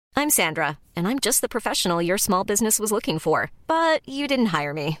I'm Sandra, and I'm just the professional your small business was looking for. But you didn't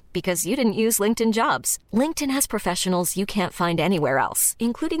hire me because you didn't use LinkedIn Jobs. LinkedIn has professionals you can't find anywhere else,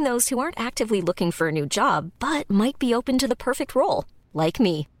 including those who aren't actively looking for a new job, but might be open to the perfect role, like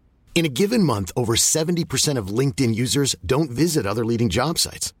me. In a given month, over 70% of LinkedIn users don't visit other leading job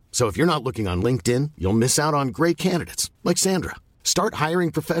sites. So if you're not looking on LinkedIn, you'll miss out on great candidates like Sandra. Start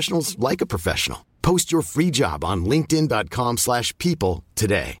hiring professionals like a professional. Post your free job on linkedin.com/people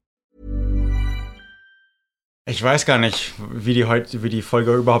today. Ich weiß gar nicht, wie die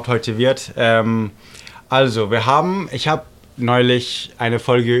Folge überhaupt heute wird. Ich habe neulich eine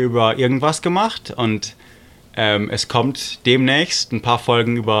Folge über irgendwas gemacht und es kommt demnächst ein paar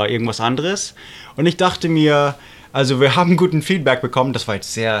Folgen über irgendwas anderes. Und ich dachte mir, also wir haben guten Feedback bekommen. Das war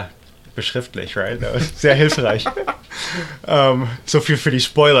jetzt sehr beschriftlich, right? Sehr hilfreich. So viel für die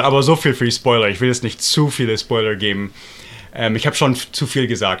Spoiler, aber so viel für die Spoiler. Ich will jetzt nicht zu viele Spoiler geben. Ich habe schon zu viel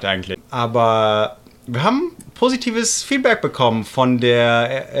gesagt eigentlich. Aber wir haben positives Feedback bekommen von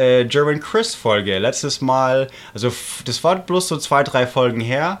der German Chris Folge. Letztes Mal, also das war bloß so 2-3 Folgen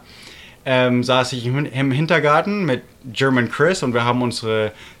her, saß ich im Hintergarten mit German Chris und wir haben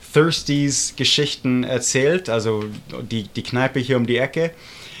unsere Thirsties Geschichten erzählt, also die Kneipe hier um die Ecke.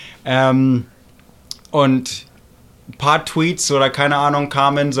 Und ein paar Tweets oder keine Ahnung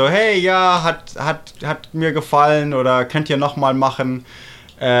kamen so, hey, ja, hat mir gefallen oder könnt ihr nochmal machen.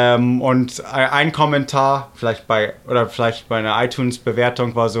 Und ein Kommentar, vielleicht bei einer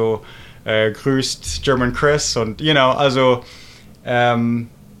iTunes-Bewertung war so, grüßt German Chris und, also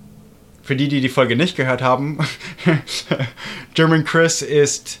für die Folge nicht gehört haben, German Chris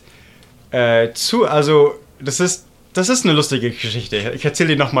ist das ist eine lustige Geschichte. Ich erzähle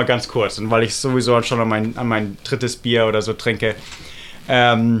die noch mal ganz kurz, und weil ich sowieso schon an mein drittes Bier oder so trinke.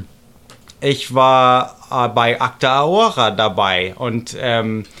 Ich war bei Acta Aora dabei und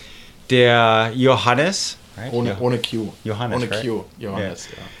der Johannes... Right? Ohne Q. Johannes, ohne right? Q. Johannes,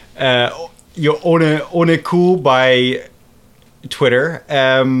 ja. Ohne Q bei Twitter,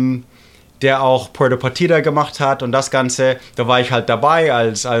 der auch Puerto Partida gemacht hat und das Ganze. Da war ich halt dabei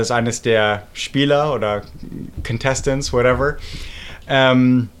als eines der Spieler oder Contestants, whatever.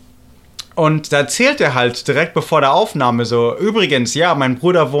 Und da erzählt er halt direkt bevor der Aufnahme so, übrigens, ja, mein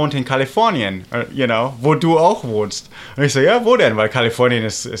Bruder wohnt in Kalifornien, wo du auch wohnst. Und ich so, ja, wo denn? Weil Kalifornien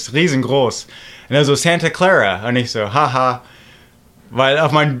ist riesengroß. Und er so, Santa Clara. Und ich so, haha. Weil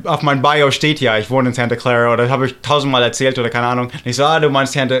auf mein Bio steht ja, ich wohne in Santa Clara, oder das habe ich 1000-mal erzählt oder keine Ahnung. Und ich so, du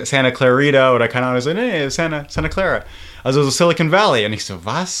meinst Santa Clarita oder keine Ahnung. Ich so, nee, Santa Clara. Also so Silicon Valley. Und ich so,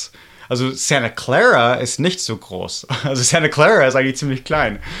 was? Also Santa Clara ist nicht so groß. Also Santa Clara ist eigentlich ziemlich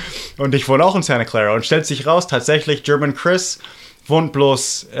klein. Und ich wohne auch in Santa Clara. Und stellt sich raus, tatsächlich, German Chris wohnt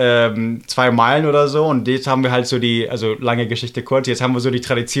bloß 2 Meilen oder so. Und jetzt haben wir halt so also lange Geschichte kurz, jetzt haben wir so die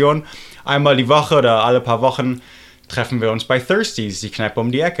Tradition, einmal die Woche oder alle paar Wochen treffen wir uns bei Thirsties, die Kneipe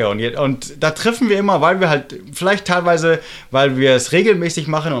um die Ecke. Und da treffen wir immer, weil wir halt, vielleicht teilweise, weil wir es regelmäßig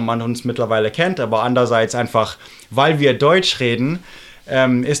machen und man uns mittlerweile kennt, aber andererseits einfach, weil wir Deutsch reden,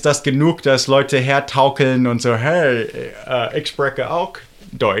 ist das genug, dass Leute hertaukeln und so, hey, ich spreche auch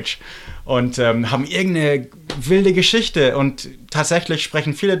Deutsch. Und haben irgendeine wilde Geschichte. Und tatsächlich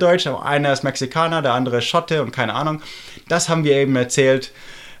sprechen viele Deutsch, aber einer ist Mexikaner, der andere ist Schotte und keine Ahnung. Das haben wir eben erzählt.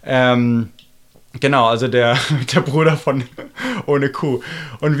 Genau, also der Bruder von Ohne Kuh.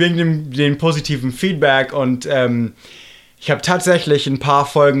 Und wegen dem positiven Feedback und ich habe tatsächlich ein paar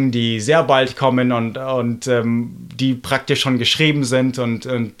Folgen, die sehr bald kommen und die praktisch schon geschrieben sind und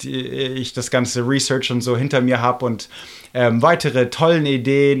ich das ganze Research und so hinter mir habe und weitere tollen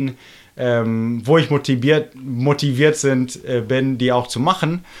Ideen, wo ich motiviert bin, die auch zu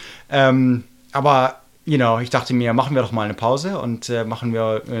machen. Aber ich dachte mir, machen wir doch mal eine Pause und machen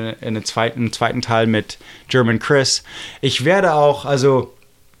wir einen zweiten Teil mit German Chris. Ich werde auch, also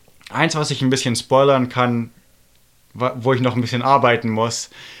eins, was ich ein bisschen spoilern kann, wo ich noch ein bisschen arbeiten muss,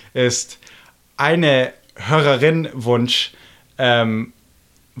 ist eine Hörerin-Wunsch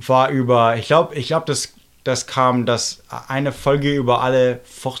war über, ich glaube, das kam, dass eine Folge über alle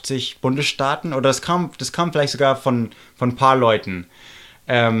 40 Bundesstaaten, oder das kam vielleicht sogar von ein paar Leuten.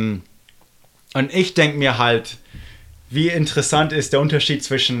 Und ich denke mir halt, wie interessant ist der Unterschied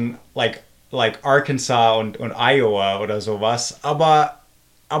zwischen like Arkansas und Iowa oder sowas. Aber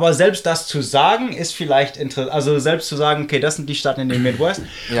selbst das zu sagen, ist vielleicht interessant. Also selbst zu sagen, okay, das sind die Staaten in den Midwest.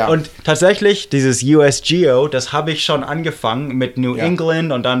 Ja. Und tatsächlich, dieses USGeo, das habe ich schon angefangen mit New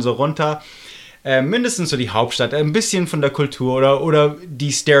England und dann so runter. Mindestens so die Hauptstadt, ein bisschen von der Kultur oder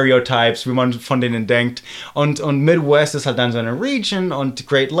die Stereotypes, wie man von denen denkt. Und Midwest ist halt dann so eine Region und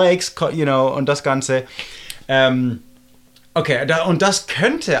Great Lakes, und das Ganze. Okay, und das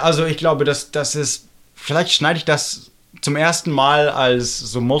könnte, also ich glaube, das ist, vielleicht schneide ich das zum ersten Mal als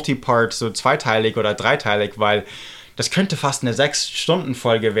so Multipart, so zweiteilig oder dreiteilig, weil das könnte fast eine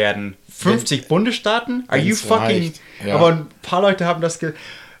 6-Stunden-Folge werden. 50 Bundesstaaten? Are you fucking... Ja. Aber ein paar Leute haben das...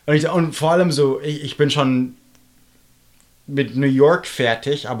 Und vor allem so, ich bin schon mit New York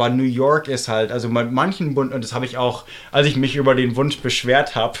fertig, aber New York ist halt, also mit manchen Bund, und das habe ich auch, als ich mich über den Wunsch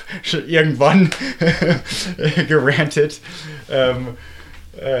beschwert habe, irgendwann gerantet,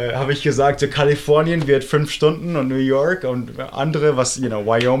 habe ich gesagt, so Kalifornien wird 5 Stunden und New York und andere, was,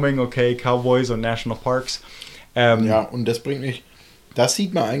 Wyoming, okay, Cowboys und National Parks. Ja, und das bringt mich, das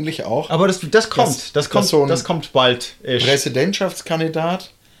sieht man eigentlich auch. Aber das kommt, das kommt bald.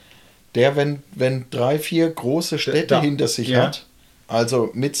 Präsidentschaftskandidat, der, wenn 3-4 große Städte hinter sich hat, also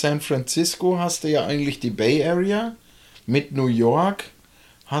mit San Francisco hast du ja eigentlich die Bay Area, mit New York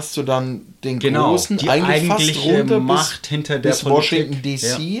hast du dann den großen, die eigentlich fast runter Macht hinter der bis Politik. Washington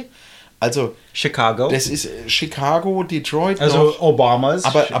D.C., Also Chicago. Das ist Chicago, Detroit. Also noch. Obamas.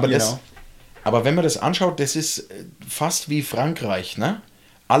 Aber wenn man das anschaut, das ist fast wie Frankreich, ne?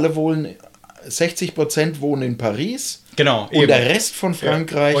 Alle wohnen, 60% wohnen in Paris. Genau. Und der Rest von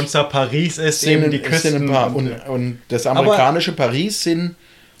Frankreich. Unser Paris ist eben die Küsten. Und das amerikanische Paris sind.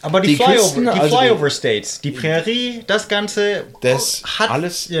 Aber die Küsten, Flyover States, die Prärie, das Ganze das hat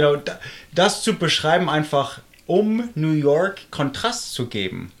alles. Das zu beschreiben einfach, um New York Kontrast zu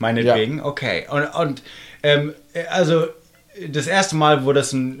geben, meinetwegen. Ja. Okay. Und also das erste Mal, wo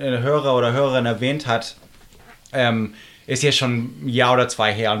das ein Hörer oder Hörerin erwähnt hat, ist jetzt schon ein Jahr oder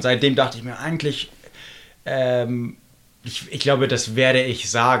 2 her. Und seitdem dachte ich mir eigentlich, ich glaube, das werde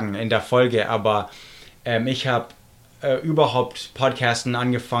ich sagen in der Folge, aber ich habe überhaupt Podcasten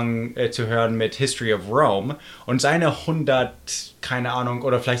angefangen zu hören mit History of Rome und seine 100, keine Ahnung,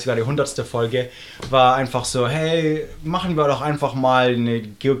 oder vielleicht sogar die 100. Folge war einfach so, hey, machen wir doch einfach mal eine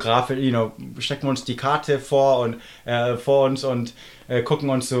Geografie, stecken wir uns die Karte vor uns und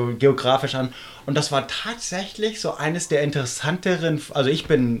gucken uns so geografisch an. Und das war tatsächlich so eines der interessanteren, also ich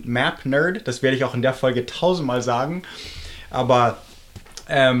bin Map-Nerd, das werde ich auch in der Folge 1000-mal sagen, aber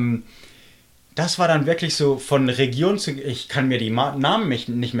das war dann wirklich so von Region zu... Ich kann mir die Namen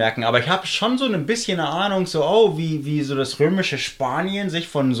nicht merken, aber ich habe schon so ein bisschen eine Ahnung, so, wie so das römische Spanien sich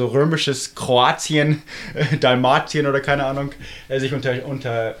von so römisches Kroatien, Dalmatien oder keine Ahnung, sich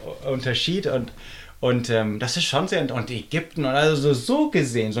unterschied. Und das ist schon sehr... Und Ägypten und also so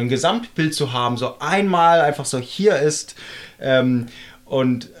gesehen, so ein Gesamtbild zu haben, so einmal einfach so, hier ist... weil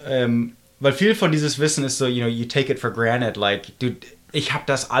viel von dieses Wissen ist so, you take it for granted, like, dude... Ich habe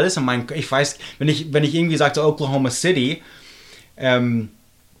das alles in meinem... Ich weiß, wenn ich irgendwie sage, so Oklahoma City,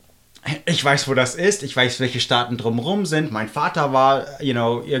 ich weiß, wo das ist. Ich weiß, welche Staaten drumherum sind. Mein Vater war,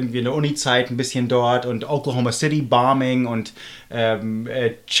 irgendwie in der Uni-Zeit ein bisschen dort und Oklahoma City Bombing und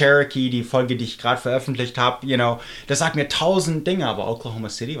Cherokee, die Folge, die ich gerade veröffentlicht habe, das sagt mir 1000 Dinge. Aber Oklahoma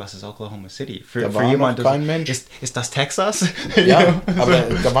City, was ist Oklahoma City? Da war noch kein Mensch. Ist das Texas? Ja, aber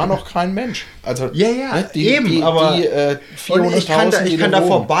da war noch kein Mensch. Also, ja, eben. Aber die 400.000, ich kann da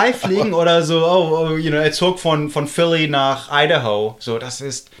vorbeifliegen oder so, er zog von Philly nach Idaho. So, das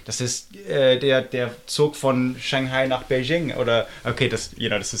ist der Zug von Shanghai nach Beijing oder okay, das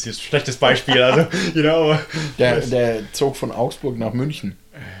ist jetzt ein schlechtes Beispiel, also der Zug von Augsburg nach München.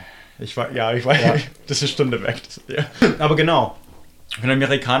 Ich weiß, ja. Das ist eine Stunde weg. Aber genau, für einen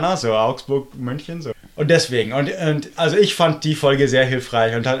Amerikaner, so Augsburg, München, so. Und deswegen, und also ich fand die Folge sehr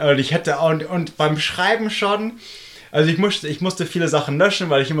hilfreich und ich hätte, und beim Schreiben schon, also ich musste viele Sachen löschen,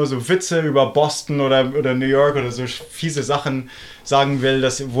 weil ich immer so Witze über Boston oder New York oder so fiese Sachen sagen will,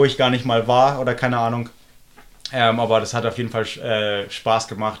 wo ich gar nicht mal war oder keine Ahnung. Aber das hat auf jeden Fall Spaß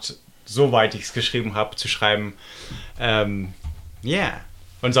gemacht, soweit ich es geschrieben habe, zu schreiben.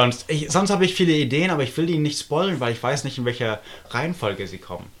 Und sonst habe ich viele Ideen, aber ich will die nicht spoilern, weil ich weiß nicht, in welcher Reihenfolge sie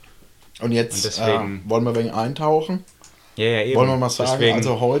kommen. Und jetzt deswegen, wollen wir ein wenig eintauchen? Ja, eben. Wollen wir mal sagen, deswegen,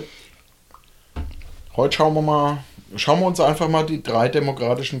 also heute schauen wir uns einfach mal die 3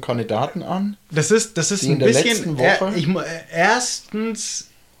 demokratischen Kandidaten an. Das ist ein bisschen... Erstens,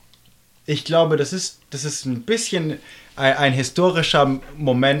 ich glaube, das ist ein bisschen ein historischer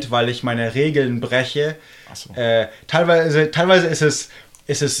Moment, weil ich meine Regeln breche. Ach so. Teilweise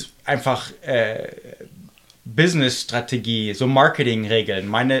ist es einfach Business-Strategie, so Marketing-Regeln.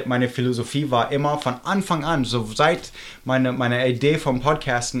 Meine Philosophie war immer von Anfang an, so seit meine Idee vom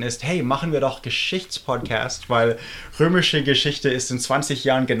Podcasten ist, hey, machen wir doch Geschichtspodcast, weil römische Geschichte ist in 20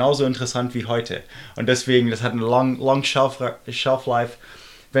 Jahren genauso interessant wie heute. Und deswegen, das hat eine long shelf life.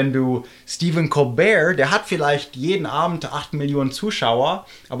 Wenn du Stephen Colbert, der hat vielleicht jeden Abend 8 Millionen Zuschauer,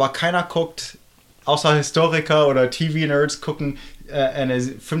 aber keiner guckt außer Historiker oder TV-Nerds gucken eine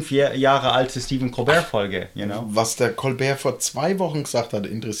 5 Jahre alte Stephen Colbert-Folge, you know? Was der Colbert vor 2 Wochen gesagt hat,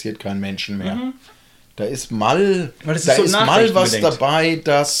 interessiert keinen Menschen mehr. Da ist mal, was dabei,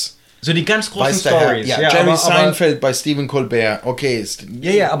 das... So die ganz großen Stories. Jerry Seinfeld bei Stephen Colbert. Okay,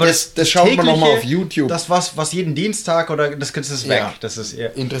 aber das schaut man nochmal auf YouTube. Das was jeden Dienstag oder das ist weg. Ja, das ist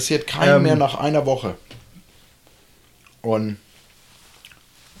interessiert keinen mehr nach einer Woche. Und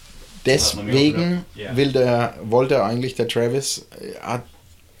deswegen wollte eigentlich der Travis, hat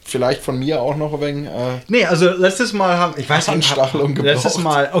vielleicht von mir auch noch ein wenig nee, also letztes Mal haben, ich weiß nicht, letztes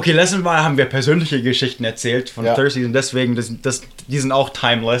Mal haben wir persönliche Geschichten erzählt von Thursdays und deswegen, die sind auch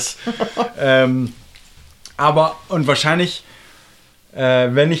timeless. Aber, und wahrscheinlich,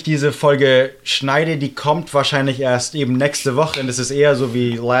 wenn ich diese Folge schneide, die kommt wahrscheinlich erst eben nächste Woche und das ist eher so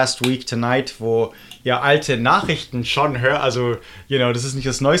wie Last Week Tonight, wo ja alte Nachrichten schon höre, also, das ist nicht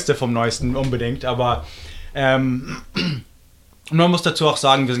das Neueste vom Neuesten unbedingt, aber und man muss dazu auch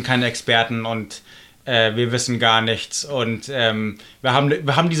sagen, wir sind keine Experten und wir wissen gar nichts und wir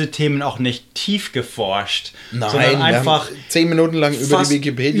haben diese Themen auch nicht tief geforscht. Nein, sondern einfach 10 Minuten lang über die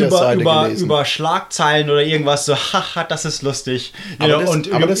Wikipedia-Seite gelesen. Über Schlagzeilen oder irgendwas so, haha, das ist lustig. Und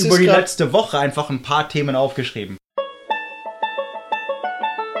über die letzte Woche einfach ein paar Themen aufgeschrieben.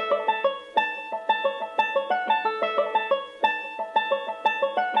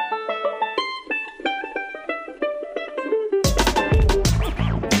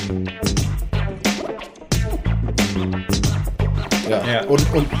 Ja.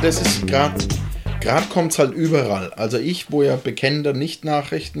 Und das ist gerade kommt es halt überall. Also ich, wo ja bekennender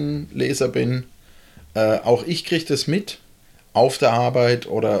Nicht-Nachrichtenleser bin, auch ich kriege das mit auf der Arbeit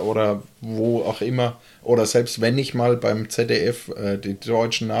oder wo auch immer. Oder selbst wenn ich mal beim ZDF die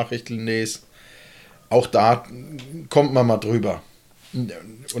deutschen Nachrichten lese, auch da kommt man mal drüber.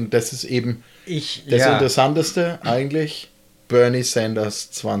 Und das ist eben das Interessanteste eigentlich, Bernie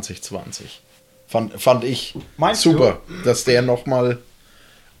Sanders 2020. Fand ich super, dass er nochmal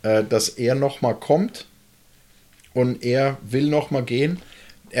kommt und er will nochmal gehen.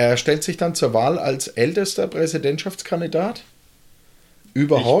 Er stellt sich dann zur Wahl als ältester Präsidentschaftskandidat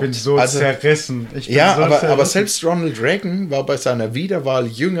überhaupt. Ich bin so zerrissen. Aber selbst Ronald Reagan war bei seiner Wiederwahl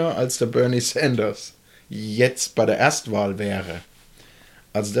jünger als der Bernie Sanders jetzt bei der Erstwahl wäre.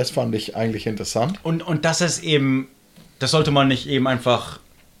 Also das fand ich eigentlich interessant. Und das ist eben, das sollte man nicht eben einfach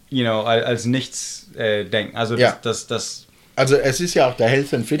als nichts denken. Also also es ist ja auch der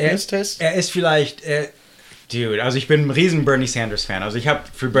Health and Fitness Test. Er ist vielleicht, dude, also ich bin ein riesen Bernie Sanders Fan. Also ich habe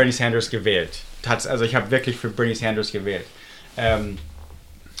für Bernie Sanders gewählt. Also ich habe wirklich für Bernie Sanders gewählt.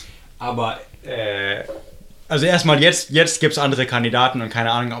 Aber also erstmal jetzt gibt es andere Kandidaten und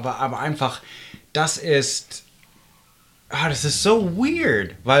keine Ahnung, aber einfach, das ist so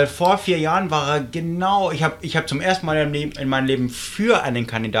weird, weil vor 4 Jahren war er genau, ich hab zum ersten Mal in meinem Leben für einen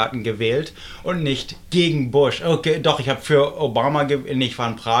Kandidaten gewählt und nicht gegen Bush. Okay, doch, ich habe für Obama gewählt, ich war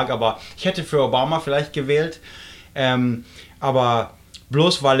in Prag, aber ich hätte für Obama vielleicht gewählt, aber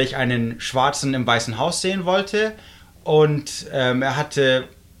bloß weil ich einen Schwarzen im Weißen Haus sehen wollte und er hatte,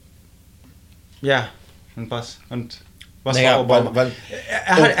 was war Obama? Weil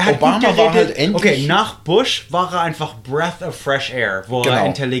Obama war halt endlich... Okay, nach Bush war er einfach Breath of Fresh Air, wo er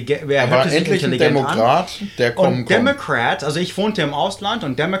intelligent... Er war endlich ein Demokrat, der kommt. Democrats, also ich wohnte im Ausland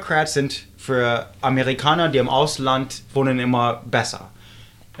und Democrats sind für Amerikaner, die im Ausland wohnen, immer besser.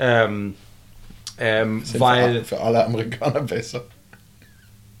 Weil... Für alle Amerikaner besser.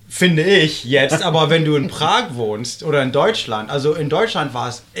 Finde ich jetzt, aber wenn du in Prag wohnst oder in Deutschland, also in Deutschland war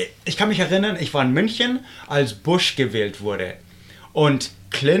es, ich kann mich erinnern, ich war in München, als Bush gewählt wurde. Und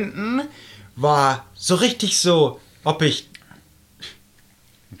Clinton war so richtig so, okay,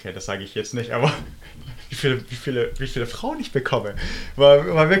 das sage ich jetzt nicht, aber wie viele Frauen ich bekomme,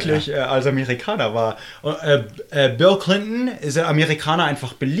 war wirklich, als Amerikaner war. Bill Clinton ist Amerikaner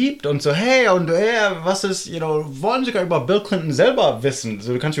einfach beliebt und so, hey, und was ist, wollen sogar über Bill Clinton selber wissen.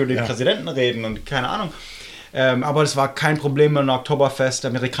 So, du kannst über den Präsidenten reden und keine Ahnung. Aber es war kein Problem, im Oktoberfest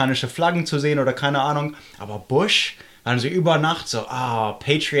amerikanische Flaggen zu sehen oder keine Ahnung. Aber Bush, waren sie über Nacht so,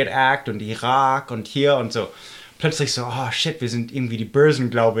 Patriot Act und Irak und hier und so. Plötzlich so, shit, wir sind irgendwie die Bösen,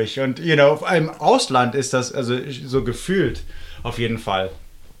 glaube ich. Und, im Ausland ist das also so gefühlt, auf jeden Fall.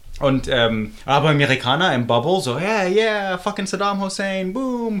 Und, aber Amerikaner im Bubble so, yeah, fucking Saddam Hussein,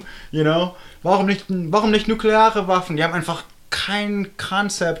 boom, warum nicht nukleare Waffen? Die haben einfach kein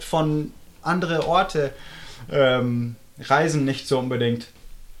Konzept von andere Orte, reisen nicht so unbedingt.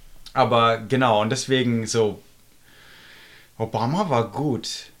 Aber genau, und deswegen so, Obama war gut.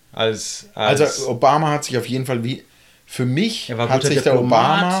 Also Obama hat sich auf jeden Fall für mich hat sich der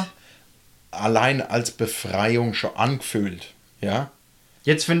Obama allein als Befreiung schon angefühlt. Ja.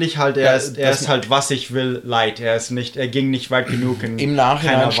 Jetzt finde ich halt, er ist halt, was ich will, light. Er ging nicht weit genug im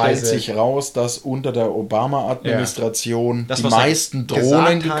Nachhinein stellt sich raus, dass unter der Obama-Administration die meisten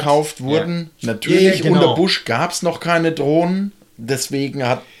Drohnen gekauft wurden. Ja. Natürlich, unter Bush gab es noch keine Drohnen. Deswegen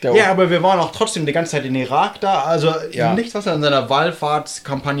hat der... Ja, aber wir waren auch trotzdem die ganze Zeit in Irak da. Also nichts, was er in seiner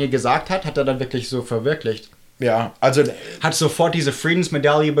Wallfahrtskampagne gesagt hat er dann wirklich so verwirklicht. Ja, also... Hat sofort diese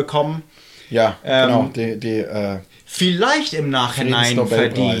Friedensmedaille bekommen. Ja, genau. Vielleicht im Nachhinein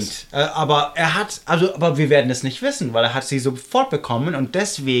verdient. Aber aber wir werden es nicht wissen, weil er hat sie sofort bekommen und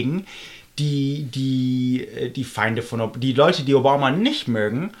deswegen die Feinde die Leute, die Obama nicht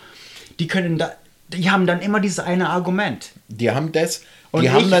mögen, die haben dann immer dieses eine Argument. Die haben das. Und die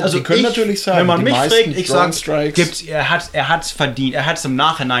können natürlich sagen, wenn man mich fragt, ich sage, er hat es verdient, er hat es im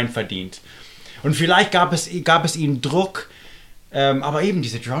Nachhinein verdient. Und vielleicht gab es ihm Druck. Aber eben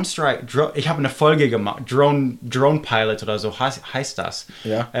diese Drone Strike, ich habe eine Folge gemacht, Drone Pilot oder so heißt das.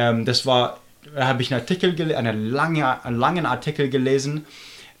 Ja. Da habe ich einen langen Artikel gelesen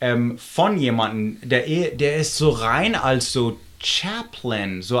von jemandem, der ist so rein als so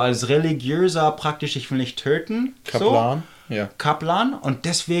Chaplain, so als religiöser praktisch, ich will nicht töten. Kaplan. So. Ja. Kaplan und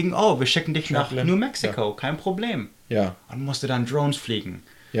deswegen, wir schicken dich Chaplain nach New Mexico, kein Problem. Ja. Und musste dann Drones fliegen.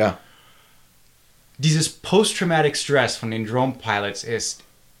 Ja. Dieses Post-Traumatic Stress von den Drone-Pilots ist,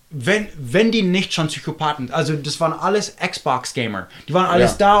 wenn die nicht schon Psychopathen, also das waren alles Xbox-Gamer, die waren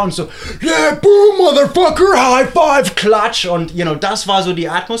alles da und so, yeah, boom, motherfucker, high five, klatsch und, das war so die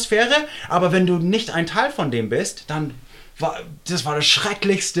Atmosphäre, aber wenn du nicht ein Teil von dem bist, dann das war das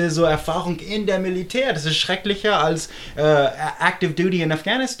schrecklichste so Erfahrung in der Militär. Das ist schrecklicher als Active Duty in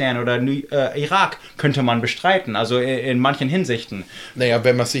Afghanistan oder Irak, könnte man bestreiten. Also in manchen Hinsichten. Naja,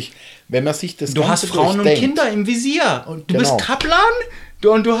 wenn man sich das Du hast Frauen und Kinder im Visier. Und du bist Kaplan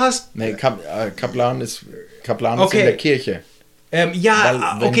und du hast... Nee, Kaplan ist in der Kirche.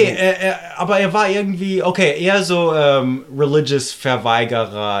 Aber er war irgendwie, eher so religious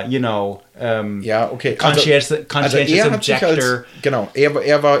Verweigerer, conscientious Objector.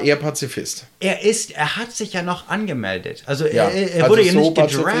 Er war eher Pazifist. Er hat sich ja noch angemeldet. Also er wurde ja nicht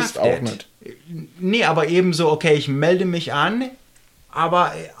gedraftet. Auch nicht. Nee, aber eben so, ich melde mich an,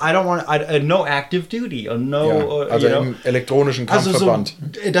 aber I don't want no active duty und no, im elektronischen Kampfverband.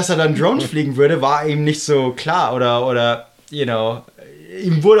 Also so, dass er dann Drones fliegen würde, war ihm nicht so klar oder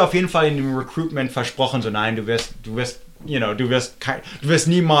ihm wurde auf jeden Fall in dem Recruitment versprochen, so nein, du wirst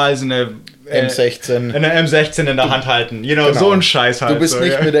niemals eine M16 in der Hand halten, so ein Scheiß halt. Du bist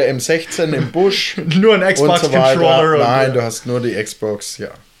nicht mit der M16 im Busch. Nur ein Xbox-Controller. Nein, du hast nur die Xbox,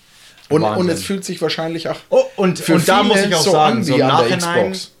 ja. Und es fühlt sich wahrscheinlich auch und da muss ich auch so sagen, so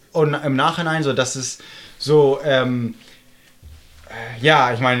im Nachhinein, so dass es so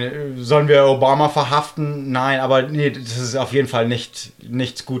ich meine, sollen wir Obama verhaften? Nein, aber nee, das ist auf jeden Fall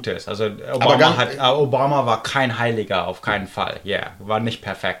nichts Gutes. Also Obama war kein Heiliger, auf keinen Fall. War nicht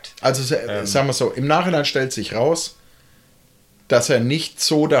perfekt. Also sagen wir so, im Nachhinein stellt sich raus, dass er nicht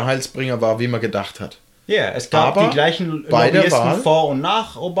so der Heilsbringer war, wie man gedacht hat. Es gab die gleichen Lobbyisten vor und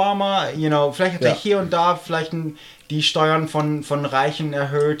nach Obama. Vielleicht hat er hier und da vielleicht die Steuern von Reichen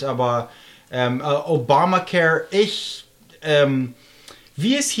erhöht, aber Obamacare,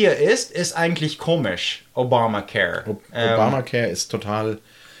 wie es hier ist eigentlich komisch, Obamacare. Obamacare ist total...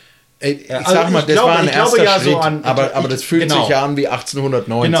 Ich sag mal, das war ein erster Schritt, so aber das fühlt sich ja an wie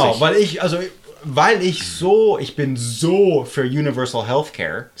 1890. Genau, weil ich bin so für Universal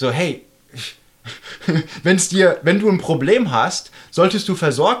Healthcare. So, hey, wenn du ein Problem hast, solltest du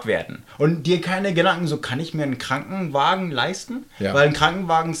versorgt werden. Und dir keine Gedanken, so kann ich mir einen Krankenwagen leisten? Ja. Weil ein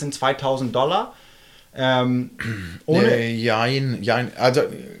Krankenwagen sind $2.000. Also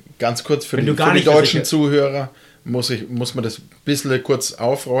ganz kurz für die deutschen Zuhörer muss man das ein bisschen kurz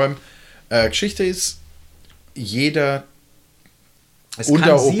aufräumen. Geschichte ist, jeder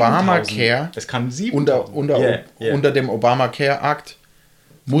unter Obamacare, unter dem Obamacare-Akt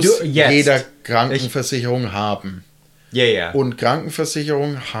muss jeder Krankenversicherung haben. Und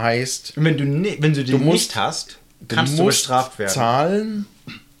Krankenversicherung heißt, wenn du die nicht hast, kannst du bestraft werden. Zahlen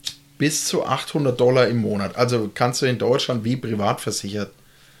bis zu $800 im Monat. Also kannst du in Deutschland wie privatversichert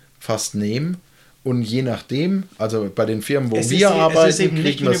fast nehmen. Und je nachdem, also bei den Firmen, wo wir arbeiten,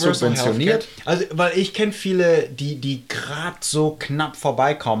 kriegt man subventioniert. Also, weil ich kenne viele, die gerade so knapp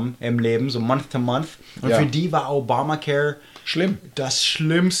vorbeikommen im Leben, so month to month. Und für die war Obamacare schlimm. Das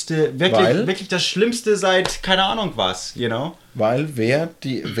Schlimmste, wirklich das Schlimmste seit keine Ahnung was, Weil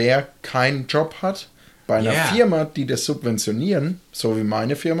wer keinen Job hat, bei einer Firma, die das subventionieren, so wie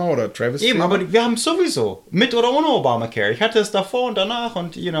meine Firma oder Travis Eben, Firma. aber wir haben es sowieso, mit oder ohne Obamacare. Ich hatte es davor und danach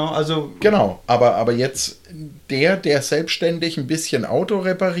und, also... Genau, aber jetzt der selbstständig ein bisschen Auto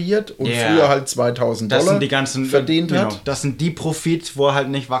repariert und früher halt $2.000 das sind die ganzen, verdient hat. Das sind die Profits, wo er halt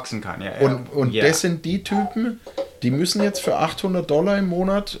nicht wachsen kann. Ja, und das sind die Typen, die müssen jetzt für $800 im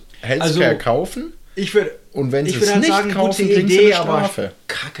Monat Healthcare kaufen. Und wenn sie es halt nicht sagen, kaufen, gute kriegen sie Idee, eine Strafe. aber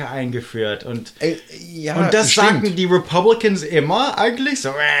Kacke eingeführt. Und stimmt. das sagten die Republicans immer eigentlich.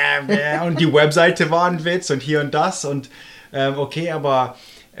 So, und die Webseite war ein Witz und hier und das. Und okay, aber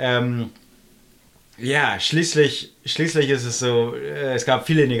schließlich ist es so, es gab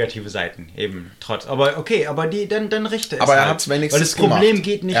viele negative Seiten, eben trotz. Aber okay, aber dann richte es. Aber er hat es wenigstens gemacht. Weil das Problem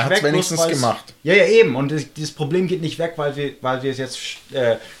geht nicht weg. Er hat es wenigstens gemacht. Ja, eben. Und das Problem geht nicht weg, weil wir es jetzt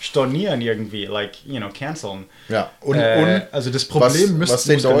stornieren irgendwie, canceln. Ja, und also das Problem was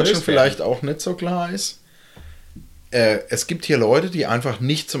den Deutschen vielleicht auch nicht so klar ist, es gibt hier Leute, die einfach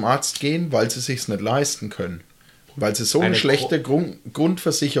nicht zum Arzt gehen, weil sie es sich nicht leisten können. Weil sie so eine schlechte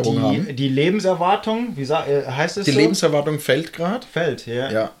Grundversicherung haben. Die Lebenserwartung, heißt es Die Lebenserwartung fällt gerade.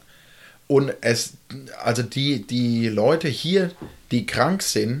 Ja. Und die Leute hier, die krank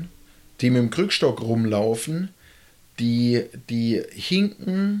sind, die mit dem Krückstock rumlaufen, die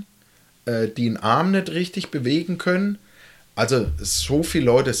hinken, die den Arm nicht richtig bewegen können. Also so viele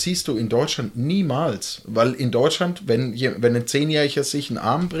Leute siehst du in Deutschland niemals. Weil in Deutschland, wenn ein 10-Jähriger sich einen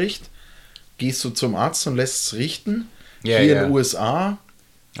Arm bricht, gehst du zum Arzt und lässt es richten. Hier in den USA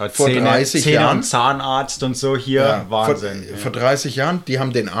vor 30 Jahren. Und Zahnarzt und so hier, Wahnsinn. Vor 30 Jahren, die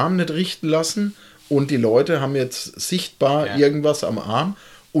haben den Arm nicht richten lassen und die Leute haben jetzt sichtbar irgendwas am Arm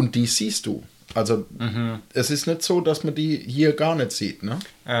und die siehst du. Also es ist nicht so, dass man die hier gar nicht sieht, ne?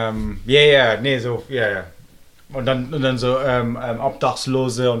 Und dann so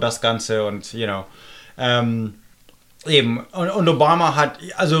Obdachlose und das Ganze und eben, und Obama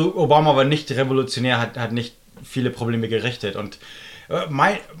war nicht revolutionär, hat nicht viele Probleme gerichtet. Und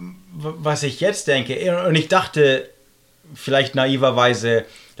was ich jetzt denke, und ich dachte vielleicht naiverweise,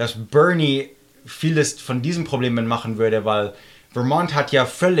 dass Bernie vieles von diesen Problemen machen würde, weil Vermont hat ja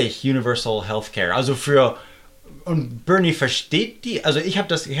völlig Universal Healthcare. Und Bernie versteht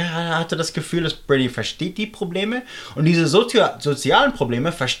hatte das Gefühl, dass Bernie versteht die Probleme und diese sozialen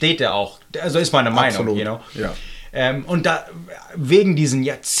Probleme versteht er auch. Also ist meine Meinung, Absolut. Ja. Und da wegen diesen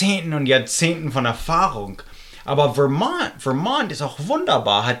Jahrzehnten und Jahrzehnten von Erfahrung. Aber Vermont ist auch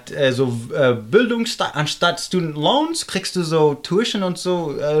wunderbar, hat anstatt Student Loans kriegst du so Tuition und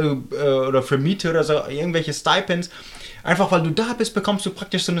so oder für Miete oder so irgendwelche Stipends. Einfach weil du da bist, bekommst du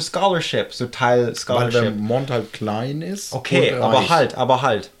praktisch so eine Scholarship, so Teil Scholarship. Weil Vermont halt klein ist. Okay, aber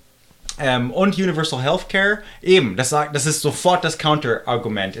halt. Und Universal Healthcare, eben, das ist sofort das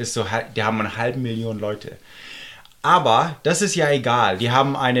Counter-Argument, ist so, die haben 500.000 Leute. Aber das ist ja egal. Die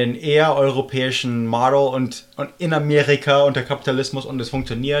haben einen eher europäischen Model und in Amerika unter Kapitalismus und es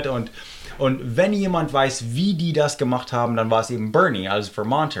funktioniert. Und wenn jemand weiß, wie die das gemacht haben, dann war es eben Bernie als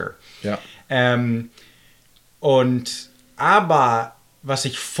Vermonter. Ja. Aber was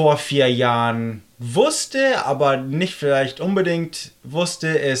ich vor 4 Jahren wusste, aber nicht vielleicht unbedingt wusste,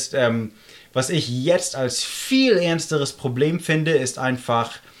 ist, was ich jetzt als viel ernsteres Problem finde, ist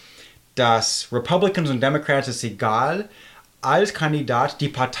einfach, dass Republicans und Democrats ist egal, als Kandidat, die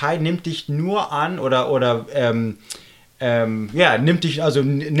Partei nimmt dich nur an nimmt dich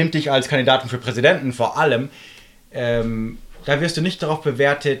als Kandidaten für Präsidenten vor allem, da wirst du nicht darauf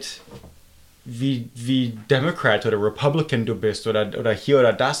bewertet, wie Democrat oder Republican du bist oder hier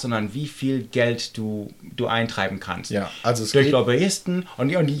oder das, sondern wie viel Geld du eintreiben kannst. Ja, also es durch geht Lobbyisten und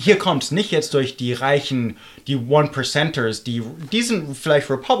hier kommt es nicht jetzt durch die Reichen, die One-Percenters, die sind vielleicht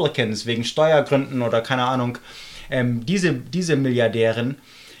Republicans wegen Steuergründen oder keine Ahnung, diese Milliardären,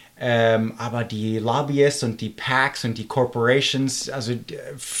 aber die Lobbyists und die PACs und die Corporations, also die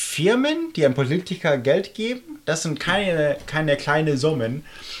Firmen, die einem Politiker Geld geben, das sind keine kleinen Summen.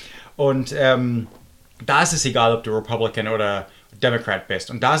 Und da ist es egal, ob du Republican oder Democrat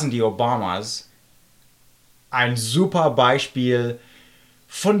bist. Und da sind die Obamas ein super Beispiel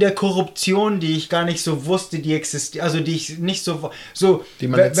von der Korruption, die ich gar nicht so wusste, die existiert, also die ich nicht so die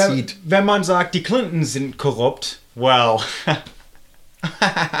man nicht sieht. Wenn man sagt, die Clintons sind korrupt, well,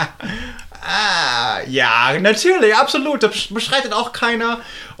 ja, natürlich, absolut, das bestreitet auch keiner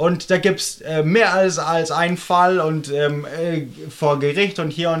und da gibt es mehr als einen Fall und vor Gericht und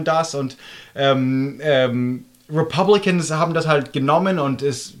hier und das und Republicans haben das halt genommen und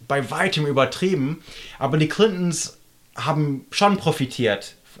ist bei weitem übertrieben, aber die Clintons haben schon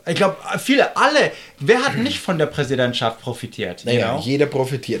profitiert Ich glaube, wer hat nicht von der Präsidentschaft profitiert? Naja, jeder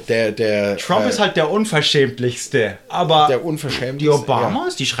profitiert. Trump ist halt der Unverschämtlichste, aber der Unverschämtlichste, die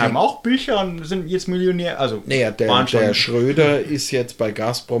Obamas, die schreiben auch Bücher und sind jetzt Millionär. Also, der Schröder ist jetzt bei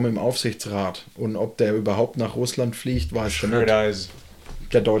Gazprom im Aufsichtsrat. Und ob der überhaupt nach Russland fliegt, weiß ich nicht. Ist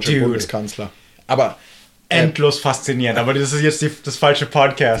der deutsche Bundeskanzler. Aber endlos faszinierend, aber das ist jetzt das falsche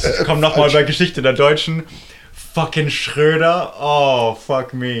Podcast. Ich komme nochmal bei Geschichte der Deutschen. Fucking Schröder. Oh,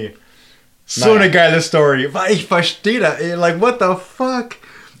 fuck me. So eine geile Story. Ich verstehe das. Like, what the fuck?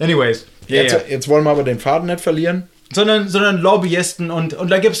 Anyways. Jetzt wollen wir aber den Faden nicht verlieren. Sondern Lobbyisten und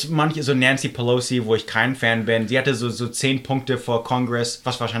da gibt es manche, so Nancy Pelosi, wo ich kein Fan bin. Sie hatte so 10 Punkte vor Kongress,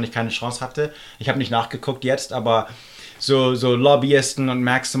 was wahrscheinlich keine Chance hatte. Ich habe nicht nachgeguckt jetzt, aber so Lobbyisten und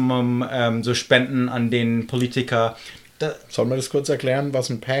Maximum, so Spenden an den Politiker. Sollen wir das kurz erklären, was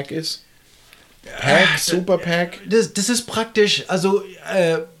ein PAC ist? PAC, Super PAC? Das ist praktisch, also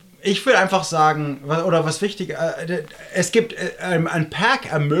ich würde einfach sagen, oder was wichtig, es gibt, ein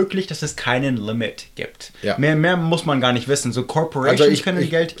PAC ermöglicht, dass es keinen Limit gibt. Ja. Mehr muss man gar nicht wissen. So Corporations können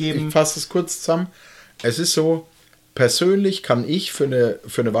Geld geben. Ich fasse es kurz zusammen. Es ist so, persönlich kann ich für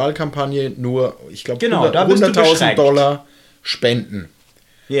eine Wahlkampagne nur, ich glaube, $100.000 spenden.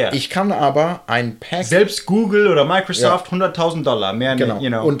 Yeah. Ich kann aber ein PAC... Selbst Google oder Microsoft $100.000, mehr genau.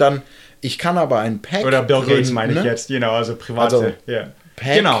 nicht, Und dann, ich kann aber ein PAC... Oder Bill Gates meine ich jetzt, also private. Also,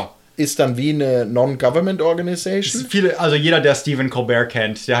 PAC ist dann wie eine Non-Government Organization. Also jeder, der Stephen Colbert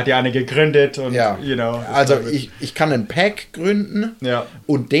kennt, der hat ja eine gegründet. Und, also ich kann einen PAC gründen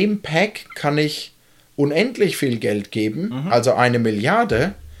und dem PAC kann ich unendlich viel Geld geben, also 1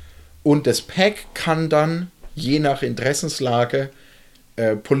 Milliarde, und das PAC kann dann je nach Interessenslage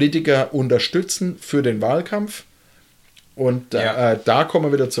Politiker unterstützen für den Wahlkampf. Und da kommen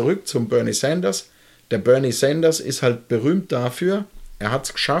wir wieder zurück zum Bernie Sanders. Der Bernie Sanders ist halt berühmt dafür, er hat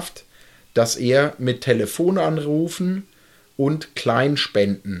es geschafft, dass er mit Telefonanrufen und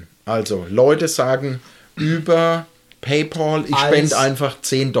Kleinspenden, also Leute sagen über PayPal, ich spende einfach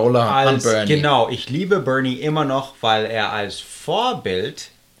 $10 an Bernie. Genau, ich liebe Bernie immer noch, weil er als Vorbild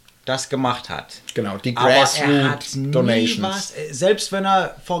das gemacht hat. Genau, die Grassroots-Donations. Selbst wenn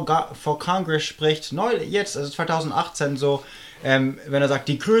er vor Congress spricht, jetzt, also 2018 so, wenn er sagt,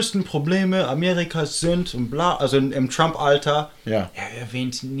 die größten Probleme Amerikas sind und bla, also im Trump-Alter, er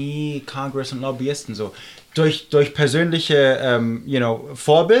erwähnt nie Congress und Lobbyisten so. Durch persönliche,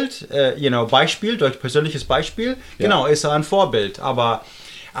 Vorbild, Beispiel, durch persönliches Beispiel, genau, ist er ein Vorbild, aber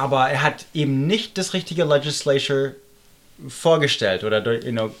er hat eben nicht das richtige Legislature vorgestellt oder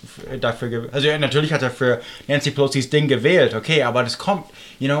dafür, also natürlich hat er für Nancy Pelosi's Ding gewählt, okay, aber das kommt,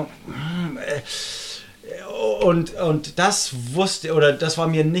 und das das war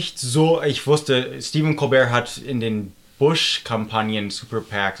mir nicht so, ich wusste, Stephen Colbert hat in den Bush-Kampagnen Super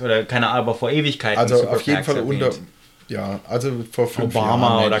PACs oder keine Ahnung, aber vor Ewigkeiten also Super auf jeden PACs Fall erwähnt. Also vor 5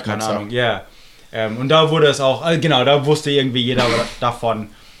 Obama Jahren. oder keine Ahnung, und da wurde es auch, genau, da wusste irgendwie jeder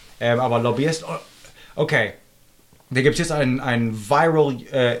davon, aber Lobbyist, okay. Da gibt es jetzt ein viral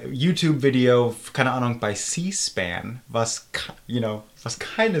YouTube-Video, keine Ahnung, bei C-SPAN, was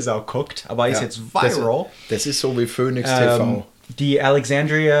keine Sau guckt, aber ist jetzt viral. Das ist so wie Phoenix TV. Die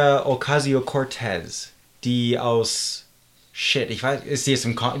Alexandria Ocasio-Cortez, die aus, ich weiß, die ist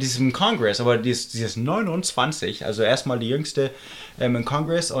im Kongress, aber die ist 29, also erstmal die jüngste im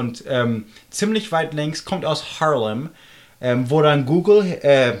Kongress und ziemlich weit links, kommt aus Harlem, wo dann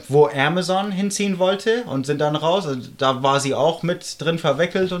wo Amazon hinziehen wollte und sind dann raus. Also da war sie auch mit drin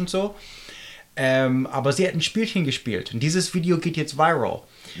verwickelt und so. Aber sie hat ein Spielchen gespielt. Und dieses Video geht jetzt viral.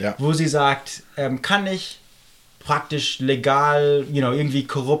 Ja. Wo sie sagt, kann ich praktisch legal, irgendwie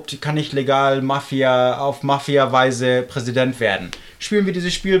korrupt, kann ich legal auf Mafia-Weise Präsident werden. Spielen wir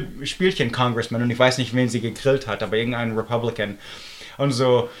dieses Spielchen Congressman und ich weiß nicht, wen sie gegrillt hat, aber irgendeinen Republican. Und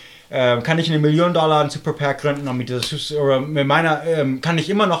so, kann ich $1 Million an Super PAC gründen und mit meiner, kann ich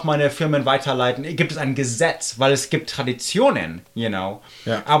immer noch meine Firmen weiterleiten? Gibt es ein Gesetz, weil es gibt Traditionen, Ja.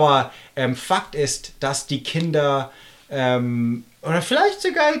 Aber Fakt ist, dass die Kinder, oder vielleicht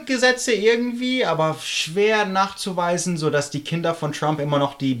sogar Gesetze irgendwie, aber schwer nachzuweisen, sodass die Kinder von Trump immer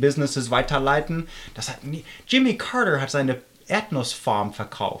noch die Businesses weiterleiten. Jimmy Carter hat seine Erdnussfarm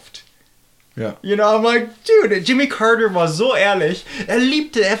verkauft. Ja. I'm like, dude, Jimmy Carter war so ehrlich.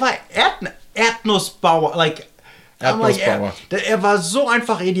 Er war Erdnussbauer. Erdnussbauer. Er war so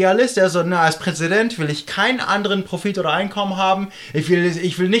einfach Idealist. Er so, als Präsident will ich keinen anderen Profit oder Einkommen haben. Ich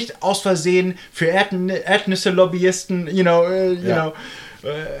will nicht aus Versehen für Erdnüsse-Lobbyisten,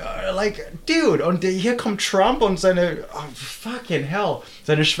 dude, und hier kommt Trump und fucking hell.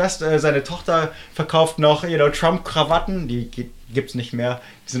 Seine Tochter verkauft noch, Trump-Krawatten, die gibt es nicht mehr.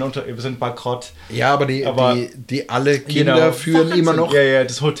 Wir sind bankrott. Ja, aber die alle Kinder führen immer noch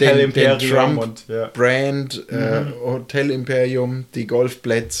das Hotel-Imperium den Trump und Brand, Hotel-Imperium, die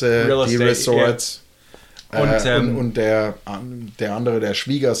Golfplätze, Real die Estate, Resorts und der andere, der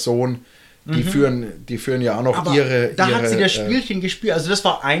Schwiegersohn, die führen ja auch noch ihre... Da hat sie das Spielchen gespielt. Also das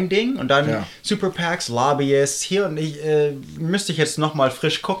war ein Ding und dann Super PACs, Lobbyists, hier und ich müsste ich jetzt nochmal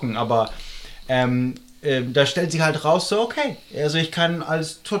frisch gucken, aber da stellt sich halt raus, so okay, also ich kann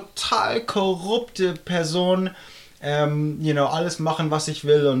als total korrupte Person alles machen, was ich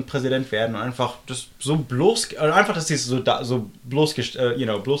will und Präsident werden und einfach das so dass sie es so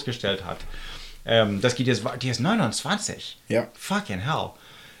bloßgestellt hat. Das geht jetzt, die ist 29. Ja. Fucking hell.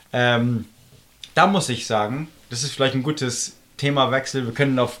 Da muss ich sagen, das ist vielleicht ein gutes Themawechsel. Wir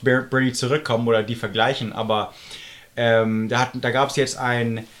können auf Bernie zurückkommen oder die vergleichen, aber da gab es jetzt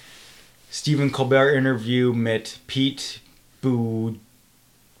ein Stephen Colbert Interview mit Pete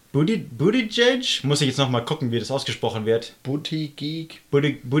Buttigieg. Muss ich jetzt nochmal gucken, wie das ausgesprochen wird. Buttigieg,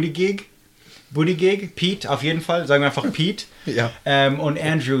 Pete, auf jeden Fall. Sagen wir einfach Pete. Ja. Und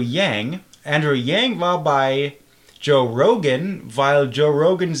Andrew Yang. Andrew Yang war bei Joe Rogan, weil Joe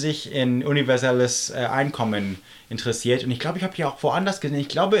Rogan sich in universelles Einkommen interessiert. Und ich glaube, ich habe die auch woanders gesehen. Ich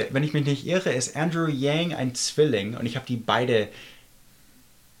glaube, wenn ich mich nicht irre, ist Andrew Yang ein Zwilling. Und ich habe die beide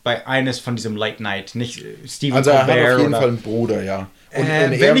bei eines von diesem Late Night, nicht Stephen also Colbert. Er hat auf jeden Fall einen Bruder, ja. Und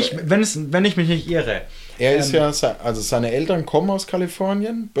wenn ich mich nicht irre. Er ist also seine Eltern kommen aus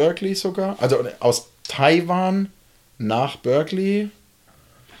Kalifornien, Berkeley sogar, also aus Taiwan nach Berkeley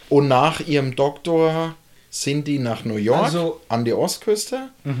und nach ihrem Doktor sind die nach New York an die Ostküste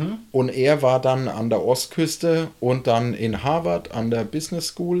und er war dann an der Ostküste und dann in Harvard an der Business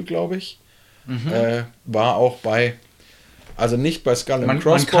School, glaube ich. War auch also nicht bei Skull and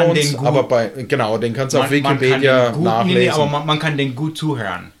Crossbones, aber den kannst du auf Wikipedia nachlesen. Aber man kann den gut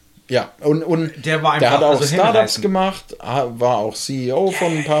zuhören. Ja, und der hat auch Startups gemacht, war auch CEO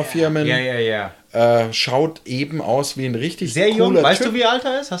von ein paar Firmen. Ja. Schaut eben aus wie ein richtig sehr jung. cooler Weißt Typ. Du, wie alt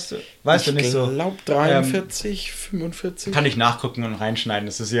er ist? Weißt du nicht so? Ich glaube 43, 45. Kann ich nachgucken und reinschneiden,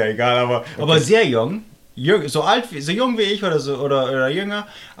 das ist ja egal, aber sehr jung. So jung wie ich oder so oder jünger,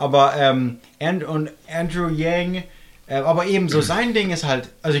 aber Andrew Yang, aber eben so sein Ding ist halt,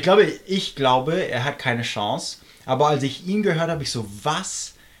 also ich glaube, er hat keine Chance, aber als ich ihn gehört habe, ich so,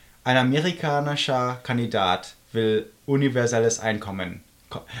 was? Ein amerikanischer Kandidat will universelles Einkommen.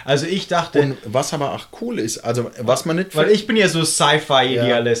 Also ich dachte... Und was aber auch cool ist, also was man nicht... Weil ich bin ja so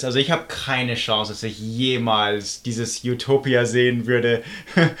Sci-Fi-Idealist, also ich habe keine Chance, dass ich jemals dieses Utopia sehen würde,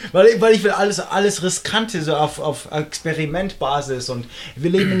 weil ich will alles Riskante so auf Experimentbasis und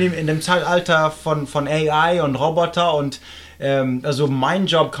wir leben in dem Zeitalter von AI und Roboter und also mein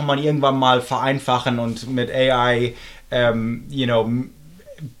Job kann man irgendwann mal vereinfachen und mit AI,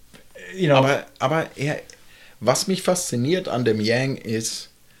 Aber was mich fasziniert an dem Yang ist,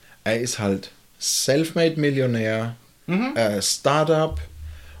 er ist halt Selfmade Millionär, Startup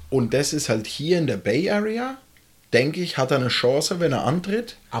und das ist halt hier in der Bay Area, denke ich, hat er eine Chance, wenn er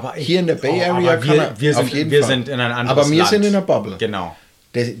antritt. Aber hier in der Bay Area kann er auf jeden Fall. Wir sind in ein anderes Land. Aber wir sind in einer Bubble. Genau.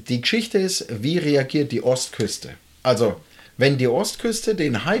 Die Geschichte ist, wie reagiert die Ostküste? Also, wenn die Ostküste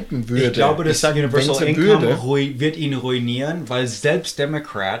den hypen würde... Ich glaube, das Universal Income wird ihn ruinieren, weil selbst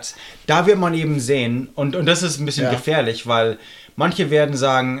Democrats, da wird man eben sehen, und das ist ein bisschen gefährlich, weil manche werden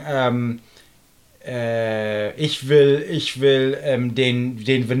sagen, ich will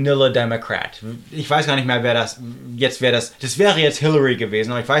den Vanilla Democrat. Ich weiß gar nicht mehr, das wäre jetzt Hillary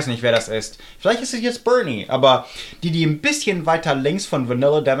gewesen, aber ich weiß nicht, wer das ist. Vielleicht ist es jetzt Bernie, aber die ein bisschen weiter links von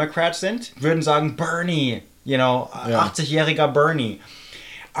Vanilla Democrat sind, würden sagen, Bernie, 80-jähriger Bernie.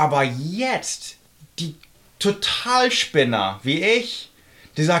 Aber jetzt, die Totalspinner wie ich,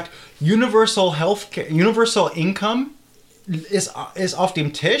 die sagt, Universal Income ist auf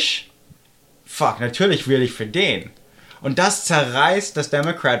dem Tisch. Fuck, natürlich will ich für den. Und das zerreißt das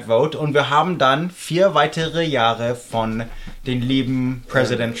Democrat-Vote und wir haben dann 4 weitere Jahre von den lieben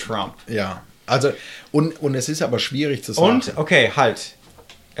Präsident Trump. Ja, also, und es ist aber schwierig zu sagen. Und, okay, halt.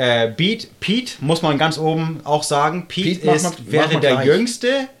 Pete, muss man ganz oben auch sagen, Pete wäre der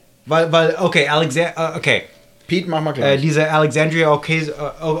Jüngste, weil okay, Pete machen wir gleich. Diese Alexandria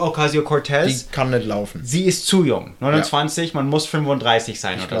Ocasio-Cortez. Die kann nicht laufen. Sie ist zu jung, 29, man muss 35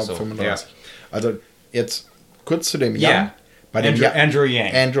 sein ich oder glaub, so. 35. Ja. Also jetzt kurz zu dem Yang. Andrew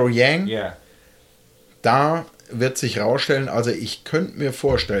Yang. Andrew Yang. Yeah. Da wird sich rausstellen, also ich könnte mir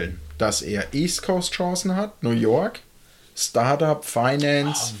vorstellen, dass er East Coast Chancen hat, New York, Startup,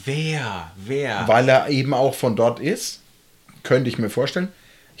 Finance. Oh, wer? Weil er eben auch von dort ist, könnte ich mir vorstellen.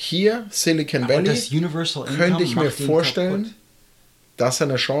 Hier, Silicon Valley, das Universal könnte ich mir vorstellen, dass er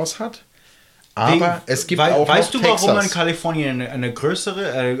eine Chance hat. Aber es gibt auch weißt noch du, warum Texas. in Kalifornien eine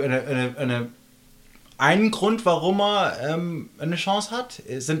größere, einen Grund, warum er eine Chance hat,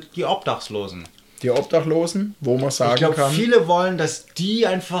 sind die Obdachlosen. Die Obdachlosen, wo man sagen Ich glaube, kann, viele wollen, dass die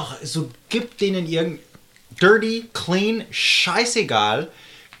einfach so, gibt denen irgendein dirty, clean, scheißegal,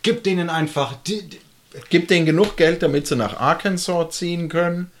 gibt denen einfach, gibt denen genug Geld, damit sie nach Arkansas ziehen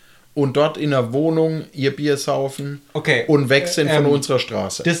können und dort in einer Wohnung ihr Bier saufen und weg sind von unserer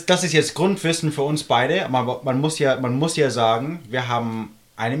Straße. Das ist jetzt Grundwissen für uns beide, aber man muss ja sagen, wir haben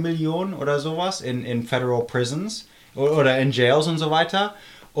 1 Million oder sowas in Federal Prisons oder in Jails und so weiter.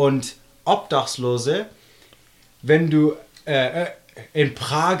 Und Obdachlose, wenn du in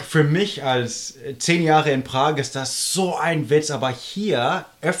Prag, für mich als 10 Jahre in Prag ist das so ein Witz, aber hier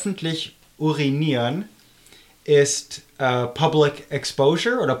öffentlich urinieren ist Public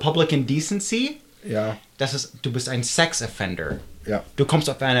Exposure oder Public Indecency. Ja. Du bist ein Sex Offender. Ja. Du kommst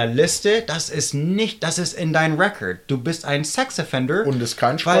auf einer Liste, das ist in dein Record. Du bist ein Sex Offender. Und es ist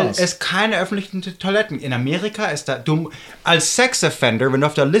kein Spaß. Weil es keine öffentlichen Toiletten. In Amerika ist du als Sex Offender, wenn du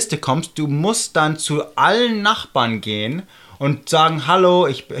auf der Liste kommst, du musst dann zu allen Nachbarn gehen und sagen, hallo,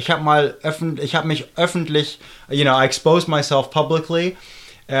 ich habe mich öffentlich, I exposed myself publicly,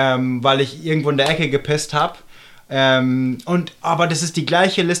 weil ich irgendwo in der Ecke gepisst habe. Aber das ist die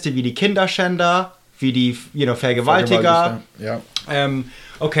gleiche Liste wie die Kinderschänder, wie die Vergewaltiger. Ja.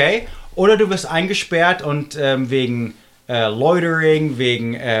 Okay. Oder du wirst eingesperrt und wegen Loitering,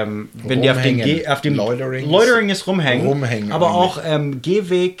 wegen wenn die auf dem Loitering ist rumhängen. Aber auch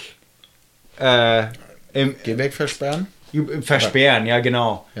Gehweg Gehweg versperren? Versperren, ja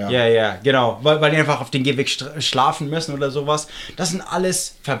genau. Ja, genau. Weil die einfach auf den Gehweg schlafen müssen oder sowas. Das sind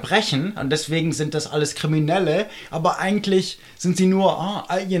alles Verbrechen und deswegen sind das alles Kriminelle, aber eigentlich sind sie nur,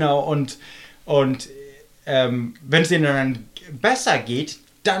 und wenn es ihnen dann besser geht,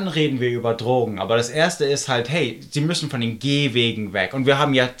 dann reden wir über Drogen. Aber das Erste ist halt, hey, sie müssen von den Gehwegen weg. Und wir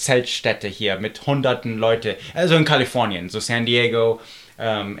haben ja Zeltstädte hier mit hunderten Leute, also in Kalifornien, so San Diego,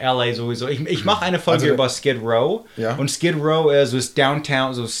 LA sowieso. Ich mache eine Folge über Skid Row. Ja. Und Skid Row ist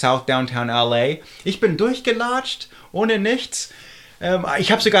Downtown, so South Downtown LA. Ich bin durchgelatscht, ohne nichts.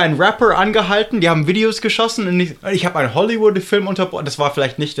 Ich habe sogar einen Rapper angehalten, die haben Videos geschossen und ich habe einen Hollywood-Film unterbrochen. Das war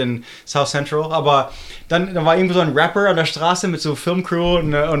vielleicht nicht in South Central, aber dann war irgendwo so ein Rapper an der Straße mit so Filmcrew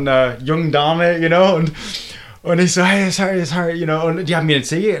und einer jungen Dame, und ich so, hey, sorry, und die haben mir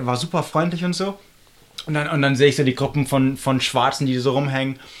erzählt, war super freundlich und so. Und dann sehe ich so die Gruppen von Schwarzen, die so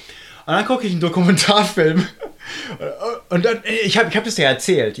rumhängen. Und dann gucke ich einen Dokumentarfilm. Und dann, ich hab das ja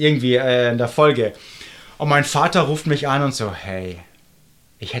erzählt, irgendwie in der Folge. Und mein Vater ruft mich an und so, hey,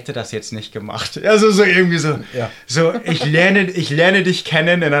 ich hätte das jetzt nicht gemacht. Also so irgendwie so, so ich lerne dich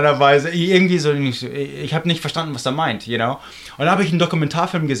kennen in einer Weise, irgendwie so, ich habe nicht verstanden, was er meint, Und dann habe ich einen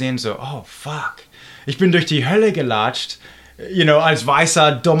Dokumentarfilm gesehen, so, oh fuck, ich bin durch die Hölle gelatscht, als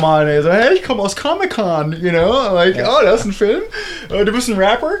weißer, dummer, und so, hey, ich komme aus Comic-Con, oh, das ist ein Film, du bist ein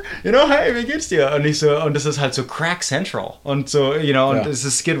Rapper, hey, wie geht's dir? Und ich so, und das ist halt so Crack Central und so, und es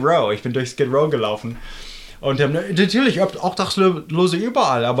ist Skid Row, ich bin durch Skid Row gelaufen. Und natürlich Obdachlose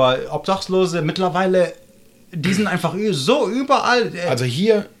überall, aber Obdachlose mittlerweile, die sind einfach so überall. Also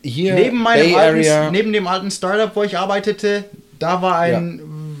hier neben dem alten Startup, wo ich arbeitete, da war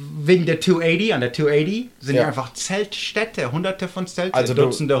wegen der 280, an der 280 sind ja einfach Zeltstädte, hunderte von Zelten, also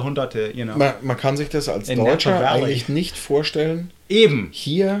Dutzende, hunderte, Man kann sich das als Deutscher eigentlich nicht vorstellen. Eben.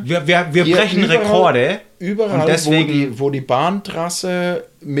 Hier, wir brechen Rekorde. Überall, deswegen, wo die Bahntrasse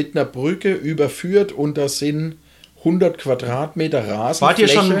mit einer Brücke überführt und das sind 100 Quadratmeter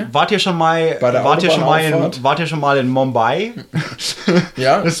Rasenfläche. Wart ihr schon mal in Mumbai?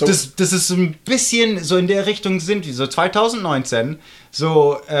 Ja. Das ist so ein bisschen so in der Richtung sind wir, so 2019.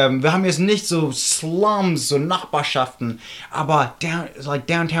 So, wir haben jetzt nicht so Slums, so Nachbarschaften, aber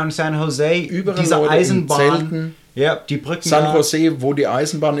Downtown San Jose, überall diese Leute Eisenbahn. in Zelten. Ja, die Brücken. San Jose, wo die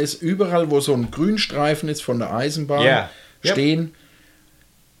Eisenbahn ist, überall, wo so ein Grünstreifen ist von der Eisenbahn, stehen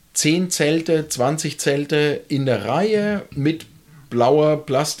 10 Zelte, 20 Zelte in der Reihe mit blauer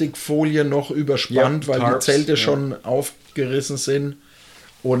Plastikfolie noch überspannt, weil Tarps, die Zelte schon aufgerissen sind.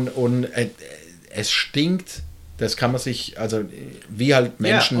 Und es stinkt. Das kann man sich, also wie halt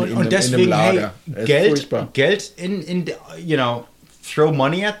Menschen in einem Lager. Hey, Geld in throw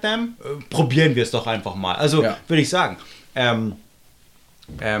money at them, probieren wir es doch einfach mal. Also würde ich sagen,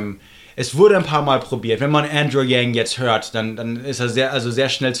 es wurde ein paar Mal probiert. Wenn man Andrew Yang jetzt hört, dann ist er sehr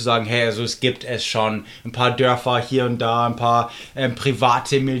schnell zu sagen, hey, also es gibt es schon ein paar Dörfer hier und da, ein paar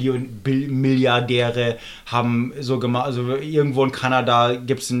private Milliardäre haben so gemacht, also irgendwo in Kanada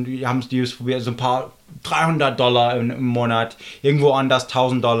haben die es probiert, so ein paar $300 im Monat, irgendwo anders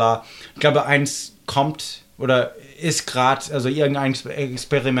 $1.000. Ich glaube, eins kommt oder ist gerade, also irgendein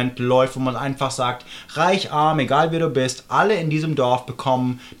Experiment läuft, wo man einfach sagt, reich, arm, egal wer du bist, alle in diesem Dorf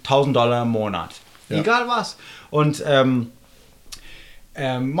bekommen $1.000 im Monat. Ja. Egal was. Und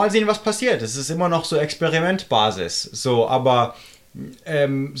mal sehen, was passiert. Es ist immer noch so Experimentbasis. So, aber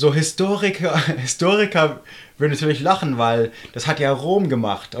so Historiker würden natürlich lachen, weil das hat ja Rom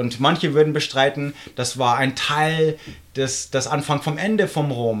gemacht. Und manche würden bestreiten, das war ein Teil des Anfang vom Ende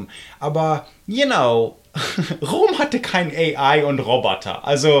vom Rom. Aber, Rom hatte kein AI und Roboter.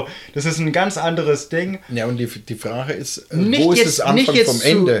 Also, das ist ein ganz anderes Ding. Ja, und die Frage ist, wo ist das Anfang vom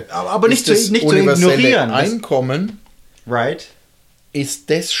Ende? Aber nicht zu ignorieren. Einkommen, right? Ist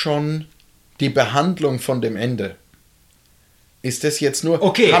das schon die Behandlung von dem Ende? Ist das jetzt nur,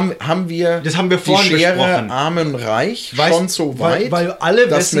 haben wir die Schere besprochen. Arm und Reich schon so weit, weil alle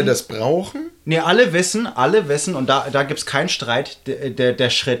dass wir das brauchen? Nee, alle wissen, und da gibt es keinen Streit, der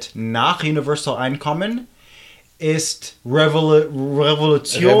Schritt nach Universal Einkommen ist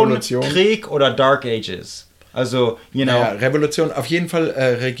Revolution, Krieg oder Dark Ages. Also, Naja, Revolution, auf jeden Fall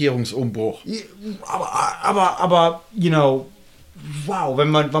Regierungsumbruch. Aber, wow,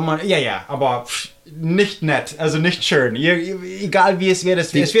 wenn man, aber nicht nett, also nicht schön. Egal wie es wird,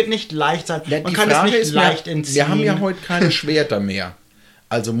 es wird nicht leicht sein. Man kann es nicht leicht entziehen. Wir haben ja heute keine Schwerter mehr.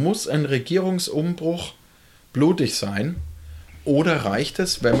 Also muss ein Regierungsumbruch blutig sein? Oder reicht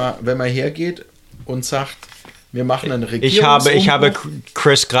es, wenn man hergeht und sagt, wir machen einen Regierungsumbruch? Ich habe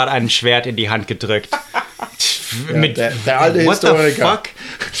Chris gerade ein Schwert in die Hand gedrückt. Ja, der alte Historiker.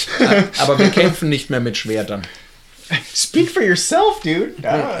 Aber wir kämpfen nicht mehr mit Schwertern. Speak for yourself, dude.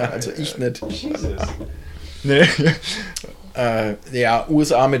 Also ich nicht. Jesus. Nee. Ja,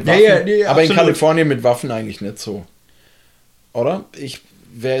 USA mit Waffen. Ja, aber absolut. in Kalifornien mit Waffen eigentlich nicht so. Oder?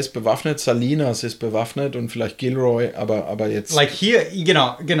 Wer ist bewaffnet? Salinas ist bewaffnet und vielleicht Gilroy, aber jetzt... Like hier,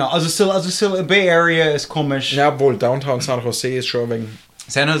 genau. Also Bay Area ist komisch. Ja, wohl, Downtown San Jose ist schon wegen...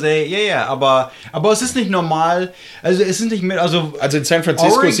 San Jose, ja, aber es ist nicht normal, also es ist nicht mit, also in San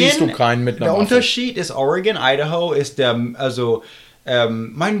Francisco Oregon, siehst du keinen mit einer Der Waffe. Unterschied ist, Oregon, Idaho ist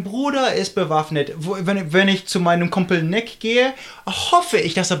mein Bruder ist bewaffnet. Wenn ich zu meinem Kumpel Nick gehe, hoffe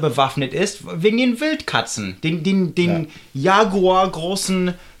ich, dass er bewaffnet ist, wegen den Wildkatzen, den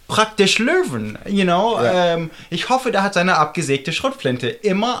Jaguar-großen, praktisch Löwen, Ja. Ich hoffe, der hat seine abgesägte Schrotflinte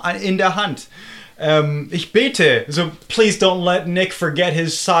immer in der Hand. Ich bete, so please don't let Nick forget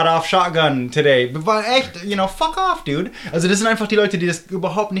his sawed-off shotgun today. Weil echt, fuck off, dude. Also das sind einfach die Leute, die das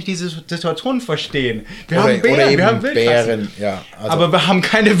überhaupt nicht diese Situation verstehen. Wir haben Bären, wir haben Wildkatzen. Ja, aber wir haben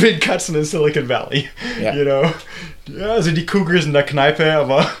keine Wildkatzen in Silicon Valley. Ja. Ja, also die Cougars in der Kneipe,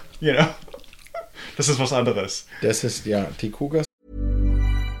 aber, das ist was anderes. Das ist, die Cougars.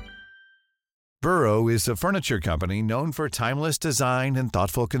 Burrow is a furniture company known for timeless design and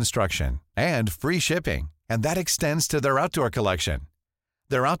thoughtful construction, and free shipping, and that extends to their outdoor collection.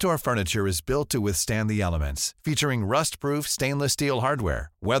 Their outdoor furniture is built to withstand the elements, featuring rust-proof stainless steel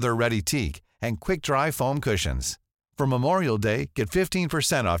hardware, weather-ready teak, and quick-dry foam cushions. For Memorial Day, get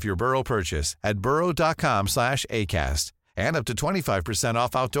 15% off your Burrow purchase at burrow.com/acast, and up to 25%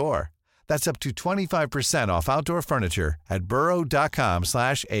 off outdoor. That's up to 25% off outdoor furniture at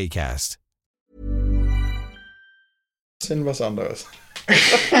burrow.com/acast. Sind was anderes.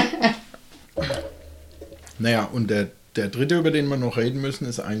 Naja, und der dritte, über den wir noch reden müssen,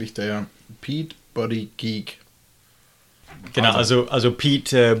 ist eigentlich der Pete Buttigieg. Genau, also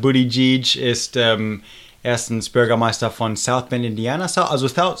Pete Buttigieg ist erstens Bürgermeister von South Bend, Indiana. Also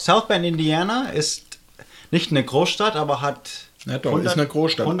South Bend, Indiana ist nicht eine Großstadt, aber hat... Ja, doch, ist eine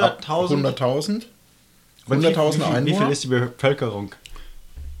Großstadt. 100.000 Einwohner. Wie viel ist die Bevölkerung?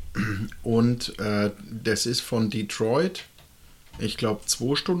 Und das ist von Detroit, ich glaube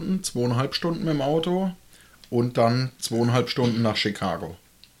 2,5 Stunden mit dem Auto und dann 2,5 Stunden nach Chicago.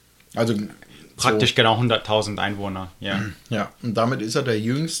 Also praktisch genau 100.000 Einwohner, ja. Ja, und damit ist er der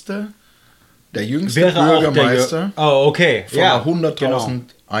jüngste Bürgermeister okay. von einer 100.000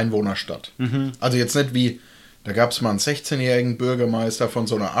 Einwohnerstadt. Mhm. Also jetzt nicht wie, da gab es mal einen 16-jährigen Bürgermeister von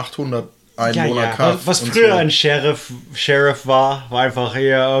so einer 800 Einwohnerkraft. Was früher ein Sheriff war einfach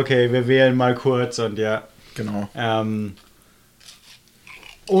hier, okay, wir wählen mal kurz und ja. Genau.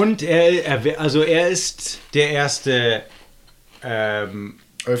 Und er ist der erste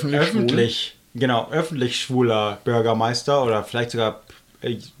öffentlich schwuler Bürgermeister oder vielleicht sogar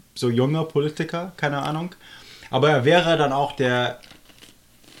so junger Politiker, keine Ahnung. Aber er wäre dann auch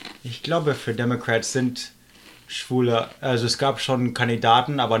ich glaube, für Democrats sind Schwule, also es gab schon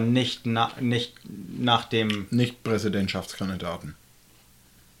Kandidaten, aber nicht nach dem... Nicht Präsidentschaftskandidaten.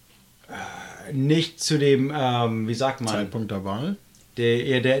 Nicht zu dem, wie sagt man? Zeitpunkt der Wahl?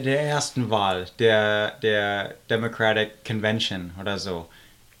 Der ersten Wahl, der Democratic Convention oder so.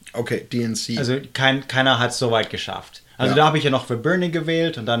 Okay, DNC. Also keiner hat es so weit geschafft. Also da habe ich ja noch für Bernie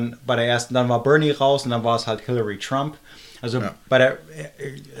gewählt und dann dann war Bernie raus und dann war es halt Hillary Trump. Also bei der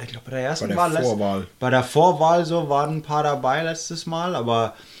ersten Wahl. Vorwahl. Bei der Vorwahl so waren ein paar dabei letztes Mal,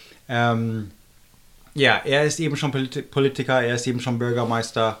 aber er ist eben schon Politiker, er ist eben schon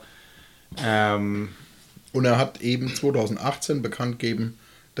Bürgermeister. Und er hat eben 2018 bekannt gegeben,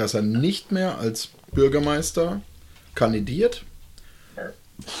 dass er nicht mehr als Bürgermeister kandidiert.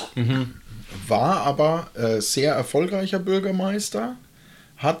 War aber sehr erfolgreicher Bürgermeister,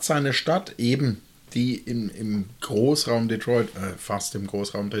 hat seine Stadt eben, die im Großraum Detroit, fast im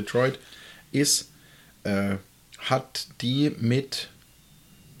Großraum Detroit ist, hat die mit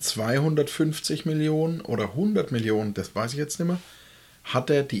 250 Millionen oder 100 Millionen, das weiß ich jetzt nicht mehr, hat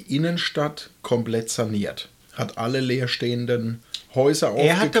er die Innenstadt komplett saniert. Hat alle leerstehenden Häuser aufgekauft.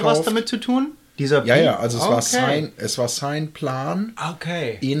 Er hatte was damit zu tun? Also es war sein Plan,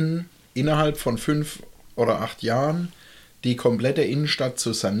 innerhalb von 5 oder 8 Jahren die komplette Innenstadt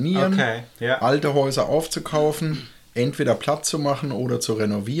zu sanieren, alte Häuser aufzukaufen, entweder platt zu machen oder zu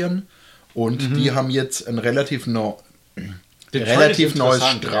renovieren. Und die haben jetzt ein relativ neues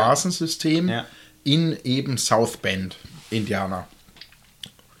Straßensystem in eben South Bend, Indiana.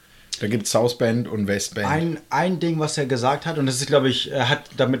 Da gibt es South Bend und West Bend. Ein Ding, was er gesagt hat, und das ist, glaube ich, hat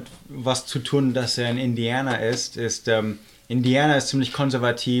damit was zu tun, dass er in Indiana ist, Indiana ist ziemlich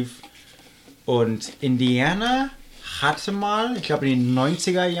konservativ und Indiana hatte mal, ich glaube in den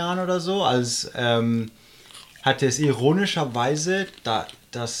 90er Jahren oder so, hatte es ironischerweise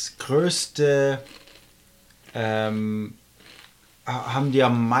das größte, haben die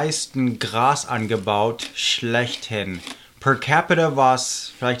am meisten Gras angebaut, schlechthin. Per capita war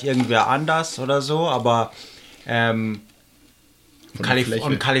es vielleicht irgendwer anders oder so, aber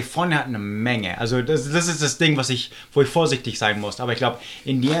Kalifornien hat eine Menge. Also das ist das Ding, wo ich vorsichtig sein muss. Aber ich glaube,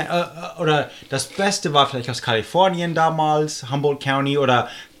 oder das Beste war vielleicht aus Kalifornien damals, Humboldt County oder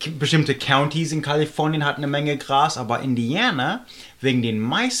bestimmte Counties in Kalifornien hatten eine Menge Gras, aber Indiana, wegen den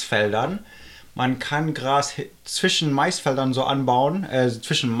Maisfeldern, man kann Gras zwischen Maisfeldern so anbauen,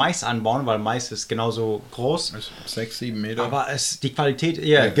 zwischen Mais anbauen, weil Mais ist genauso groß. 6, 7 Meter. Aber die Qualität,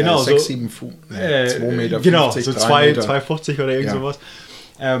 genau. 6, 7 Fuß, 2 Meter, genau, 50, so 2,50 oder irgend sowas.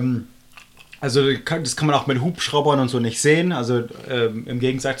 Also das kann man auch mit Hubschraubern und so nicht sehen. Also im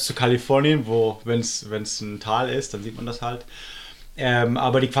Gegensatz zu Kalifornien, wo, wenn es ein Tal ist, dann sieht man das halt.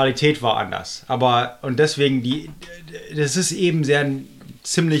 Aber die Qualität war anders. Und deswegen, das ist eben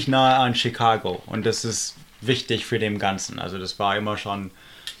ziemlich nahe an Chicago und das ist wichtig für den Ganzen. Also das war immer schon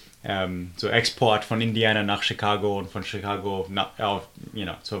so Export von Indiana nach Chicago und von Chicago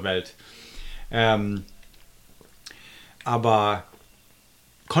zur Welt. Aber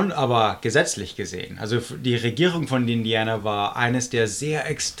gesetzlich gesehen, also die Regierung von Indiana war eines der sehr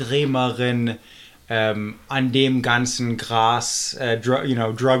extremeren an dem ganzen Drug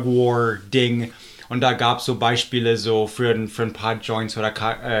War Ding. Und da gab es so Beispiele so für ein paar Joints oder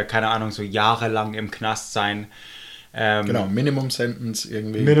keine Ahnung, so jahrelang im Knast sein. Genau, Minimum Sentence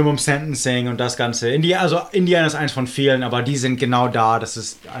irgendwie. Minimum Sentencing und das Ganze. Indiana ist eins von vielen, aber die sind genau da. Das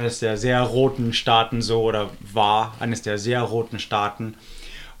ist eines der sehr roten Staaten so oder war eines der sehr roten Staaten.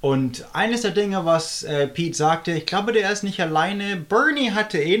 Und eines der Dinge, was Pete sagte, ich glaube, der ist nicht alleine. Bernie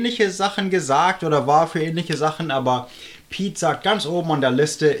hatte ähnliche Sachen gesagt oder war für ähnliche Sachen, aber Pete sagt, ganz oben an der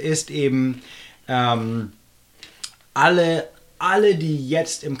Liste ist eben alle, die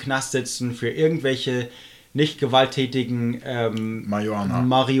jetzt im Knast sitzen für irgendwelche nicht gewalttätigen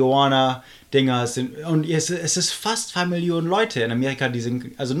Marihuana-Dinger sind. Und es ist fast 2 Millionen Leute in Amerika, die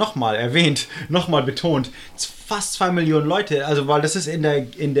sind, also nochmal betont, fast 2 Millionen Leute, also weil das ist in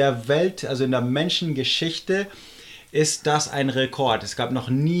der Welt, also in der Menschengeschichte, ist das ein Rekord. Es gab noch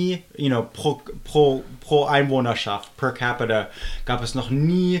nie, pro Einwohnerschaft, per capita, gab es noch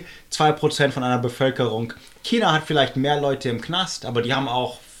nie 2% von einer Bevölkerung. China hat vielleicht mehr Leute im Knast, aber die haben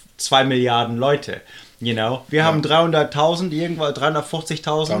auch 2 Milliarden Leute. Wir haben 300.000, irgendwann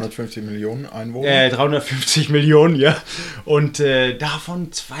 350.000. 350 Millionen Einwohner. 350 Millionen, ja. Und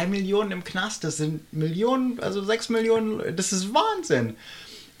davon 2 Millionen im Knast, das sind Millionen, also 6 Millionen, das ist Wahnsinn.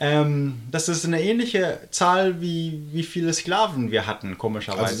 Das ist eine ähnliche Zahl, wie viele Sklaven wir hatten,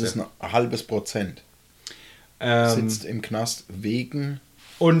 komischerweise. Also das ist ein halbes Prozent. Sitzt im Knast wegen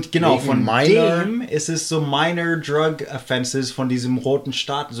Und genau, Wegen von minor- dem ist es so minor drug offenses von diesem roten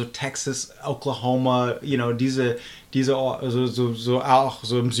Staaten, so Texas, Oklahoma, diese also so auch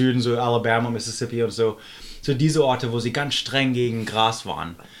so im Süden, so Alabama, Mississippi und so diese Orte, wo sie ganz streng gegen Gras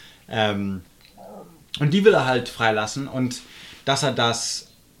waren. Und die will er halt freilassen, und dass er das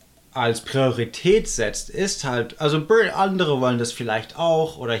als Priorität setzt, ist halt, also andere wollen das vielleicht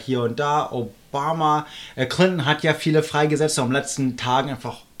auch oder hier und da. Obama, Clinton hat ja viele freigesetzt, in den letzten Tagen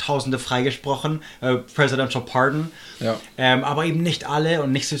einfach Tausende freigesprochen, Presidential Pardon, Ja. aber eben nicht alle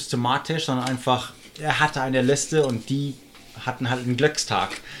und nicht systematisch, sondern einfach, er hatte eine Liste und die hatten halt einen Glückstag,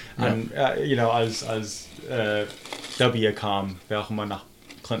 als W kam, wer auch immer nach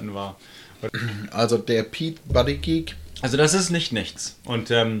Clinton war. Also der Pete Buttigieg, Also das ist nicht nichts.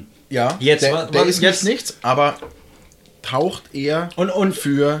 Und ja, jetzt, der ist jetzt nichts, aber taucht eher und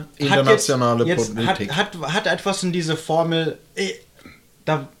für internationale jetzt Politik. Hat etwas in diese Formel,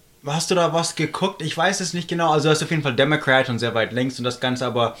 hast du da was geguckt? Ich weiß es nicht genau. Also du hast auf jeden Fall Democrat und sehr weit links und das Ganze,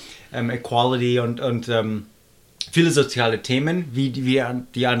 aber Equality und viele soziale Themen, wie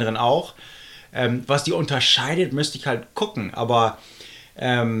die anderen auch. Was die unterscheidet, müsste ich halt gucken. Aber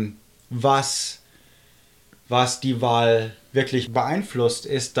was die Wahl wirklich beeinflusst,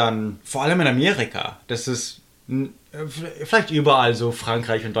 ist dann vor allem in Amerika. Das ist vielleicht überall so.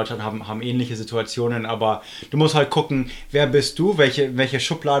 Frankreich und Deutschland haben ähnliche Situationen, aber du musst halt gucken, wer bist du, welche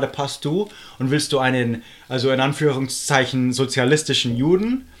Schublade passt du, und willst du einen, also in Anführungszeichen, sozialistischen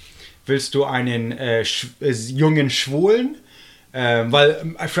Juden? Willst du einen jungen Schwulen?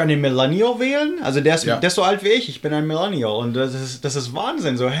 Weil für einen Millennial wählen, also der ist so alt wie ich bin ein Millennial, und das ist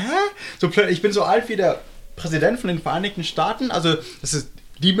Wahnsinn. So, ich bin so alt wie der Präsident von den Vereinigten Staaten, also dass es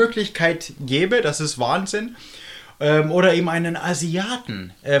die Möglichkeit gäbe, das ist Wahnsinn. Oder eben einen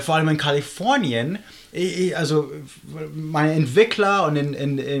Asiaten, vor allem in Kalifornien. Also meine Entwickler und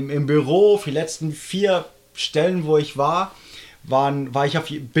im Büro für die letzten 4 Stellen, wo ich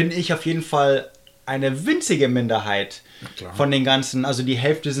bin ich auf jeden Fall eine winzige Minderheit von den ganzen. Also die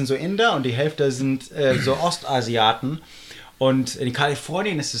Hälfte sind so Inder und die Hälfte sind so Ostasiaten. Und in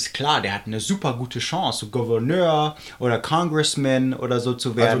Kalifornien ist es klar, der hat eine super gute Chance, so Gouverneur oder Congressman oder so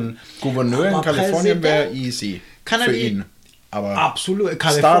zu werden. Also Gouverneur in Kalifornien wäre easy für ihn. Aber absolut,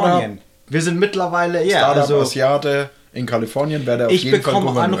 Kalifornien. Wir sind mittlerweile, Asiate in Kalifornien wäre der auf jeden Fall Gouverneur.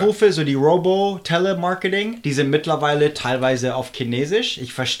 Ich bekomme Anrufe, so die Robo-Telemarketing, die sind mittlerweile teilweise auf Chinesisch.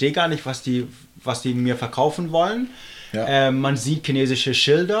 Ich verstehe gar nicht, was die mir verkaufen wollen. Ja. Man sieht chinesische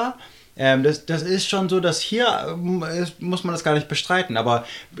Schilder. Das ist schon so, dass hier muss man das gar nicht bestreiten, aber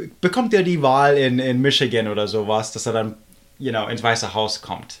bekommt er die Wahl in Michigan oder sowas, dass er dann ins Weiße Haus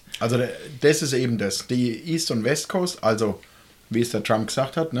kommt? Also das ist eben das, die East und West Coast, also wie es der Trump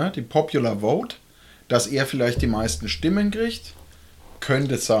gesagt hat, ne, die Popular Vote, dass er vielleicht die meisten Stimmen kriegt,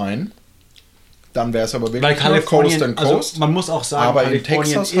 könnte sein. Dann wäre es aber wirklich nur Coast and Coast. Also man muss auch sagen, aber in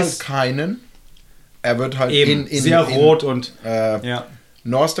Texas halt keinen. Er wird halt eben sehr rot und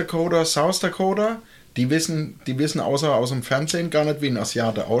North Dakota, South Dakota, die wissen außer aus dem Fernsehen gar nicht, wie ein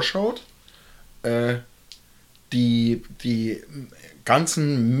Asiate ausschaut. Die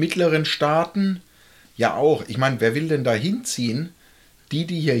ganzen mittleren Staaten ja auch. Ich meine, wer will denn da hinziehen? Die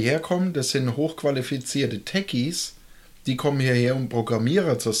hierher kommen, das sind hochqualifizierte Techies, die kommen hierher, um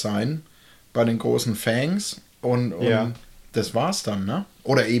Programmierer zu sein bei den großen Fangs und das war's dann, ne?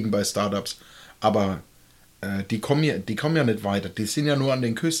 Oder eben bei Startups. Aber die kommen ja nicht weiter. Die sind ja nur an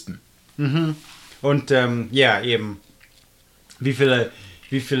den Küsten. Mhm. Und eben. Wie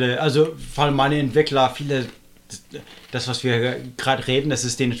viele, also vor allem meine Entwickler, das, was wir gerade reden, das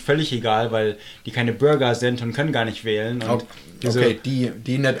ist denen völlig egal, weil die keine Bürger sind und können gar nicht wählen. Und die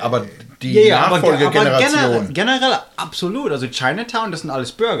nicht, aber die Nachfolgegeneration. Aber generell absolut. Also Chinatown, das sind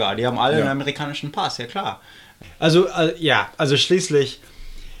alles Bürger. Die haben alle einen amerikanischen Pass, ja klar. Also schließlich,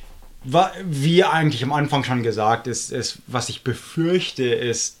 wie eigentlich am Anfang schon gesagt, ist was ich befürchte,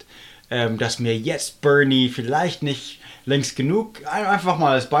 ist, dass mir jetzt Bernie vielleicht nicht links genug, einfach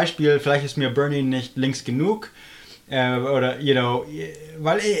mal als Beispiel, vielleicht ist mir Bernie nicht links genug, oder,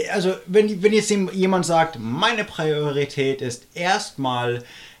 weil, also, wenn jetzt jemand sagt, meine Priorität ist erstmal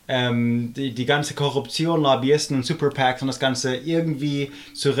die ganze Korruption, Lobbyisten und Superpacks und das Ganze irgendwie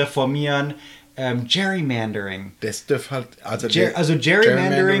zu reformieren, Gerrymandering. Das dürfte halt, also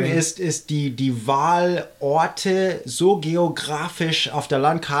Gerrymandering ist die Wahlorte so geografisch auf der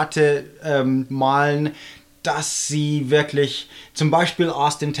Landkarte malen, dass sie wirklich, zum Beispiel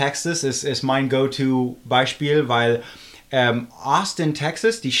Austin, Texas ist mein Go-To-Beispiel, weil Austin,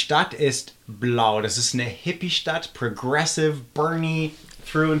 Texas, die Stadt ist blau. Das ist eine Hippie-Stadt, progressive, Bernie,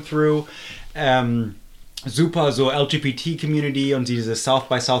 through and through. super so LGBT-Community und dieses South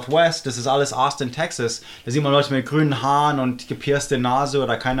by Southwest, das ist alles Austin, Texas. Da sieht man Leute mit grünen Haaren und gepierste Nase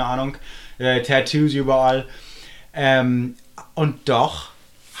oder keine Ahnung, Tattoos überall. Und doch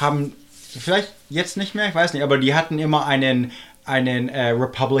haben, vielleicht jetzt nicht mehr, ich weiß nicht, aber die hatten immer einen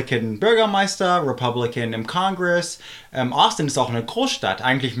Republican Bürgermeister, Republican im Congress. Austin ist auch eine Großstadt.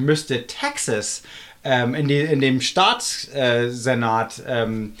 Eigentlich müsste Texas in dem Staatssenat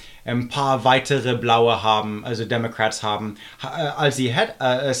ein paar weitere Blaue haben, also Democrats haben, als sie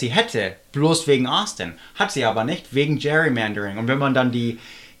hätte, bloß wegen Austin. Hat sie aber nicht, wegen Gerrymandering. Und wenn man dann die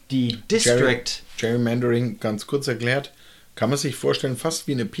District... Gerrymandering, ganz kurz erklärt, kann man sich vorstellen, fast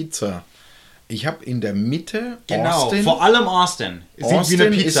wie eine Pizza. Ich habe in der Mitte Austin, vor allem Austin. Sieht wie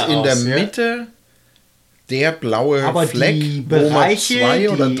eine Pizza in der Mitte der blaue aber Fleck, die Bereiche, wo man 2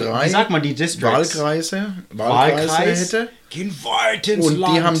 oder 3 wie sagt man, die Districts, Wahlkreise hätte. Gehen weit ins und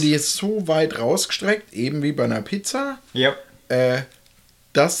Land. Die haben die so weit rausgestreckt, eben wie bei einer Pizza, yep.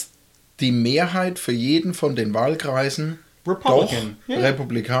 Dass die Mehrheit für jeden von den Wahlkreisen Republican. Doch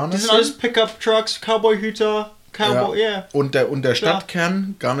Republikaner sind. Das sind alles Pickup-Trucks, Cowboy-Hüter, yeah. Und der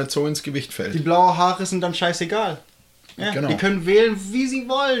Stadtkern gar nicht so ins Gewicht fällt. Die blauen Haare sind dann scheißegal. Ja, genau. Die können wählen, wie sie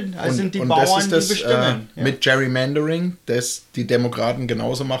wollen. Also sind die Bauern, die bestimmen. Mit Gerrymandering, das die Demokraten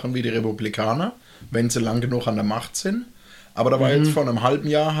genauso machen wie die Republikaner, wenn sie lang genug an der Macht sind. Aber da war jetzt vor einem halben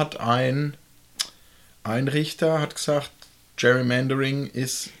Jahr, hat ein Richter hat gesagt, Gerrymandering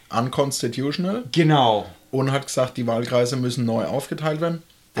ist unconstitutional. Genau. Und hat gesagt, die Wahlkreise müssen neu aufgeteilt werden.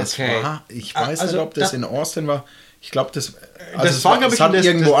 Das war, ich weiß nicht, ob das in Austin war. Ich glaube, das hat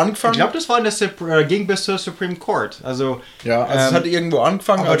irgendwo angefangen. Ich glaube, das war in der ging bis zur Supreme Court. Also, ja, es hat irgendwo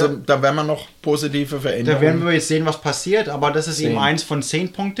angefangen, also da werden wir noch positive Veränderungen. Da werden wir jetzt sehen, was passiert, aber das ist eben 1 von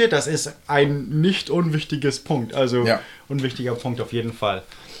 10 Punkte. Das ist ein nicht unwichtiges Punkt. Also, unwichtiger Punkt auf jeden Fall.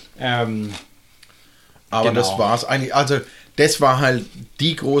 Aber das war es eigentlich. Also, das war halt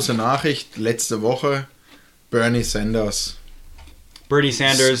die große Nachricht letzte Woche. Bernie Sanders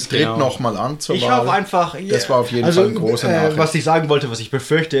tritt nochmal an zur Wahl. Ich hoffe einfach... Das war auf jeden Fall eine große Nachricht. Was ich sagen wollte, was ich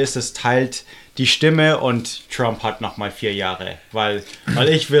befürchte, ist, es teilt die Stimme und Trump hat nochmal 4 Jahre. Weil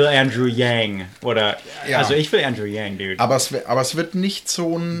ich will Andrew Yang also ich will Andrew Yang, dude. Aber es wird nicht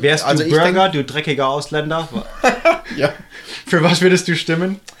so ein... Wärst du Bürger, du dreckiger Ausländer? Ja. Für was würdest du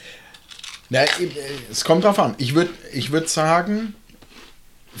stimmen? Na, es kommt drauf an. Ich würd sagen,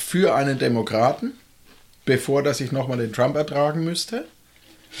 für einen Demokraten, bevor dass ich nochmal den Trump ertragen müsste,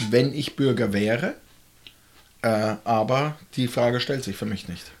 wenn ich Bürger wäre. Aber die Frage stellt sich für mich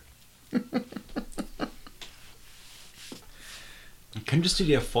nicht. Könntest du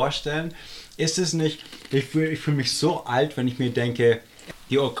dir vorstellen, ist es nicht, ich fühle mich so alt, wenn ich mir denke,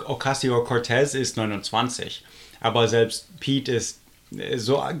 die Ocasio-Cortez ist 29, aber selbst Pete ist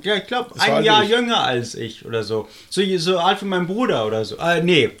so, ja, ich glaube, ein Jahr jünger als ich oder so. So alt wie mein Bruder oder so.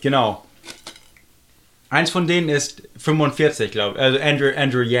 Nee, genau. Eins von denen ist 45, glaube ich. Also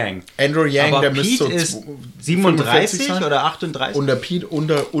Andrew Yang. Andrew Yang, aber der Pete müsste so ist 37 oder 38. Und der Pete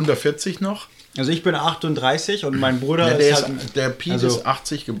unter 40 noch. Also ich bin 38 und mein Bruder ist halt... Der Pete ist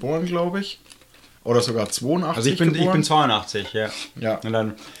 80 geboren, glaube ich. Oder sogar 82 also ich bin 82, ja. Und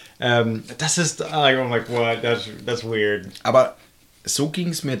dann, das ist... I'm like, what? That's weird. Aber so ging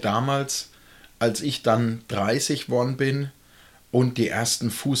es mir damals, als ich dann 30 geworden bin und die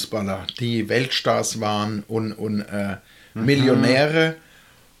ersten Fußballer, die Weltstars waren und Millionäre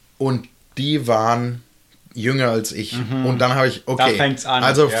und die waren jünger als ich. Und dann habe ich, okay, da fängt's an,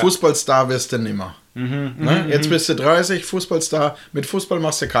 also Fußballstar wirst du nimmer. Jetzt bist du 30, Fußballstar, mit Fußball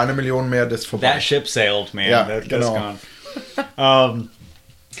machst du keine Millionen mehr, das ist vorbei. That ship sailed, man. Ja, that's genau. gone.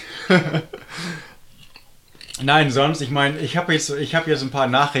 Nein, sonst, ich meine, ich habe jetzt ein paar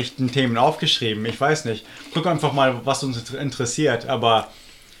Nachrichtenthemen aufgeschrieben. Ich weiß nicht. Guck einfach mal, was uns interessiert. Aber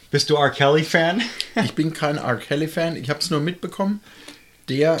bist du R. Kelly-Fan? Ich bin kein R. Kelly-Fan. Ich habe es nur mitbekommen.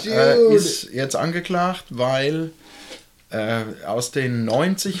 Der ist jetzt angeklagt, weil aus den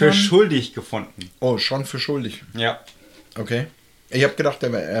 90ern... Für schuldig gefunden. Oh, schon für schuldig? Ja. Okay. Ich habe gedacht,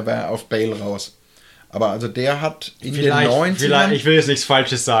 er wäre auf Bail raus. Aber also der hat in den 90ern... Ich will jetzt nichts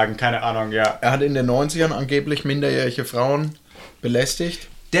Falsches sagen, keine Ahnung, ja. Er hat in den 90ern angeblich minderjährige Frauen belästigt.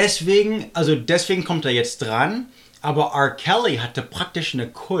 Deswegen kommt er jetzt dran, aber R. Kelly hatte praktisch eine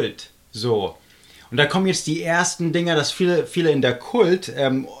Kult, so. Und da kommen jetzt die ersten Dinger, dass viele in der Kult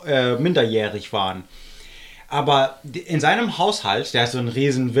minderjährig waren. Aber in seinem Haushalt, der hat so eine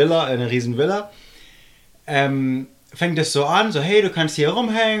Riesenvilla, fängt es so an, so hey, du kannst hier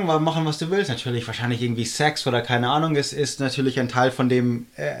rumhängen, machen, was du willst. Natürlich wahrscheinlich irgendwie Sex oder keine Ahnung. Es ist natürlich ein Teil von dem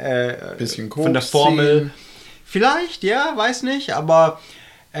bisschen von der Formel. Vielleicht, ja, weiß nicht. Aber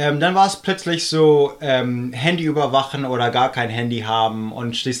Dann war es plötzlich so, Handy überwachen oder gar kein Handy haben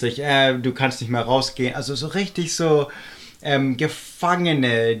und schließlich, du kannst nicht mehr rausgehen. Also so richtig so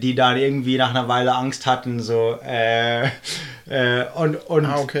Gefangene, die da irgendwie nach einer Weile Angst hatten. So, und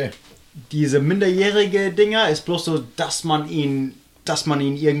okay. Diese minderjährige Dinger ist bloß so, dass man ihn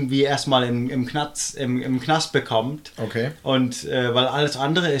irgendwie erstmal im Knast bekommt. Okay. Und weil alles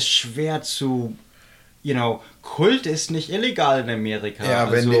andere ist schwer zu, Kult ist nicht illegal in Amerika. Ja,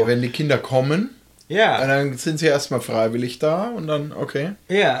 also, wenn die Kinder kommen, ja. dann sind sie erstmal freiwillig da und dann, okay.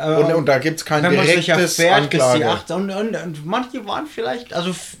 Ja, und da gibt es kein direktes Anklage. Und manche waren vielleicht,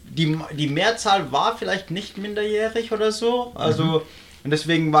 also die Mehrzahl war vielleicht nicht minderjährig oder so. Also, und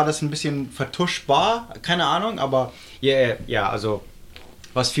deswegen war das ein bisschen vertuschbar, keine Ahnung, aber also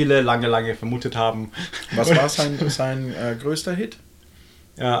was viele lange vermutet haben. Was war sein größter Hit?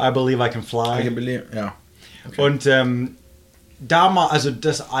 I Believe I Can Fly. Ja. Okay. Und damals, also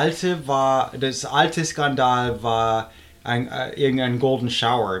das alte Skandal war irgendein Golden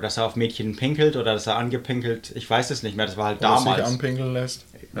Shower, dass er auf Mädchen pinkelt oder dass er angepinkelt, ich weiß es nicht mehr, das war halt damals. Sich anpinkeln lässt.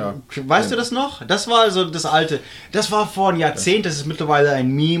 Ja. Weißt du das noch? Das war also das alte, das war vor einem Jahrzehnt, das ist mittlerweile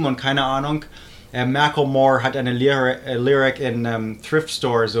ein Meme und keine Ahnung. Macklemore hat eine Lyric in Thrift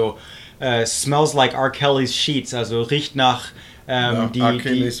Store, so smells like R. Kelly's sheets, also riecht nach R.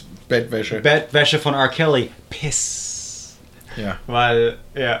 Kellys Bettwäsche. Bettwäsche von R. Kelly. Piss. Ja. Weil,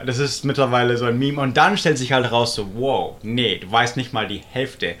 das ist mittlerweile so ein Meme. Und dann stellt sich halt raus so, wow, nee, du weißt nicht mal die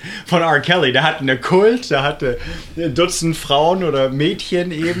Hälfte von R. Kelly. Der hatte eine Kult, der hatte ein Dutzend Frauen oder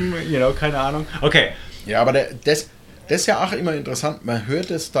Mädchen eben, keine Ahnung. Okay. Ja, aber das ist ja auch immer interessant. Man hört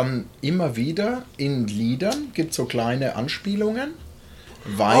es dann immer wieder in Liedern, gibt so kleine Anspielungen.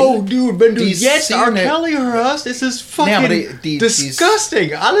 Weil dude, wenn du jetzt R. Kelly hörst, ist es fucking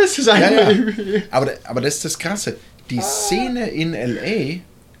disgusting. Alles ist einfach... Ja. Aber das ist das Krasse. Die Szene in L.A.,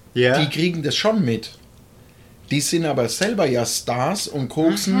 die kriegen das schon mit. Die sind aber selber ja Stars und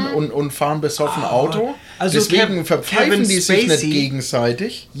koksen und fahren besoffen Auto. Also deswegen verpfeifen die sich nicht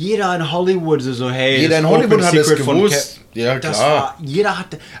gegenseitig. Jeder in Hollywood so, hey, jeder in Hollywood hat es gewusst. Ja, klar. Jeder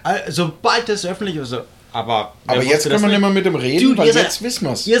hatte, sobald das öffentlich ist, so, aber jetzt kann man nicht mehr mit dem reden, dude, weil jetzt wissen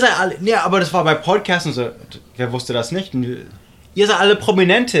wir es. Ihr seid alle, aber das war bei Podcasten so, wer wusste das nicht? Ihr seid alle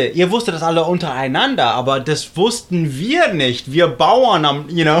Prominente, ihr wusstet das alle untereinander, aber das wussten wir nicht. Wir Bauern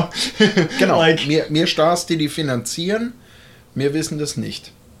Genau, wir Stars, die finanzieren, wir wissen das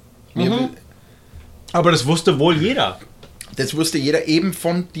nicht. Aber das wusste wohl jeder. Das wusste jeder eben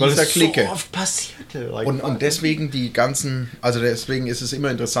von dieser Clique. So oft passierte. Und deswegen deswegen ist es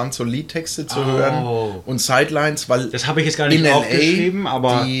immer interessant, so Liedtexte zu hören und Sidelines, weil das habe ich jetzt gar nicht aufgeschrieben,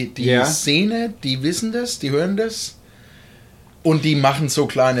 aber die Szene, die wissen das, die hören das und die machen so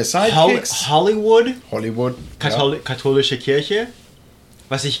kleine Sidekicks. Hollywood, katholische Kirche.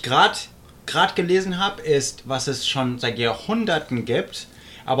 Was ich gerade gelesen habe, ist, was es schon seit Jahrhunderten gibt,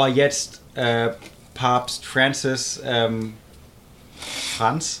 aber jetzt Papst Franziskus.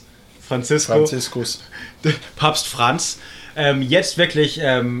 Papst Franz jetzt wirklich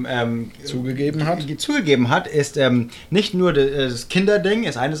zugegeben hat, ist nicht nur das Kinderding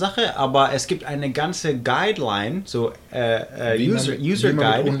ist eine Sache, aber es gibt eine ganze Guideline, so User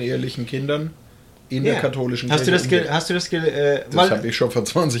Guide mit unehelichen Kindern in der katholischen Kirche. Das habe ich schon vor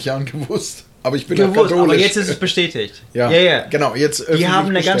 20 Jahren gewusst. Aber ich bin ja katholisch. Aber jetzt ist es bestätigt. Ja. Genau, jetzt die haben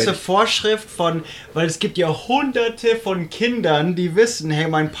eine ganze Vorschrift weil es gibt ja hunderte von Kindern, die wissen, hey,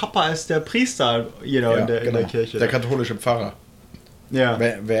 mein Papa ist der Priester, in der Kirche. Der katholische Pfarrer. Ja.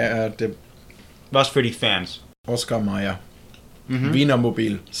 Was für die Fans? Oskar Mayer. Wiener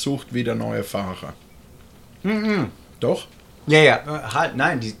Mobil sucht wieder neue Fahrer. Doch? Ja.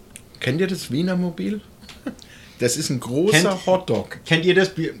 Nein. Kennt ihr das Wiener Mobil? Das ist ein großer Hotdog. Kennt ihr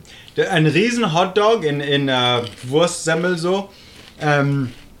das? Ein riesen Hotdog in Wurstsemmel so.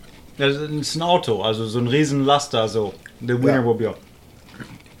 Das ist ein Auto, also so ein riesen Laster so. Der Wiener Mobil.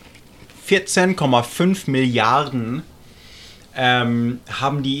 14,5 Milliarden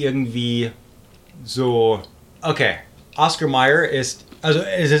haben die irgendwie so. Okay, Oscar Mayer ist. Also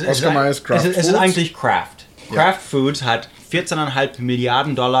es ist eigentlich Kraft. Kraft Foods hat 14,5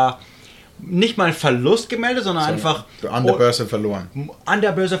 Milliarden Dollar nicht mal Verlust gemeldet, sondern einfach an der Börse verloren. An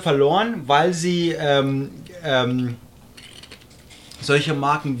der Börse verloren, weil sie solche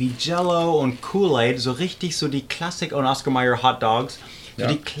Marken wie Jello und Kool-Aid, so richtig so die Klassik und Oscar Mayer Hot Dogs, so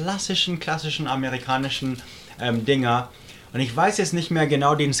die klassischen amerikanischen Dinger. Und ich weiß jetzt nicht mehr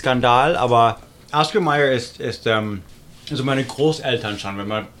genau den Skandal, aber Oscar Mayer ist also meine Großeltern schon, wenn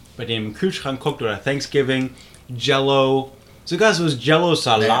man bei denen im Kühlschrank guckt oder Thanksgiving, Jello, sogar so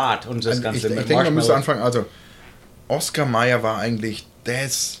Jello-Salat und das Ganze. Ich denke, man müsste anfangen. Also, Oscar Mayer war eigentlich der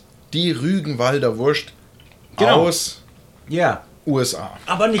ist die Rügenwalder Wurst Genau. aus Ja. USA.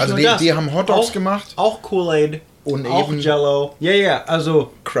 Aber nicht also nur die, das. die haben Hotdogs Auch- gemacht. Auch Kool-Aid. Und auch eben- Jello. Ja, ja,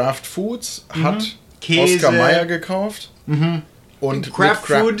 also Kraft Foods hat Käse. Oscar Mayer gekauft. Und Kraft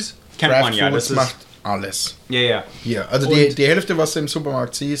mit Foods kennt Kraft man ja. Foods Das ist, macht alles. ja, ja. Hier. Also Und- die Hälfte, was du im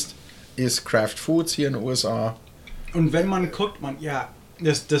Supermarkt siehst, ist Kraft Foods hier in den USA. Und wenn man guckt,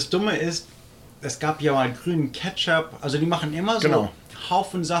 das Dumme ist, es gab ja mal grünen Ketchup. Also die machen immer so Genau.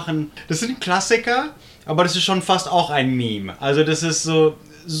 Haufen Sachen. Das sind Klassiker, aber das ist schon fast auch ein Meme. Also das ist so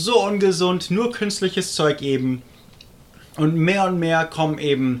ungesund, nur künstliches Zeug eben. Und mehr kommen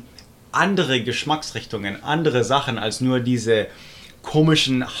eben andere Geschmacksrichtungen, andere Sachen als nur diese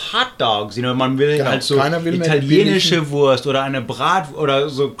komischen Hotdogs. Man will Genau, halt so keiner will mehr die italienische billigen- Wurst oder eine oder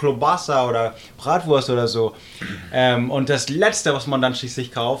so Klobassa oder Bratwurst oder so. Und das Letzte, was man dann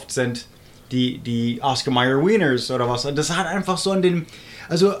schließlich kauft, sind die Oscar Mayer Wieners oder was. Und das hat einfach so in den...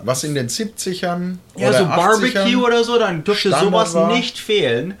 Also Was in den 70ern ja, oder so 80ern Barbecue oder so, dann dürfte Standard sowas war. nicht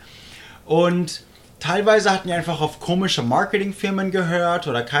fehlen. Und teilweise hatten die einfach auf komische Marketingfirmen gehört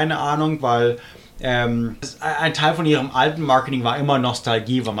oder keine Ahnung, weil ein Teil von ihrem alten Marketing war immer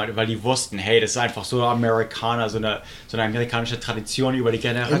Nostalgie, weil die wussten, hey, das ist einfach so Amerikaner, so eine amerikanische Tradition über die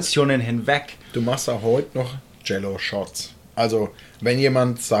Generationen hinweg. Du machst auch heute noch Jello-Shots. Also, wenn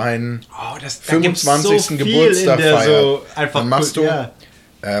jemand seinen Oh, da gibt's 25. so viel Geburtstag in der feiert, so einfach dann machst du, ja.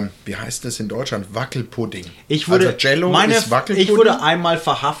 wie heißt das in Deutschland? Wackelpudding. Ich wurde, also Jello ist Wackelpudding. ich wurde einmal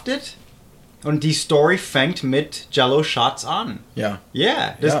verhaftet und die Story fängt mit Jello-Shots an. Ja.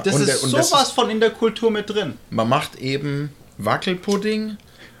 Yeah, Ja, das und ist das sowas ist- von in der Kultur mit drin. Man macht eben Wackelpudding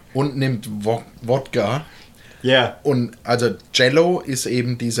und nimmt Wodka. Ja. Yeah. Und also Jello ist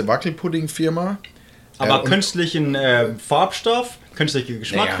eben diese Wackelpudding-Firma. Aber und- künstlichen Farbstoff, künstliche Naja,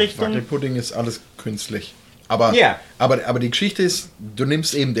 Geschmacksrichtung. Wackelpudding ist alles künstlich. Aber, Ja. aber die Geschichte ist, du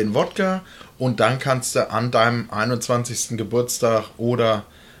nimmst eben den Wodka und dann kannst du an deinem 21. Geburtstag oder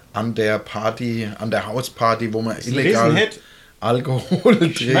an der Party, an der Hausparty, wo man ein illegal Riesenhit. Alkohol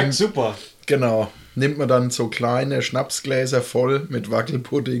Schmeckt trinkt. super. Genau. Nimmt man dann so kleine Schnapsgläser voll mit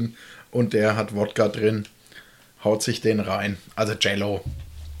Wackelpudding und der hat Wodka drin, haut sich den rein. Also Jello.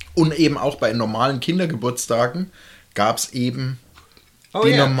 Und eben auch bei normalen Kindergeburtstagen gab es eben Oh,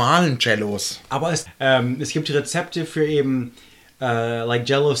 die ja. normalen Jellos. Aber es gibt Rezepte für eben like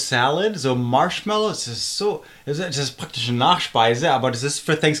Jello Salad, so Marshmallows. Das ist praktisch eine Nachspeise, aber das ist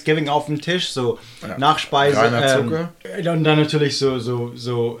für Thanksgiving auf dem Tisch, so Ja. Nachspeise. Reiner Zucker. Und dann natürlich so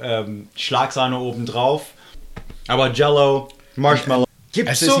Schlagsahne obendrauf. Aber Jello, Marshmallow. Gibt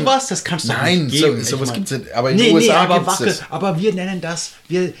Es es ist sowas? Das kannst du doch Nein, nicht geben. sowas Ich mein- gibt's nicht. Aber in den USA aber gibt's es. Aber wir nennen das,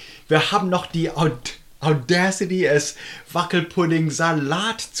 wir haben noch die Audacity, es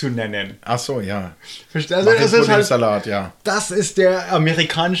Wackelpudding-Salat zu nennen. Ach so, ja. Verstehst du? Also, das ist halt, Wackelpudding-Salat, ja. das ist der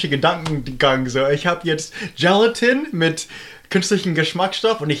amerikanische Gedankengang. So, ich habe jetzt Gelatin mit künstlichen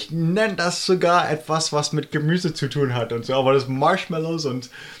Geschmacksstoff und ich nenne das sogar etwas, was mit Gemüse zu tun hat und so. Aber das Marshmallows und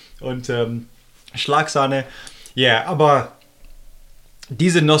Schlagsahne. Ja, aber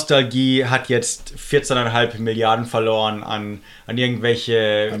diese Nostalgie hat jetzt 14,5 Milliarden verloren an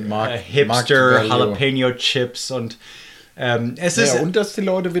irgendwelche An Markt- Hipster, Marktvalue. Jalapeno-Chips und es ist... Ja, und dass die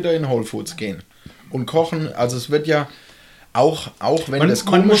Leute wieder in Whole Foods gehen und kochen. Also es wird ja auch wenn das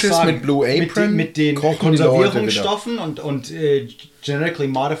man muss komisch ist sagen, mit Blue Apron, mit den kochen die Leute wieder. Konservierungsstoffen und genetically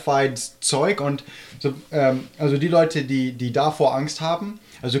modified Zeug und so, also die Leute, die davor Angst haben,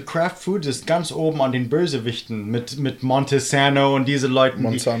 also Kraft Foods ist ganz oben an den Bösewichten mit Montesano und diese Leuten,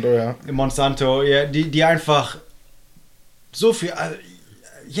 Monsanto, ja. Monsanto, ja, die einfach so viel,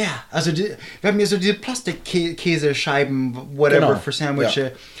 ja, also wir haben hier so diese Plastikkäsescheiben, whatever, Genau, für Sandwiches. ja.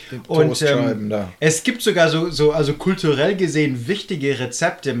 Die Und Toastscheiben da. es gibt sogar so also kulturell gesehen wichtige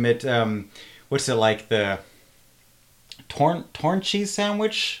Rezepte mit, what's it like, the torn cheese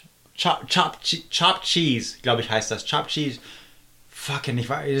sandwich? Chopped cheese, glaube ich, heißt das. Chopped cheese. Fucking, ich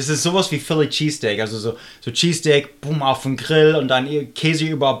weiß, es ist sowas wie Philly Cheesesteak, also so Cheesesteak, boom, auf dem Grill und dann Käse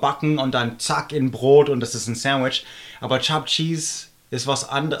überbacken und dann zack in Brot und das ist ein Sandwich. Aber Chopped Cheese ist was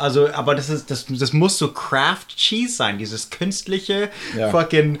anderes, also, aber das muss so Kraft Cheese sein, dieses künstliche, Ja.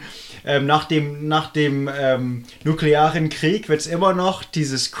 fucking, nach dem nuklearen Krieg wird es immer noch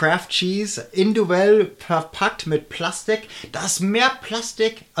dieses Kraft Cheese individuell verpackt mit Plastik. Da ist mehr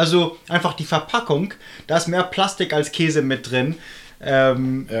Plastik, also einfach die Verpackung, da ist mehr Plastik als Käse mit drin. Ja.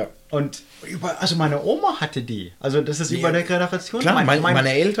 Und also meine Oma hatte die. Also das ist über der Generation. Klar,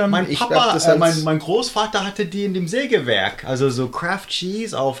 meine Eltern, mein ich Papa, hab das als- mein Großvater hatte die in dem Sägewerk. Also so Kraft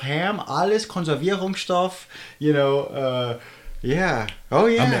Cheese auf Ham, alles Konservierungsstoff, Ja. Oh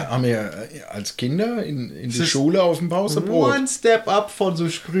ja. Haben wir als Kinder in die Schule auf dem Pausebrot. One step up von so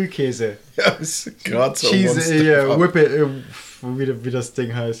Sprühkäse. Ja, ist gerade so. Cheese, ja, whip it, wie das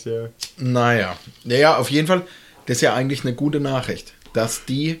Ding heißt, ja. Naja, auf jeden Fall, das ist ja eigentlich eine gute Nachricht, dass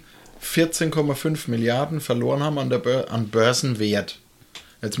die 14,5 Milliarden verloren haben an Börsenwert.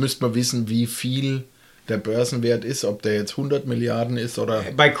 Jetzt müsste man wissen, wie viel der Börsenwert ist, ob der jetzt 100 Milliarden ist oder...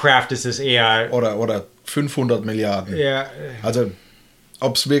 Bei Kraft ist es eher... Oder 500 Milliarden. Ja. Also,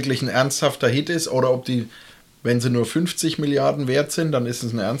 ob es wirklich ein ernsthafter Hit ist oder ob die, wenn sie nur 50 Milliarden wert sind, dann ist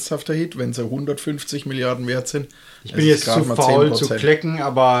es ein ernsthafter Hit. Wenn sie 150 Milliarden wert sind, ich bin jetzt zu faul zu klicken,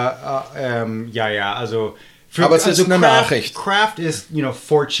 aber also... Aber es ist eine Nachricht. Kraft ist,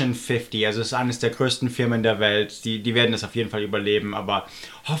 Fortune 50, also es ist eines der größten Firmen der Welt. Die werden das auf jeden Fall überleben, aber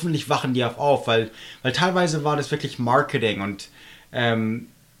hoffentlich wachen die auf, weil teilweise war das wirklich Marketing und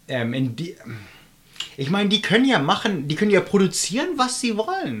ich meine, die können ja produzieren, was sie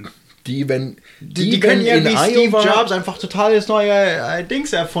wollen. Die können ja wie Steve Jobs einfach totales neue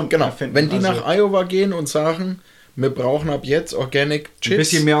Dings erfinden. Genau, wenn die nach Iowa gehen und sagen... Wir brauchen ab jetzt Organic Chips. Ein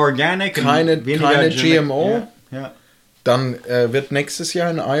bisschen mehr Organic. Keine GMO. Ja. Dann wird nächstes Jahr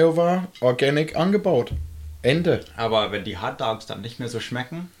in Iowa Organic angebaut. Ende. Aber wenn die Hot Dogs dann nicht mehr so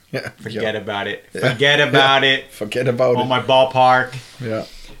schmecken, forget about it. Forget about it. On my ballpark. Ja.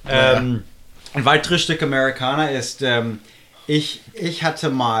 Ein weiteres Stück Amerikaner ist, ich hatte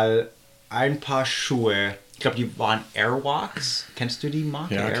mal ein paar Schuhe, ich glaube, die waren Airwalks. Kennst du die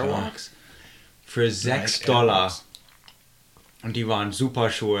Marke? Ja, Airwalks? Für $6. Und die waren super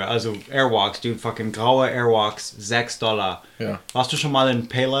Schuhe. Also Airwalks, die fucking graue Airwalks, $6. Ja. Warst du schon mal in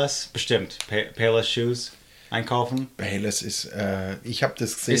Payless? Bestimmt. Payless Shoes einkaufen? Payless ist, ich habe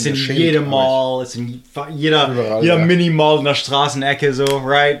das gesehen. Ist in jedem Mall, ist in jeder Mini-Mall in der Straßenecke so,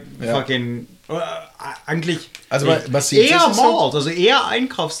 right? Ja. Fucking, eigentlich also, was sieht eher Malls, also eher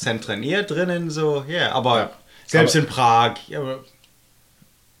Einkaufszentren, eher drinnen so, aber selbst in Prag,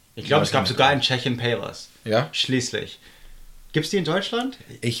 ich glaube, es gab sogar in Tschechien Payless. Ja? Schließlich. Gibt es die in Deutschland?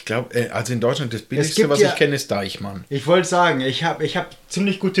 Ich glaube, also in Deutschland das billigste, was ich kenne, ist Deichmann. Ich wollte sagen, ich hab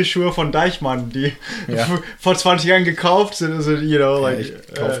ziemlich gute Schuhe von Deichmann, die vor 20 Jahren gekauft sind. Also, ich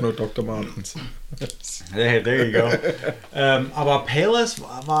kaufe nur Dr. Martens. Hey, there you go. Aber Payless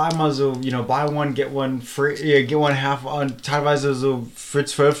war immer so, buy one, get one free, get one half, und teilweise so für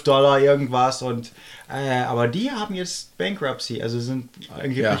 $12 irgendwas. Und aber die haben jetzt Bankruptcy, also sind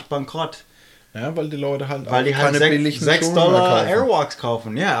angeblich bankrott. Ja, weil die Leute halt keine billigen $6 Airwalks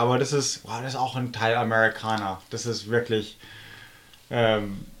kaufen. Ja, aber das ist auch ein Teil Amerikaner. Das ist wirklich...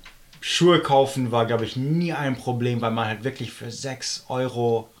 Schuhe kaufen war, glaube ich, nie ein Problem, weil man halt wirklich für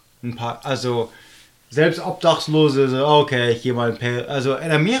 €6 ein paar... Also, selbst Obdachlose, so, okay, ich gehe mal also,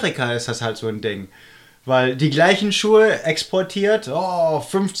 in Amerika ist das halt so ein Ding. Weil die gleichen Schuhe exportiert,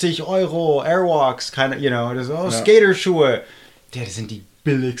 €50, Airwalks, Skaterschuhe. Das sind die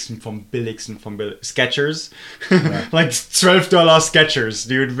billigsten vom billigsten. Skechers. Like $12 Skechers,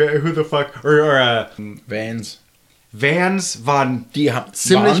 dude. Who the fuck? Or Vans. Vans waren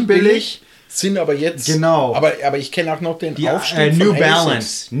ziemlich billig, sind aber jetzt... Genau. Aber ich kenne auch noch den Aufstieg New von Balance.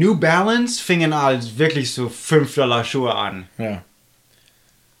 Asics. New Balance fingen als wirklich so $5 Schuhe an. Ja.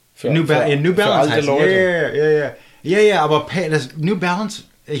 New Balance für alte heißt, Leute. Ja, aber das New Balance...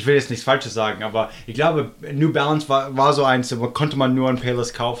 Ich will jetzt nichts Falsches sagen, aber ich glaube, New Balance war so eins, konnte man nur in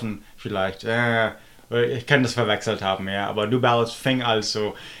Payless kaufen, vielleicht. Ich kann das verwechselt haben, ja. Aber New Balance fing als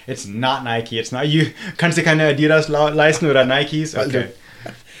so, it's not Nike, kannst du keine Adidas leisten oder Nikes? Okay.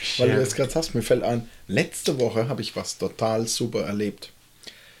 Weil du das gerade sagst, mir fällt ein, letzte Woche habe ich was total super erlebt.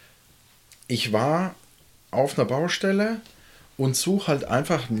 Ich war auf einer Baustelle und suche halt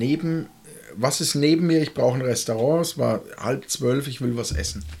einfach was ist neben mir? Ich brauche ein Restaurant. Es war 11:30, ich will was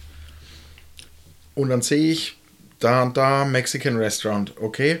essen. Und dann sehe ich da und da Mexican Restaurant.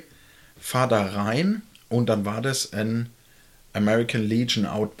 Okay, fahr da rein und dann war das ein American Legion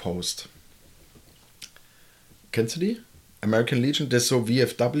Outpost. Kennst du die? American Legion, das ist so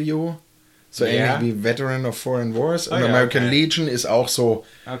VFW, so ähnlich wie Veteran of Foreign Wars. Und American Legion ist auch so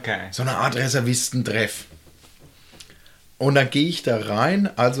eine Art Reservistentreff. Und dann gehe ich da rein,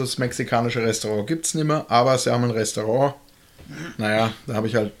 also das mexikanische Restaurant gibt es nicht mehr, aber sie haben ein Restaurant. Naja, da habe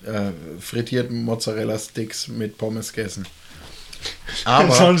ich halt frittierten Mozzarella-Sticks mit Pommes gegessen.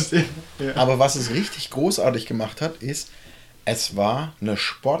 Aber was es richtig großartig gemacht hat, ist, es war eine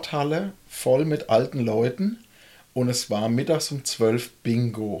Sporthalle voll mit alten Leuten und es war mittags um 12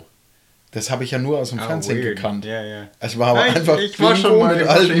 Bingo. Das habe ich ja nur aus dem Fernsehen gekannt. Ja. Es war aber einfach ich war Bingo schon mal mit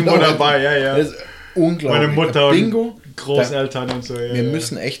alten Leuten dabei, ja. Das ist unglaublich. Meine Mutter Bingo, und Großeltern und so. Wir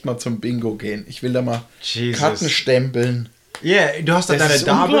müssen echt mal zum Bingo gehen. Ich will da mal Jesus. Karten stempeln. Yeah, du hast da Das deine ist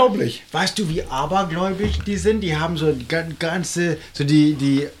Dame. unglaublich. Weißt du, wie abergläubig die sind? Die haben so die ganze, so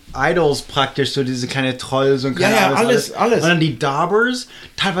die Idols praktisch, so diese kleine Trolls und keine Ja, alles. alles. Und dann die Daubers,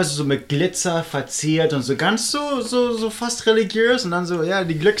 teilweise so mit Glitzer verziert und so ganz so fast religiös und dann so, ja,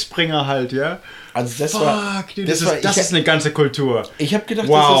 die Glücksbringer halt, ja. Also das Fuck, war... dude, das ist eine ganze Kultur. Ich habe gedacht,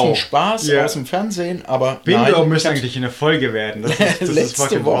 Wow. das ist ein Spaß Yeah. aus dem Fernsehen, aber Bingo nein, müsste ich eigentlich eine Folge werden. Das ist letzte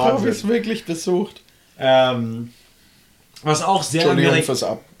fucking Woche habe ich Wahnsinn. es wirklich besucht. Was auch sehr Entschuldigung fürs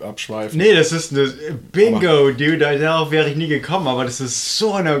Abschweifen. Nee, das ist eine Bingo, dude. Darauf wäre ich nie gekommen, aber das ist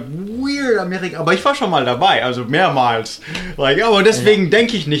so eine weird Amerika. Aber ich war schon mal dabei, also mehrmals. Like, aber deswegen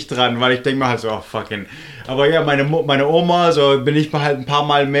denke ich nicht dran, weil ich denke mir halt so, oh fucking. Aber ja, meine Oma, so bin ich mal halt ein paar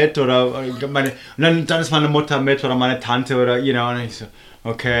Mal mit oder und dann ist meine Mutter mit oder meine Tante oder und ich so,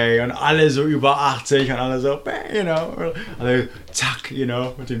 okay, und alle so über 80 und alle so, alle zack,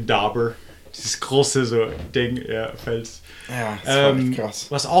 mit dem Dauber. Dieses große so Ding, ja, Fels. Ja, das war echt krass.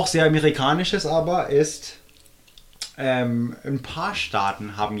 Was auch sehr amerikanisch ist aber, ist, ein paar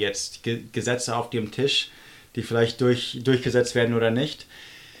Staaten haben jetzt Gesetze auf dem Tisch, die vielleicht durchgesetzt werden oder nicht,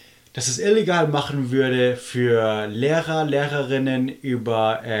 dass es illegal machen würde für Lehrer, Lehrerinnen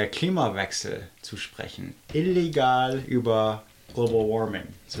über Klimawechsel zu sprechen. Illegal über Global Warming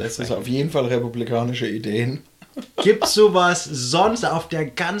zu Das sprechen. ist auf jeden Fall republikanische Ideen. Gibt sowas sonst auf der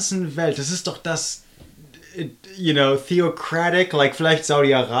ganzen Welt? Das ist doch das, theocratic, like vielleicht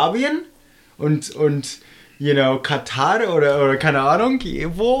Saudi-Arabien und Katar oder keine Ahnung,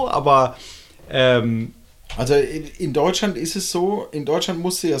 wo, aber Also in Deutschland ist es so, in Deutschland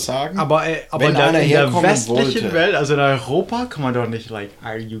musst du ja sagen, aber wenn dann einer in der herkommen westlichen wollte. Welt, also in Europa, kann man doch nicht, like,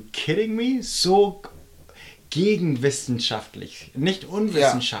 are you kidding me? So gegenwissenschaftlich, nicht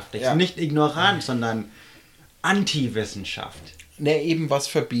unwissenschaftlich, Ja. nicht ignorant, sondern Anti-Wissenschaft. Ne, eben was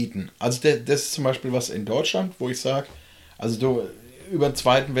verbieten. Also das ist zum Beispiel was in Deutschland, wo ich sage, also du über den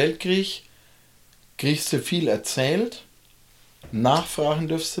Zweiten Weltkrieg kriegst du viel erzählt, nachfragen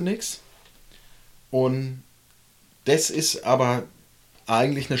dürfst du nichts. Und das ist aber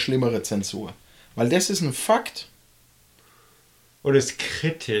eigentlich eine schlimmere Zensur. Weil das ist ein Fakt. Und ist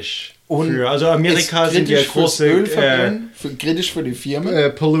kritisch. Und Also Amerika ist sind ja kritisch fürs große Ölverbrennen, kritisch für die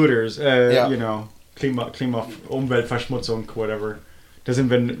Firmen. Polluters, Ja. Klima, Umweltverschmutzung, whatever. Da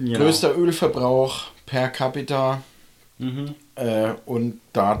sind wir, Größter Ölverbrauch per capita. Mhm. Und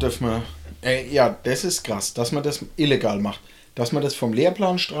da dürfen wir, das ist krass, dass man das illegal macht. Dass man das vom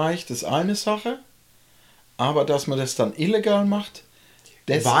Lehrplan streicht, ist eine Sache. Aber dass man das dann illegal macht,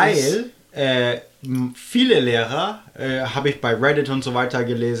 das ist... Weil viele Lehrer, habe ich bei Reddit und so weiter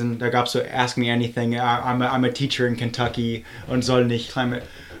gelesen, da gab es so Ask Me Anything, I'm a teacher in Kentucky und soll nicht climate.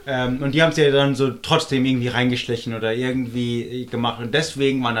 Und die haben es ja dann so trotzdem irgendwie reingeschlichen oder irgendwie gemacht. Und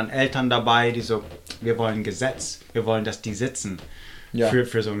deswegen waren dann Eltern dabei, die so, wir wollen ein Gesetz, wir wollen, dass die sitzen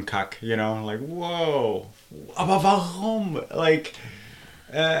für so einen Kack, like, wow. Aber warum? Like,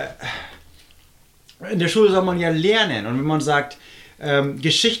 in der Schule soll man ja lernen. Und wenn man sagt,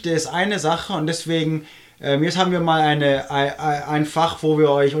 Geschichte ist eine Sache und deswegen, jetzt haben wir mal ein Fach, wo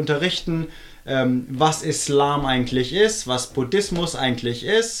wir euch unterrichten, was Islam eigentlich ist, was Buddhismus eigentlich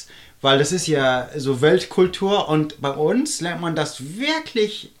ist, weil das ist ja so Weltkultur und bei uns lernt man das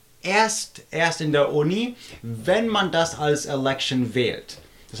wirklich erst in der Uni, wenn man das als Election wählt.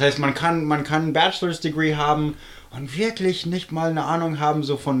 Das heißt, man kann ein Bachelor's Degree haben und wirklich nicht mal eine Ahnung haben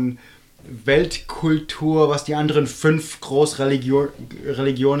so von Weltkultur, was die anderen 5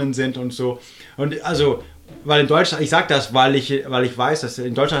 Großreligionen sind und so. Und also, weil in Deutschland, ich sage das, weil ich weiß, dass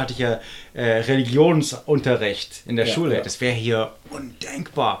in Deutschland hatte ich ja Religionsunterricht in der Schule. Ja. Das wäre hier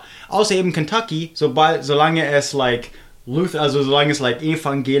undenkbar. Außer eben Kentucky, solange es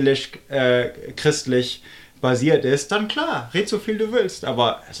evangelisch, christlich basiert ist, dann klar, red so viel du willst.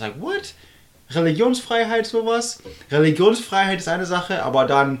 Aber es ist like, what? Religionsfreiheit sowas? Religionsfreiheit ist eine Sache, aber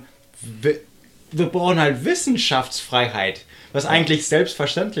dann wir brauchen halt Wissenschaftsfreiheit, was eigentlich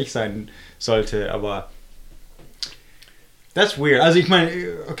selbstverständlich sein sollte, aber that's weird. Also ich meine,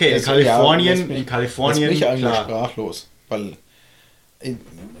 okay, in Kalifornien, lässt mich eigentlich sprachlos, weil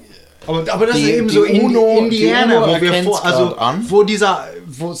aber das ist eben so Indiana,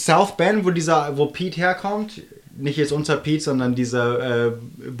 wo South Bend, wo Pete herkommt, nicht jetzt unser Pete, sondern dieser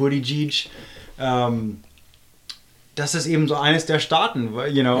Buttigieg, das ist eben so eines der Staaten,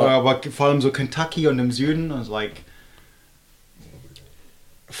 aber vor allem so Kentucky und im Süden und like.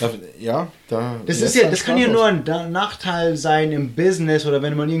 Das kann ja nur ein Nachteil sein im Business oder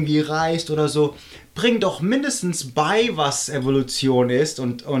wenn man irgendwie reist oder so. bring doch mindestens bei, was Evolution ist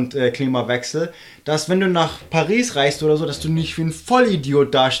und Klimawechsel, dass wenn du nach Paris reist oder so, dass du nicht wie ein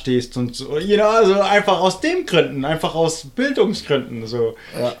Vollidiot dastehst und so, also einfach aus den Gründen, einfach aus Bildungsgründen, so,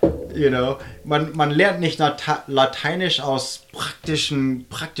 man lernt nicht Lateinisch aus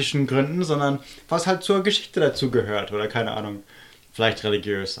praktischen Gründen, sondern was halt zur Geschichte dazu gehört oder keine Ahnung, vielleicht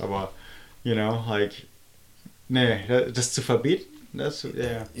religiös, aber, das zu verbieten, das,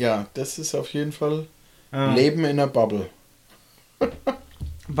 yeah. Ja, das ist auf jeden Fall Leben in einer Bubble.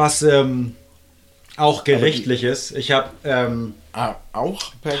 Was auch gerichtlich ist. Ich habe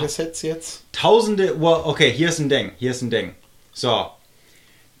auch per Gesetz jetzt? Tausende, okay, hier ist ein Ding. So,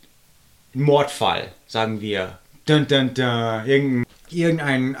 Mordfall, sagen wir.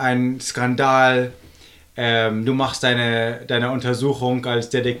 Irgendein Skandal. Du machst deine Untersuchung als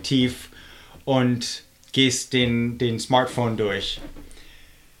Detektiv und gehst den Smartphone durch.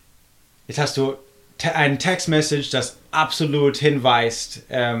 Jetzt hast du ein Textmessage, das absolut hinweist,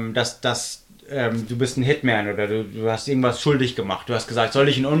 dass du bist ein Hitman oder du hast irgendwas schuldig gemacht. Du hast gesagt, soll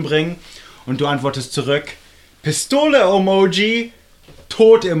ich ihn umbringen? Und du antwortest zurück, Pistole-Emoji,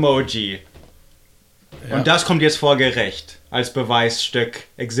 Tod-Emoji. Ja. Und das kommt jetzt vor Gericht als Beweisstück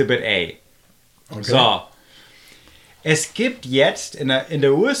Exhibit A. Okay. So. Es gibt jetzt in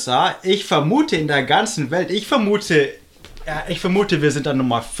der USA, ich vermute in der ganzen Welt, ich vermute, wir sind dann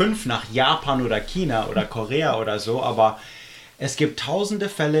Nummer 5 nach Japan oder China oder Korea oder so, aber es gibt tausende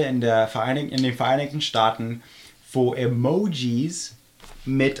Fälle in den Vereinigten Staaten, wo Emojis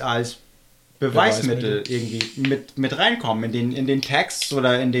als Beweismittel irgendwie mit reinkommen in den Texts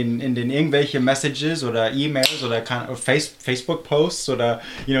oder in den irgendwelche Messages oder E-Mails oder Facebook-Posts oder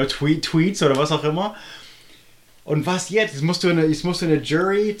Tweets oder was auch immer. Und was jetzt? Jetzt musst du eine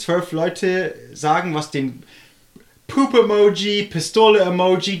Jury, 12 Leute sagen, was den Poop-Emoji,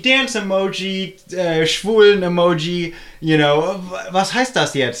 Pistole-Emoji, Dance-Emoji, Schwulen-Emoji, was heißt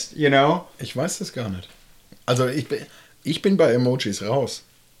das jetzt, Ich weiß das gar nicht. Also ich bin bei Emojis raus.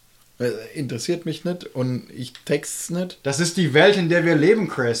 Interessiert mich nicht und ich text's nicht. Das ist die Welt, in der wir leben,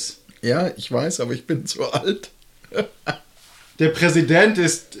 Chris. Ja, ich weiß, aber ich bin zu alt. Der Präsident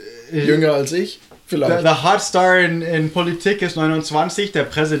ist... jünger als ich, vielleicht. Der Hotstar in Politik ist 29, der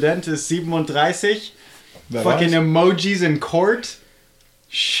Präsident ist 37. Wer fucking weiß? Emojis in Court.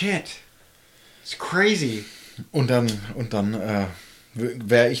 Shit. It's crazy. Und dann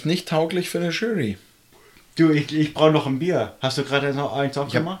wäre ich nicht tauglich für eine Jury. Du, ich brauche noch ein Bier. Hast du gerade noch eins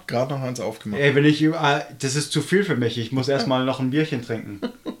aufgemacht? Ich habe gerade noch eins aufgemacht. Ey, das ist zu viel für mich. Ich muss erstmal noch ein Bierchen trinken.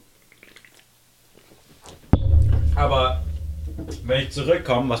 Aber wenn ich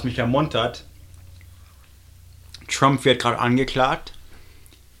zurückkomme, was mich ermuntert, Trump wird gerade angeklagt.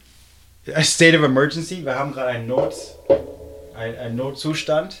 A State of Emergency. Wir haben gerade einen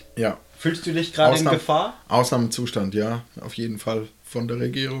Notzustand. Ja. Fühlst du dich gerade in Gefahr? Ausnahmezustand, ja. Auf jeden Fall von der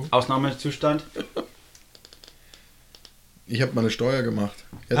Regierung. Ausnahmezustand? Ich habe meine Steuer gemacht.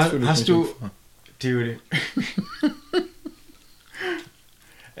 Jetzt fühle ich hast mich du... in Gefahr. Dude.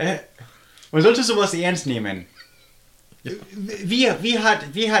 Man sollte sowas ernst nehmen. Wie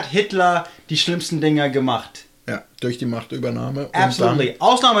hat Hitler die schlimmsten Dinger gemacht? Ja, durch die Machtübernahme. Absolutely.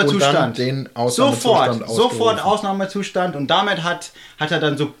 Ausnahmezustand. Und dann den Ausnahmezustand Sofort Ausnahmezustand. Und damit hat er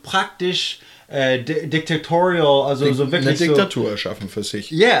dann so praktisch dictatorial, also so wirklich eine Diktatur erschaffen für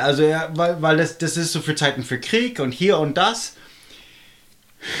sich. Ja, yeah, also weil das ist so für Zeiten für Krieg und hier und das.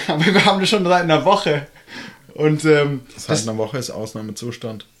 Aber wir haben das schon seit einer Woche. Und seit einer Woche ist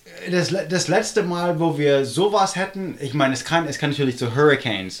Ausnahmezustand. Das letzte Mal, wo wir sowas hätten, ich meine, es kann natürlich so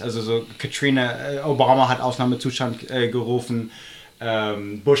Hurricanes, also so Katrina, Obama hat Ausnahmezustand gerufen,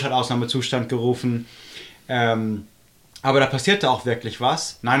 Bush hat Ausnahmezustand gerufen, aber da passierte auch wirklich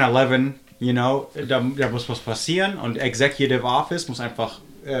was. 9/11, da muss was passieren und Executive Office muss einfach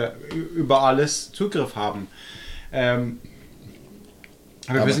über alles Zugriff haben.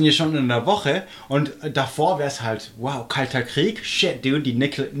 Aber wir sind hier schon in der Woche und davor wäre es halt, wow, kalter Krieg, shit, dude, die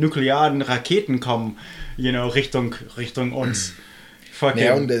nuklearen Raketen kommen, Richtung uns.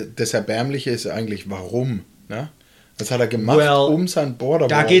 Ja, und das Erbärmliche ist eigentlich, warum, ne? Was hat er gemacht, um sein Border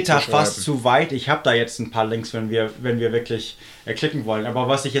da geht er fast zu weit. Ich habe da jetzt ein paar Links, wenn wir wirklich klicken wollen. Aber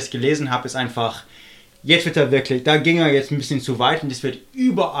was ich jetzt gelesen habe, ist einfach, jetzt wird er wirklich, da ging er jetzt ein bisschen zu weit und es wird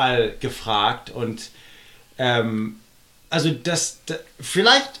überall gefragt und also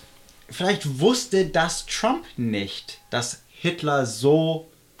vielleicht wusste das Trump nicht, dass Hitler so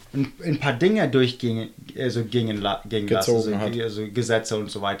ein paar Dinge gingen lassen, also Gesetze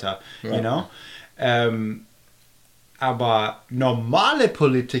und so weiter, ja. Aber normale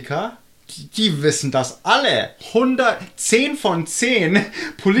Politiker die wissen das alle. 10 von 10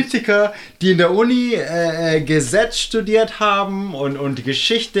 Politiker, die in der Uni Gesetz studiert haben und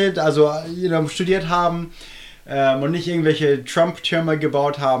Geschichte, also studiert haben und nicht irgendwelche Trump-Türme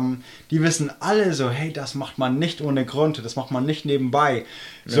gebaut haben, die wissen alle so, hey, das macht man nicht ohne Grund, das macht man nicht nebenbei.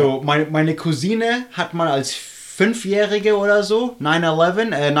 Ja. So, meine Cousine hat mal als 5-Jährige oder so,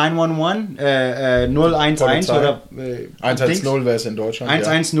 911, 911, 011 oder 110 wäre es in Deutschland.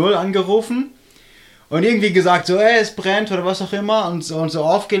 110 angerufen und irgendwie gesagt, so, es brennt oder was auch immer und so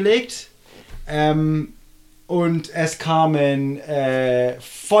aufgelegt. Und es kamen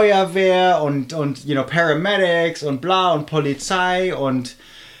Feuerwehr und Paramedics und bla und Polizei und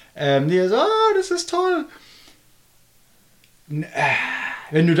die so, das ist toll.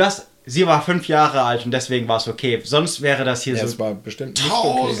 Wenn du das... Sie war 5 Jahre alt und deswegen war es okay. Sonst wäre das hier so war bestimmt nicht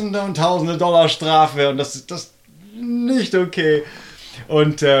Tausende okay. Und Tausende $1 Strafe und das ist nicht okay.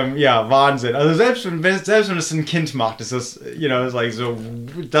 Und Wahnsinn. Also selbst wenn es ein Kind macht, ist es, like so,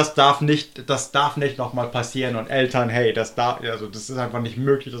 das darf nicht nochmal passieren und Eltern, hey, das ist einfach nicht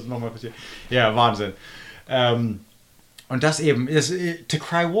möglich, dass es nochmal passiert. Ja, Wahnsinn. Und das eben ist To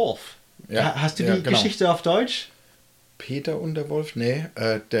Cry Wolf. Ja, hast du die Geschichte auf Deutsch? Peter und der Wolf? Nee,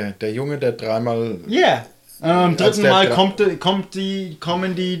 der Junge, der dreimal... Ja, am dritten Mal kommen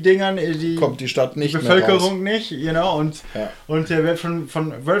die Dinger, kommt die Stadt nicht Bevölkerung mehr nicht, und der wird von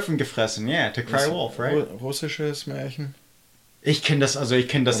Wölfen gefressen. Ja, To Cry Wolf, right? Russisches Märchen? Ich kenne das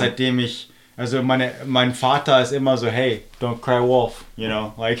seitdem mein Vater ist immer so, hey, don't cry wolf,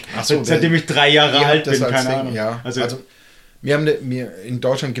 seitdem ich 3 Jahre alt bin, keine Ahnung. Ja. Also in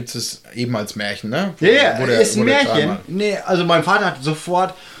Deutschland gibt es eben als Märchen, ne? Ja, ist ein Märchen. Nee, also mein Vater hat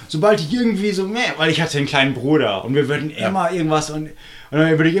sofort, sobald ich irgendwie so, weil ich hatte einen kleinen Bruder und wir würden immer irgendwas und dann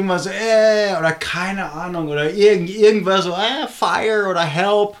würde ich irgendwas so, oder keine Ahnung, oder irgendwas so, Fire oder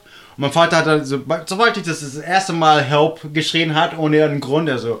Help. Und mein Vater hat dann, sobald ich das erste Mal Help geschrien hat, ohne irgendeinen Grund,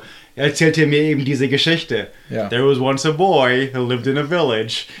 er erzählte mir eben diese Geschichte. Ja. There was once a boy who lived in a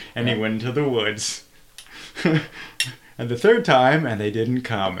village and he went into the woods. And the third time, and they didn't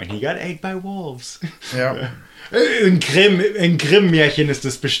come, and he got ate by wolves. Ja. Ein Grimm-Märchen ist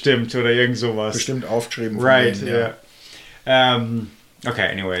das bestimmt, oder irgend sowas. Bestimmt aufgeschrieben. Right, ja. Yeah.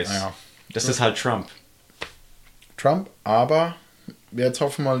 Okay, anyways. Ja. Das ist halt Trump. Aber wir jetzt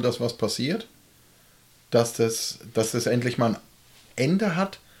hoffen mal, dass was passiert. Dass das endlich mal ein Ende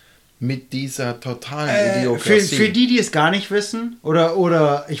hat mit dieser totalen Idiokratie. Für die es gar nicht wissen,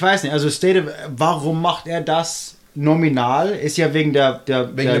 oder ich weiß nicht, also warum macht er das nominal? Ist ja wegen der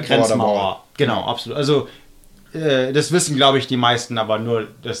Grenzmauer. Genau, absolut. Also das wissen, glaube ich, die meisten, aber nur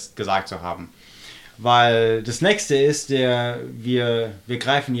das gesagt zu haben. Weil das nächste ist, wir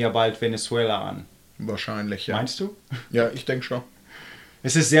greifen ja bald Venezuela an. Wahrscheinlich, ja. Meinst du? Ja, ich denke schon.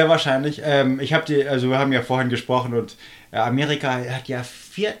 Es ist sehr wahrscheinlich. Wir haben ja vorhin gesprochen und Amerika hat ja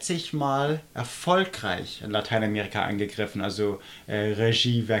 40 Mal erfolgreich in Lateinamerika angegriffen, also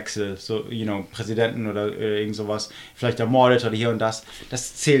Regiewechsel, so, Präsidenten oder irgend sowas, vielleicht ermordet oder hier und das.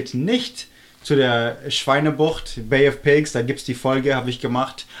 Das zählt nicht zu der Schweinebucht, Bay of Pigs, da gibt es die Folge, habe ich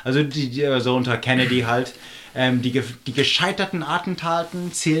gemacht, also so unter Kennedy halt. Die gescheiterten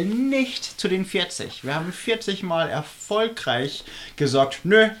Attentaten zählen nicht zu den 40. Wir haben 40 Mal erfolgreich gesagt,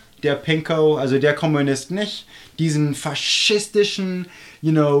 nö, der Pinko, also der Kommunist nicht, diesen faschistischen,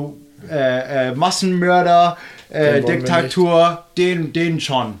 Massenmörder, Diktatur, den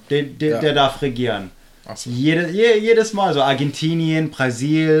schon, der darf regieren. So. Jedes Mal, so Argentinien,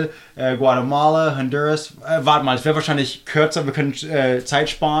 Brasil, Guatemala, Honduras. Warte mal, es wäre wahrscheinlich kürzer, wir können Zeit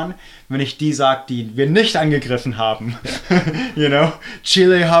sparen, wenn ich die sage, die wir nicht angegriffen haben.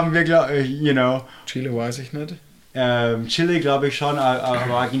 Chile haben wir, Chile weiß ich nicht. Chile glaube ich schon,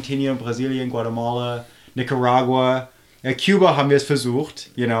 aber Argentinien, Brasilien, Guatemala, Nicaragua. Kuba haben wir es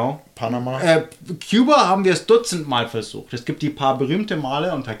versucht, Panama. Kuba haben wir es dutzendmal versucht. Es gibt die paar berühmte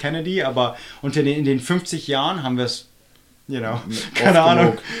Male unter Kennedy, aber in den 50 Jahren haben wir es, keine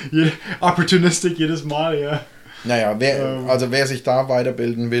Ahnung, opportunistic jedes Mal, ja. Naja, wer sich da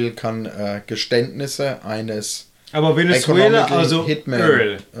weiterbilden will, kann Geständnisse eines aber Venezuela, also Hitman,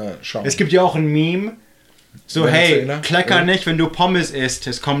 Öl. Schauen. Es gibt ja auch ein Meme, so Venezuela, hey, klecker nicht, wenn du Pommes isst,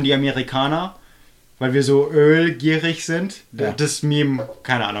 es kommen die Amerikaner. Weil wir so ölgierig sind. Ja. Das Meme,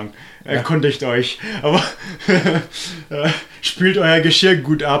 keine Ahnung, erkundigt euch. Aber spült euer Geschirr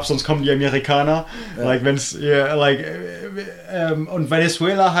gut ab, sonst kommen die Amerikaner. Ja. Und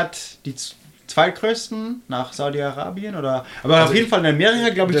Venezuela hat die zweitgrößten nach Saudi-Arabien oder. Aber also auf jeden Fall in Amerika,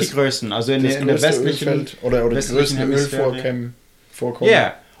 glaube ich, die größten. Also in der westlichen Ölfeld oder das größte Ölvorkommen.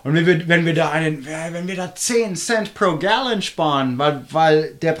 Ja. Und wenn wir da 10 Cent pro Gallon sparen,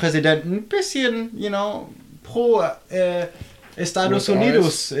 weil der Präsident ein bisschen, pro Estados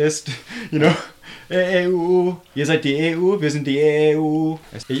Unidos ist, EU, ihr seid die EU, wir sind die EU.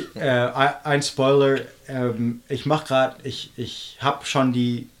 Ein Spoiler, ich habe schon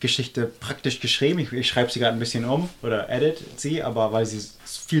die Geschichte praktisch geschrieben, ich schreibe sie gerade ein bisschen um oder edit sie, aber weil sie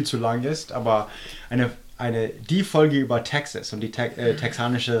viel zu lang ist, aber die Folge über Texas und die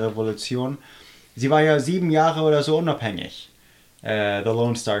texanische Revolution, sie war ja 7 Jahre oder so unabhängig. The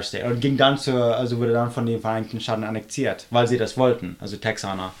Lone Star State. Und wurde dann von den Vereinigten Staaten annektiert, weil sie das wollten, also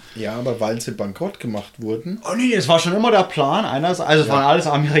Texaner. Ja, aber weil sie bankrott gemacht wurden. Oh nee, es war schon immer der Plan. Es waren alles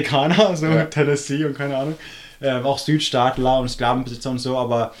Amerikaner, so Tennessee und keine Ahnung. Auch Südstaatler und Sklavenbesitzer und so,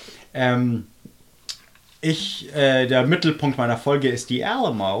 aber der Mittelpunkt meiner Folge ist die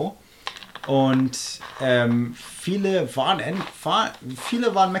Alamo. Und viele waren haben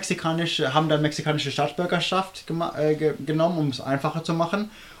dann mexikanische Staatsbürgerschaft genommen, um es einfacher zu machen.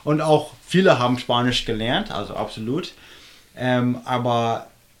 Und auch viele haben Spanisch gelernt, also absolut. Aber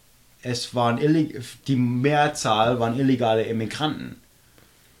die Mehrzahl waren illegale Immigranten.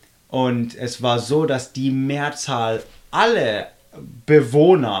 Und es war so, dass die Mehrzahl alle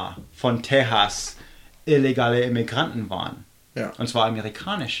Bewohner von Texas illegale Immigranten waren. Ja. Und zwar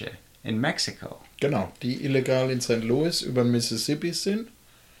amerikanische. In Mexiko. Genau, die illegal in St. Louis über Mississippi sind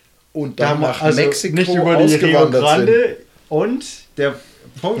und dann nach Mexiko nicht über die Rio Grande sind. Und der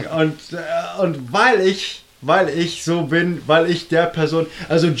Punkt, und weil ich so bin, weil ich der Person,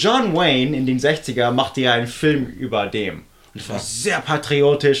 also John Wayne in den 60er machte ja einen Film über dem. Und das war sehr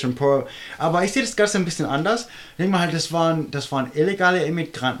patriotisch und aber ich sehe das Ganze ein bisschen anders. Ich denke mal halt, das waren illegale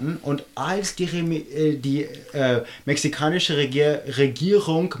Immigranten und als die mexikanische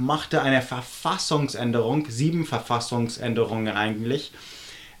Regierung machte eine Verfassungsänderung, 7 Verfassungsänderungen eigentlich,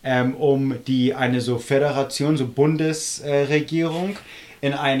 um eine so Föderation, so Bundesregierung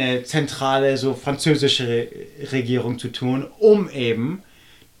in eine zentrale, so französische Regierung zu tun, um eben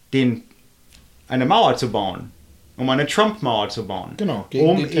eine Mauer zu bauen. Um eine Trump-Mauer zu bauen. Genau,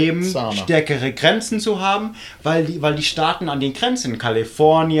 um eben stärkere Grenzen zu haben, weil die Staaten an den Grenzen,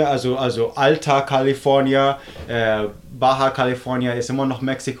 Kalifornien, also Alta California, Baja California ist immer noch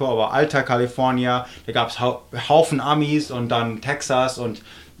Mexiko, aber Alta California, da gab es Haufen Amis und dann Texas und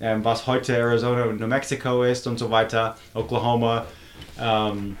was heute Arizona und New Mexico ist und so weiter, Oklahoma,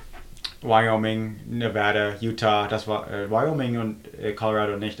 Wyoming, Nevada, Utah, das war Wyoming und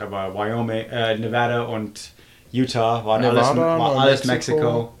Colorado nicht, aber Wyoming, Nevada und Utah waren alles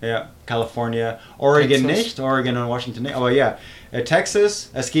Mexiko, ja, California, Oregon Texas. Nicht, Oregon und Washington nicht, aber ja, Texas,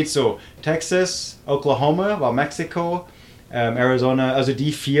 es geht so, Texas, Oklahoma war Mexiko, Arizona, also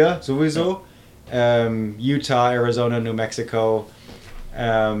die 4 sowieso, Utah, Arizona, New Mexico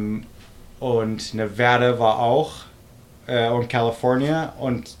und Nevada war auch und California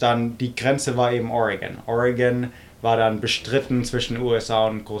und dann die Grenze war eben Oregon. Oregon war dann bestritten zwischen USA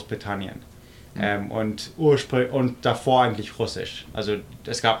und Großbritannien. Und davor eigentlich Russisch. Also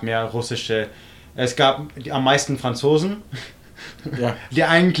es gab am meisten Franzosen. Ja. Die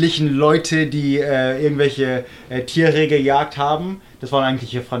eigentlichen Leute, die irgendwelche Tiere gejagt haben, das waren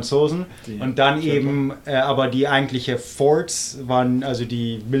eigentliche Franzosen. Und dann eben, aber die eigentliche Forts waren, also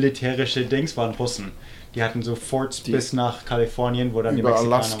die militärische Dings waren Russen. Die hatten so Forts bis nach Kalifornien, wo dann die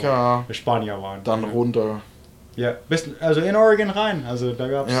Mexikaner Alaska, Spanier waren. Dann runter. Ja, also in Oregon rein. Also da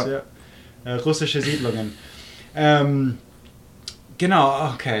gab es russische Siedlungen.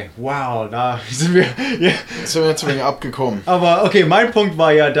 Genau, okay, wow, da sind wir. Yeah. Sind wir jetzt ein wenig abgekommen. Aber okay, mein Punkt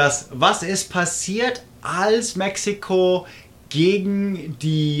war ja, was ist passiert, als Mexiko gegen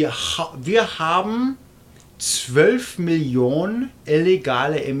wir haben 12 Millionen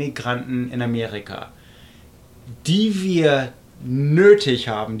illegale Immigranten in Amerika, die wir nötig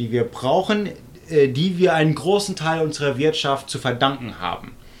haben, die wir brauchen, die wir einen großen Teil unserer Wirtschaft zu verdanken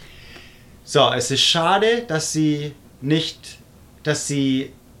haben. So, es ist schade, weil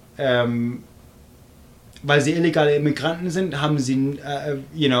sie illegale Immigranten sind, haben sie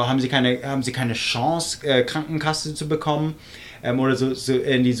keine Chance, Krankenkasse zu bekommen oder so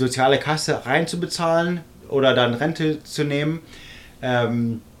in die soziale Kasse reinzubezahlen oder dann Rente zu nehmen.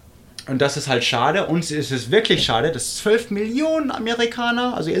 Und das ist halt schade. Uns ist es wirklich schade, dass 12 Millionen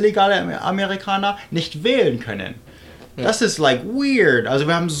Amerikaner, also illegale Amerikaner, nicht wählen können. Ja. Das ist weird. Also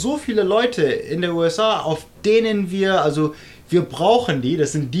wir haben so viele Leute in der USA, auf denen wir brauchen die.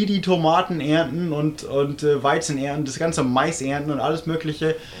 Das sind die Tomaten ernten und Weizen ernten, das ganze Mais ernten und alles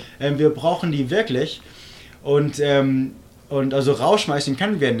Mögliche. Wir brauchen die wirklich. Und Und also rausschmeißen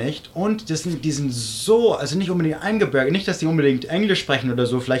können wir nicht. Und die sind so, also nicht unbedingt eingebürgert, nicht, dass die unbedingt Englisch sprechen oder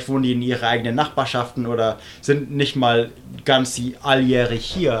so, vielleicht wohnen die in ihre eigenen Nachbarschaften oder sind nicht mal ganz alljährig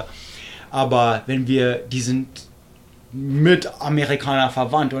hier. Aber die sind mit Amerikanern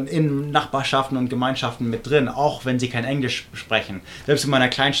verwandt und in Nachbarschaften und Gemeinschaften mit drin, auch wenn sie kein Englisch sprechen. Selbst in meiner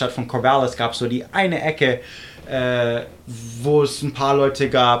Kleinstadt von Corvallis gab es so die eine Ecke, wo es ein paar Leute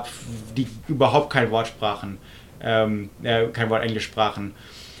gab, die überhaupt kein Wort sprachen. Kein Wort Englisch sprachen.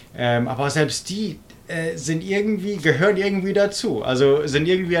 Aber selbst die gehören irgendwie dazu. Also sind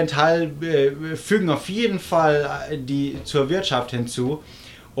irgendwie ein Teil, fügen auf jeden Fall zur Wirtschaft hinzu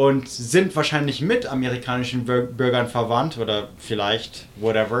und sind wahrscheinlich mit amerikanischen Bürgern verwandt oder vielleicht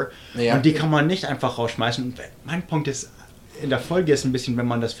whatever. Ja. Und die kann man nicht einfach rausschmeißen. Und mein Punkt ist, in der Folge ist ein bisschen, wenn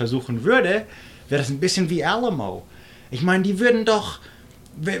man das versuchen würde, wäre das ein bisschen wie Alamo. Ich meine, die würden doch,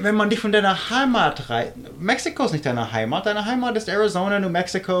 wenn man dich von deiner Heimat reißt, Mexiko ist nicht deine Heimat ist Arizona, New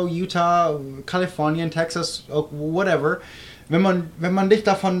Mexico, Utah, Kalifornien, Texas, whatever. Wenn man dich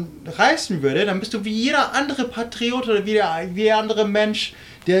davon reißen würde, dann bist du wie jeder andere Patriot oder wie jeder andere Mensch,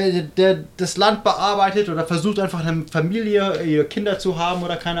 der das Land bearbeitet oder versucht einfach eine Familie, Kinder zu haben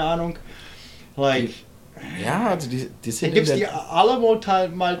oder keine Ahnung. Ja, also die sind. Da gibt es die Alamo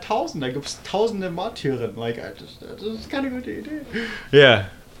mal 1000, da gibt es tausende Martyren. Das ist keine gute Idee. Ja.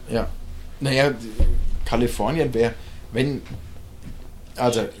 Naja, Kalifornien wäre, wenn.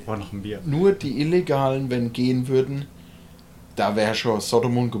 Also, noch ein Bier. Nur die Illegalen, wenn gehen würden, da wäre schon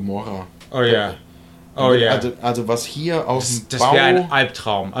Sodom und Gomorra. Oh ja. Also was hier auf dem Bau. Das wäre ein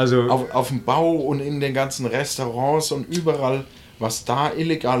Albtraum. Also auf dem Bau und in den ganzen Restaurants und überall, was da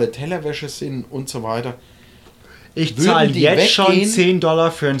illegale Tellerwäsche sind und so weiter. Ich zahle jetzt schon $10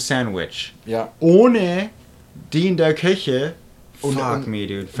 für ein Sandwich. Ja. Ohne die in der Küche. Fuck me,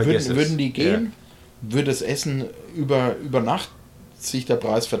 dude. Vergiss es. Würden die gehen, würde das Essen über Nacht sich der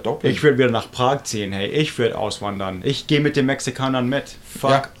Preis verdoppeln. Ich würde wieder nach Prag ziehen, hey. Ich würde auswandern. Ich gehe mit den Mexikanern mit.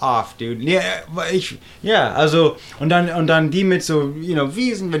 Fuck off, dude. Also, und dann die mit so,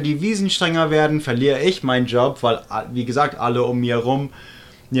 Wiesen. Wenn die Wiesen strenger werden, verliere ich meinen Job, weil, wie gesagt, alle um mir rum,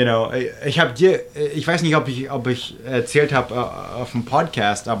 ich weiß nicht, ob ich erzählt habe auf dem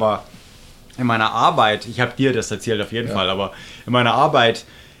Podcast, aber in meiner Arbeit, ich habe dir das erzählt auf jeden Fall, aber in meiner Arbeit,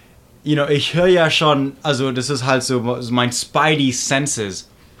 ich höre ja schon, also das ist halt so mein Spidey Senses,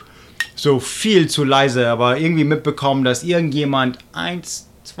 so viel zu leise, aber irgendwie mitbekommen, dass irgendjemand 1,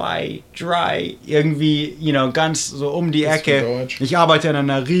 2, 3, irgendwie, ganz so um die Ecke, ich arbeite in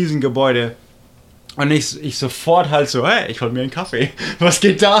einer riesen Gebäude und ich sofort halt so, hey, ich hol mir einen Kaffee, was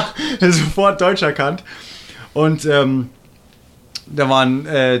geht da? Sofort Deutsch erkannt und da waren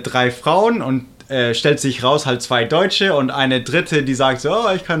 3 Frauen und stellt sich raus, halt 2 Deutsche und eine dritte, die sagt so,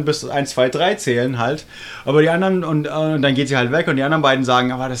 ich kann bis 1, 2, 3 zählen halt. Aber die anderen, und dann geht sie halt weg und die anderen beiden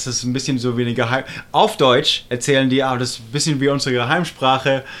sagen, aber das ist ein bisschen so wie eine auf Deutsch erzählen die, aber das ist ein bisschen wie unsere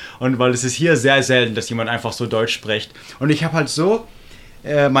Geheimsprache und weil es ist hier sehr selten, dass jemand einfach so Deutsch spricht. Und ich habe halt so,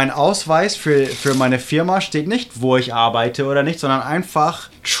 mein Ausweis für meine Firma steht nicht, wo ich arbeite oder nicht, sondern einfach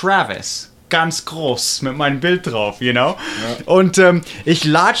Travis. Ganz groß mit meinem Bild drauf, Ja. Und ich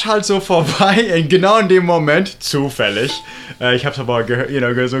latsch halt so vorbei, genau in dem Moment, zufällig, ich hab's aber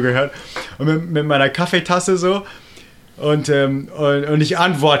so gehört, und mit meiner Kaffeetasse so, und ich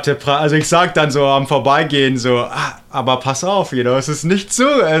antworte, also ich sag dann so am Vorbeigehen so, aber pass auf, es ist nicht so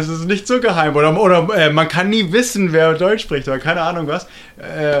geheim, oder man kann nie wissen, wer Deutsch spricht, oder keine Ahnung was,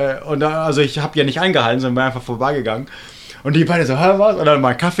 also ich habe ja nicht eingehalten, sondern bin einfach vorbeigegangen. Und die beiden so, was? Und dann mal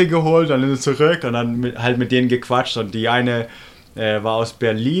einen Kaffee geholt, dann sind sie zurück und dann mit denen gequatscht. Und die eine war aus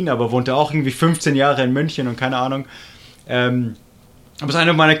Berlin, aber wohnte auch irgendwie 15 Jahre in München und keine Ahnung. Aber es ist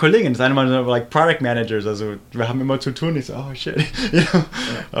eine meiner Kolleginnen, es ist eine meiner Product Managers, also wir haben immer zu tun. Ich so, oh shit.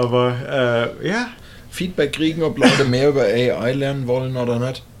 Aber Feedback kriegen, ob Leute mehr über AI lernen wollen oder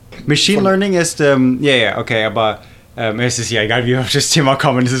nicht. Machine Learning ist, okay, aber es ist ja egal, wie wir auf das Thema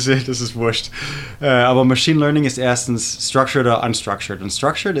kommen, das ist wurscht. Aber Machine Learning ist erstens structured oder unstructured. Und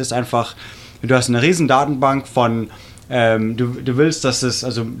structured ist einfach, du hast eine riesen Datenbank von, du willst, dass es,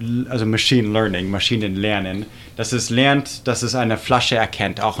 also Machine Learning, Maschinenlernen, dass es lernt, dass es eine Flasche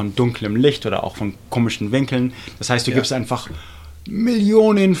erkennt, auch in dunklem Licht oder auch von komischen Winkeln. Das heißt, du gibst einfach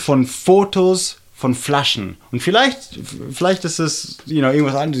Millionen von Fotos von Flaschen. Und vielleicht ist es,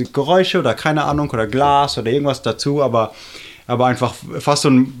 irgendwas anderes, Geräusche oder keine Ahnung, oder Glas oder irgendwas dazu, aber einfach fast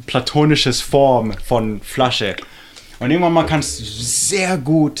so ein platonisches Form von Flasche. Und irgendwann mal kannst du sehr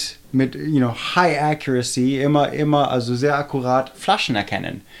gut mit, high accuracy, immer, also sehr akkurat Flaschen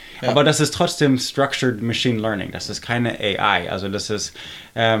erkennen. Ja. Aber das ist trotzdem Structured Machine Learning. Das ist keine AI. Also das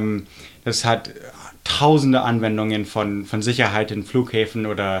hat tausende Anwendungen von Sicherheit in Flughäfen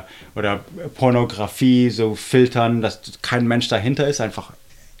oder Pornografie, so filtern, dass kein Mensch dahinter ist, einfach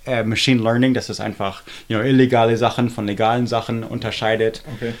Machine Learning, dass es einfach illegale Sachen von legalen Sachen unterscheidet.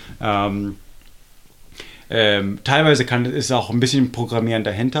 Okay. Teilweise ist auch ein bisschen Programmieren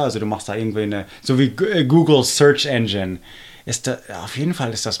dahinter, also du machst da irgendwie so wie Google Search Engine, auf jeden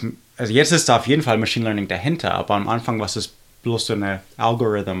Fall ist das, also jetzt ist da auf jeden Fall Machine Learning dahinter, aber am Anfang war es bloß so eine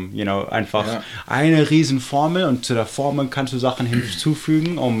Algorithm, einfach eine riesen Formel und zu der Formel kannst du Sachen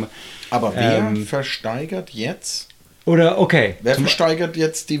hinzufügen, Aber wer versteigert jetzt? Oder, okay. Wer versteigert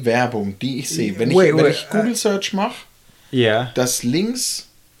jetzt die Werbung, die ich sehe? Wenn ich Google Search mache, dass links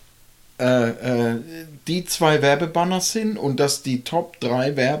die 2 Werbebanner sind und dass die Top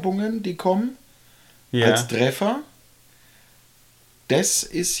 3 Werbungen, die kommen, als Treffer, das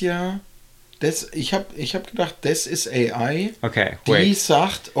ist ja, ich hab gedacht, das ist AI, die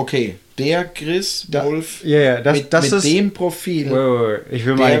sagt, okay, der Chris Wolf mit dem Profil. Wait. Ich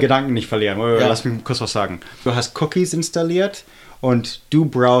will meine Gedanken nicht verlieren. Lass mich kurz was sagen. Du hast Cookies installiert und du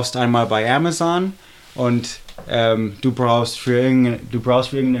browst einmal bei Amazon und du browst für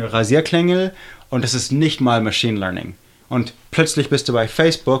irgendeine Rasierklingel und das ist nicht mal Machine Learning. Und plötzlich bist du bei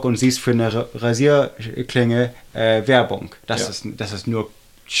Facebook und siehst für eine Rasierklinge Werbung. Das ist nur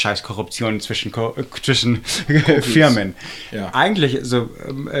scheiß Korruption zwischen Firmen. Ja. Eigentlich,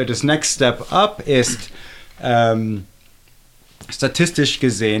 das Next Step Up ist statistisch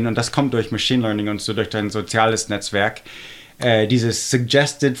gesehen, und das kommt durch Machine Learning und so durch dein soziales Netzwerk, dieses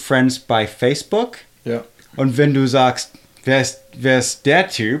Suggested Friends bei Facebook. Ja. Und wenn du sagst, wer ist der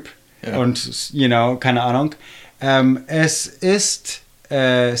Typ? Ja. Und, keine Ahnung, es ist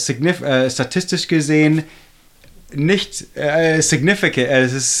statistisch gesehen nicht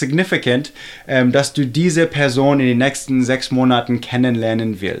significant, dass du diese Person in den nächsten 6 Monaten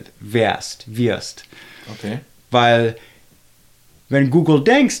kennenlernen wirst. Okay. Weil wenn Google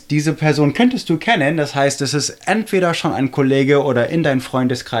denkt, diese Person könntest du kennen, das heißt, es ist entweder schon ein Kollege oder in deinem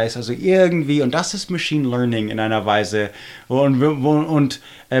Freundeskreis, also irgendwie, und das ist Machine Learning in einer Weise und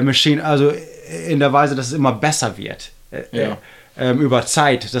Machine, also in der Weise, dass es immer besser wird. Über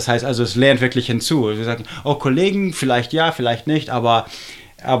Zeit. Das heißt also, es lernt wirklich hinzu. Wir sagen, Kollegen, vielleicht ja, vielleicht nicht, aber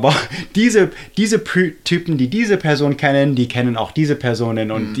diese Typen, die diese Person kennen, die kennen auch diese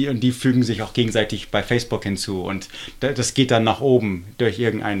Personen und die fügen sich auch gegenseitig bei Facebook hinzu und das geht dann nach oben durch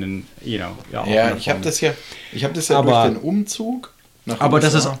irgendeinen, ich habe das ja durch den Umzug nach aber USA.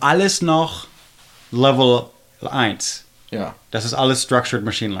 Das ist alles noch Level 1. Ja. Das ist alles Structured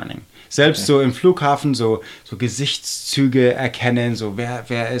Machine Learning. Selbst so im Flughafen so Gesichtszüge erkennen, so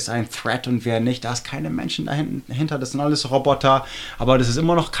wer ist ein Threat und wer nicht. Da ist keine Menschen dahinter, das sind alles Roboter. Aber das ist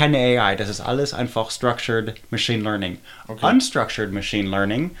immer noch keine AI, das ist alles einfach Structured Machine Learning. Okay. Unstructured Machine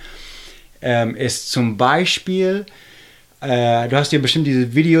Learning ist zum Beispiel, du hast ja bestimmt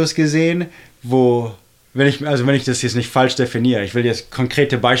diese Videos gesehen, wo, wenn ich das jetzt nicht falsch definiere, ich will jetzt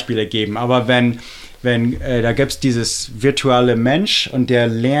konkrete Beispiele geben, aber wenn da gibt es dieses virtuelle Mensch und der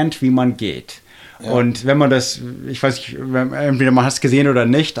lernt, wie man geht. Ja. Und wenn man das, ich weiß nicht, entweder man hat es gesehen oder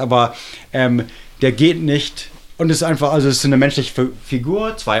nicht, aber der geht nicht und ist einfach, also es ist eine menschliche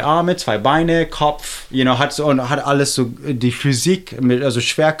Figur, 2 Arme, 2 Beine, Kopf, hat alles so, die Physik, also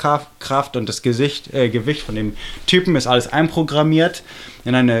Schwerkraft und das Gewicht von dem Typen ist alles einprogrammiert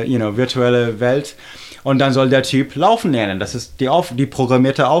in eine virtuelle Welt. Und dann soll der Typ laufen lernen. Das ist die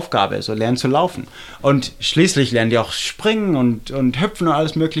programmierte Aufgabe, so lernen zu laufen. Und schließlich lernen die auch springen und hüpfen und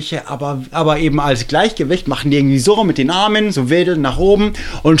alles Mögliche. Aber eben als Gleichgewicht machen die irgendwie so mit den Armen, so wedeln nach oben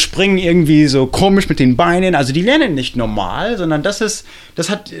und springen irgendwie so komisch mit den Beinen. Also die lernen nicht normal, sondern das ist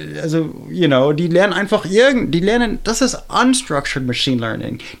unstructured Machine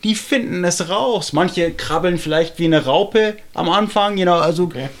Learning. Die finden es raus. Manche krabbeln vielleicht wie eine Raupe am Anfang,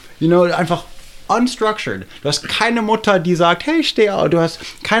 einfach unstructured. Du hast keine Mutter, die sagt, hey, steh auf. Du hast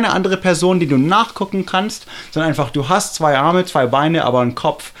keine andere Person, die du nachgucken kannst, sondern einfach, du hast 2 Arme, 2 Beine, aber einen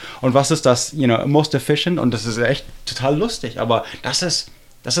Kopf. Und was ist das, most efficient? Und das ist echt total lustig. Aber das ist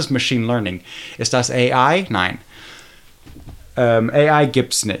Machine Learning. Ist das AI? Nein. AI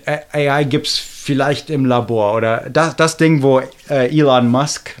gibt's nicht. AI gibt's vielleicht im Labor. Oder das Ding, wo Elon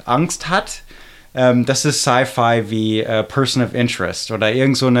Musk Angst hat, das ist Sci-Fi wie Person of Interest oder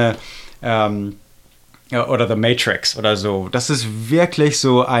irgend so eine oder The Matrix oder so. Das ist wirklich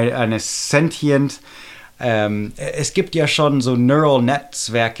so eine sentient, es gibt ja schon so Neural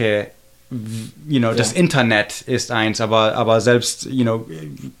Netzwerke, das Internet ist eins, aber selbst,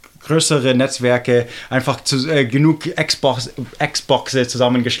 größere Netzwerke einfach genug Xboxe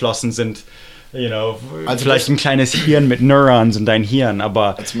zusammengeschlossen sind, also vielleicht ein kleines Hirn mit Neurons in dein Hirn,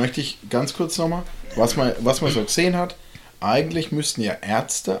 aber... Jetzt möchte ich ganz kurz nochmal, was man so gesehen hat, eigentlich müssten ja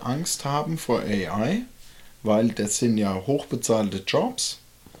Ärzte Angst haben vor AI, weil das sind ja hochbezahlte Jobs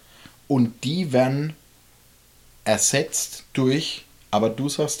und die werden ersetzt durch, aber du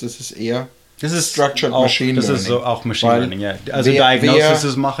sagst, das ist eher Structured Machine Learning. Das ist so auch Machine Learning, ja. Also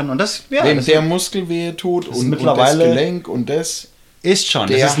Diagnosis machen und das, ja. Wem der Muskel wehe tut und das Gelenk und das. Ist schon,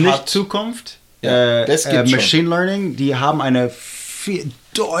 das ist nicht Zukunft. Das gibt's Machine Learning, die haben eine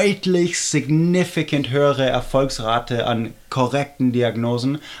deutlich signifikant höhere Erfolgsrate an korrekten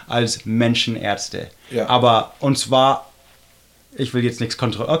Diagnosen als Menschenärzte. Ja. Aber, und zwar, ich will jetzt nichts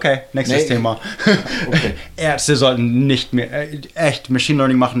kontrollieren. Okay, nächstes Thema. Okay. Ärzte sollten nicht mehr, echt, Machine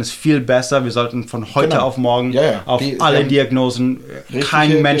Learning machen ist viel besser. Wir sollten von heute auf morgen auf alle Diagnosen,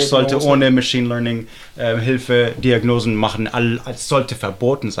 kein Mensch sollte ohne Machine Learning Hilfe Diagnosen machen. Es sollte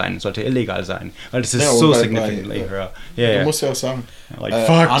verboten sein, sollte illegal sein. Weil das ist so significantly höher. Du musst ja auch sagen,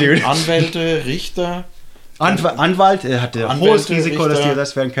 fuck, dude. Anwälte, Richter, Anwalt hatte ein hohes Risiko, dass die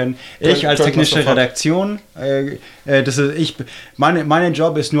ersetzt werden können. Ich als technische Redaktion, mein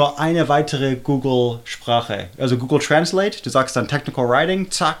Job ist nur eine weitere Google-Sprache. Also Google Translate, du sagst dann Technical Writing,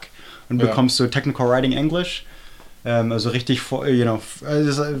 zack, und bekommst du Technical Writing English. Also richtig, die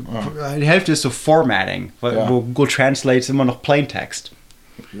Hälfte ist so Formatting, wo Google Translate immer noch Plaintext.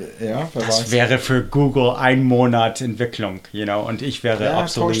 Ja, das wäre für Google 1 Monat Entwicklung, und ich wäre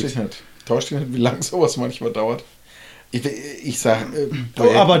absolut... Täuscht dich nicht, wie lange sowas manchmal dauert. Ich sage,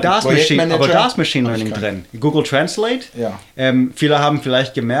 aber da ist Machine Learning drin. Google Translate. Ja. Viele haben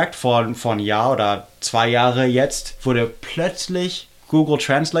vielleicht gemerkt, vor ein Jahr oder 2 Jahre jetzt wurde plötzlich Google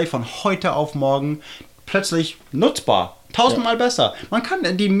Translate von heute auf morgen plötzlich nutzbar. 1000-mal besser. Man kann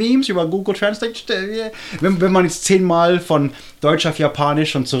die Memes über Google Translate, wenn man jetzt 10-mal von Deutsch auf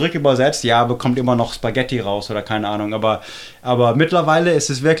Japanisch und zurück übersetzt, bekommt immer noch Spaghetti raus oder keine Ahnung. Aber mittlerweile ist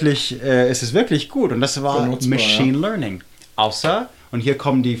es wirklich gut. Und das war Machine Learning. Außer, und hier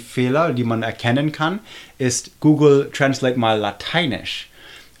kommen die Fehler, die man erkennen kann, ist Google Translate mal Lateinisch.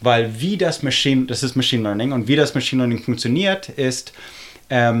 Weil das ist Machine Learning, und wie das Machine Learning funktioniert, ist,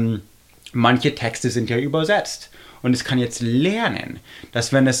 manche Texte sind ja übersetzt. Und es kann jetzt lernen,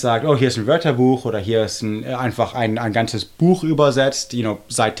 dass wenn es sagt, hier ist ein Wörterbuch oder hier ist einfach ein ganzes Buch übersetzt,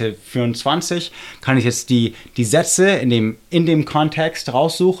 Seite 24, kann ich jetzt die Sätze in dem Kontext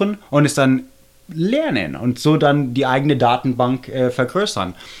raussuchen und es dann lernen und so dann die eigene Datenbank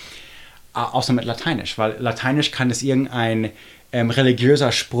vergrößern. Außer mit Lateinisch, weil Lateinisch kann es irgendein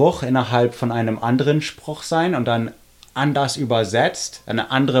religiöser Spruch innerhalb von einem anderen Spruch sein und dann anders übersetzt, eine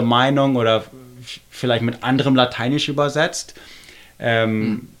andere Meinung oder vielleicht mit anderem Lateinisch übersetzt.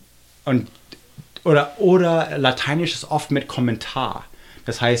 Oder Lateinisch ist oft mit Kommentar.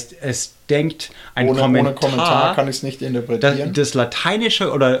 Das heißt, es denkt ohne Kommentar kann ich es nicht interpretieren. Das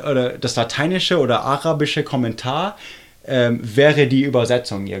lateinische oder arabische Kommentar wäre die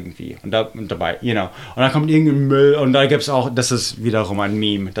Übersetzung irgendwie. Und dabei, Und dann kommt irgendein Müll und da gibt es auch, das ist wiederum ein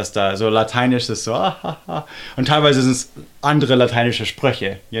Meme, dass da so Lateinisch ist so, und teilweise sind es andere lateinische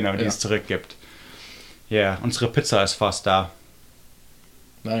Sprüche, die es zurückgibt. Ja, unsere Pizza ist fast da.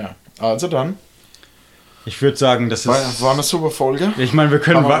 Naja, also dann. Ich würde sagen, das war eine super Folge. Ich meine, wir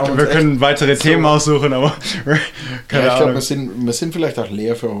können weitere Themen aussuchen, aber keine Ahnung. Ich glaube, wir sind vielleicht auch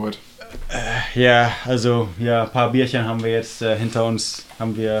leer für heute. Ein paar Bierchen haben wir jetzt hinter uns,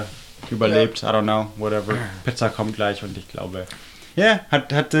 haben wir überlebt. I don't know, whatever. Pizza kommt gleich und ich glaube,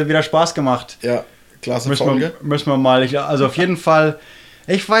 hat wieder Spaß gemacht. Ja, klasse Folge. Müssen wir mal, also auf jeden Fall,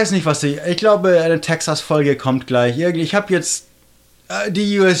 ich weiß nicht, ich glaube, eine Texas-Folge kommt gleich. Ich habe jetzt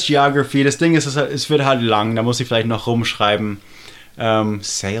die US Geography, das Ding ist, es wird halt lang, da muss ich vielleicht noch rumschreiben.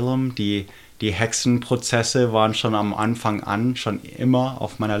 Salem, die Hexenprozesse waren schon am Anfang an, schon immer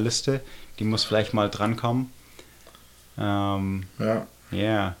auf meiner Liste. Die muss vielleicht mal drankommen.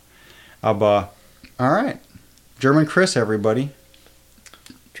 Yeah. Aber, alright. German Chris, everybody.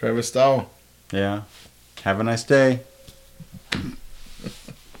 Travis Dow. Yeah. Have a nice day.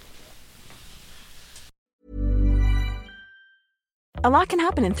 A lot can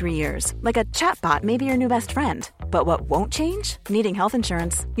happen in 3 years, like a chatbot may be your new best friend. But what won't change? Needing health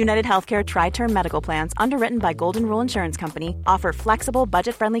insurance. United Healthcare Tri-Term Medical Plans, underwritten by Golden Rule Insurance Company, offer flexible,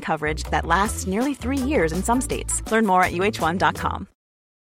 budget-friendly coverage that lasts nearly 3 years in some states. Learn more at uh1.com.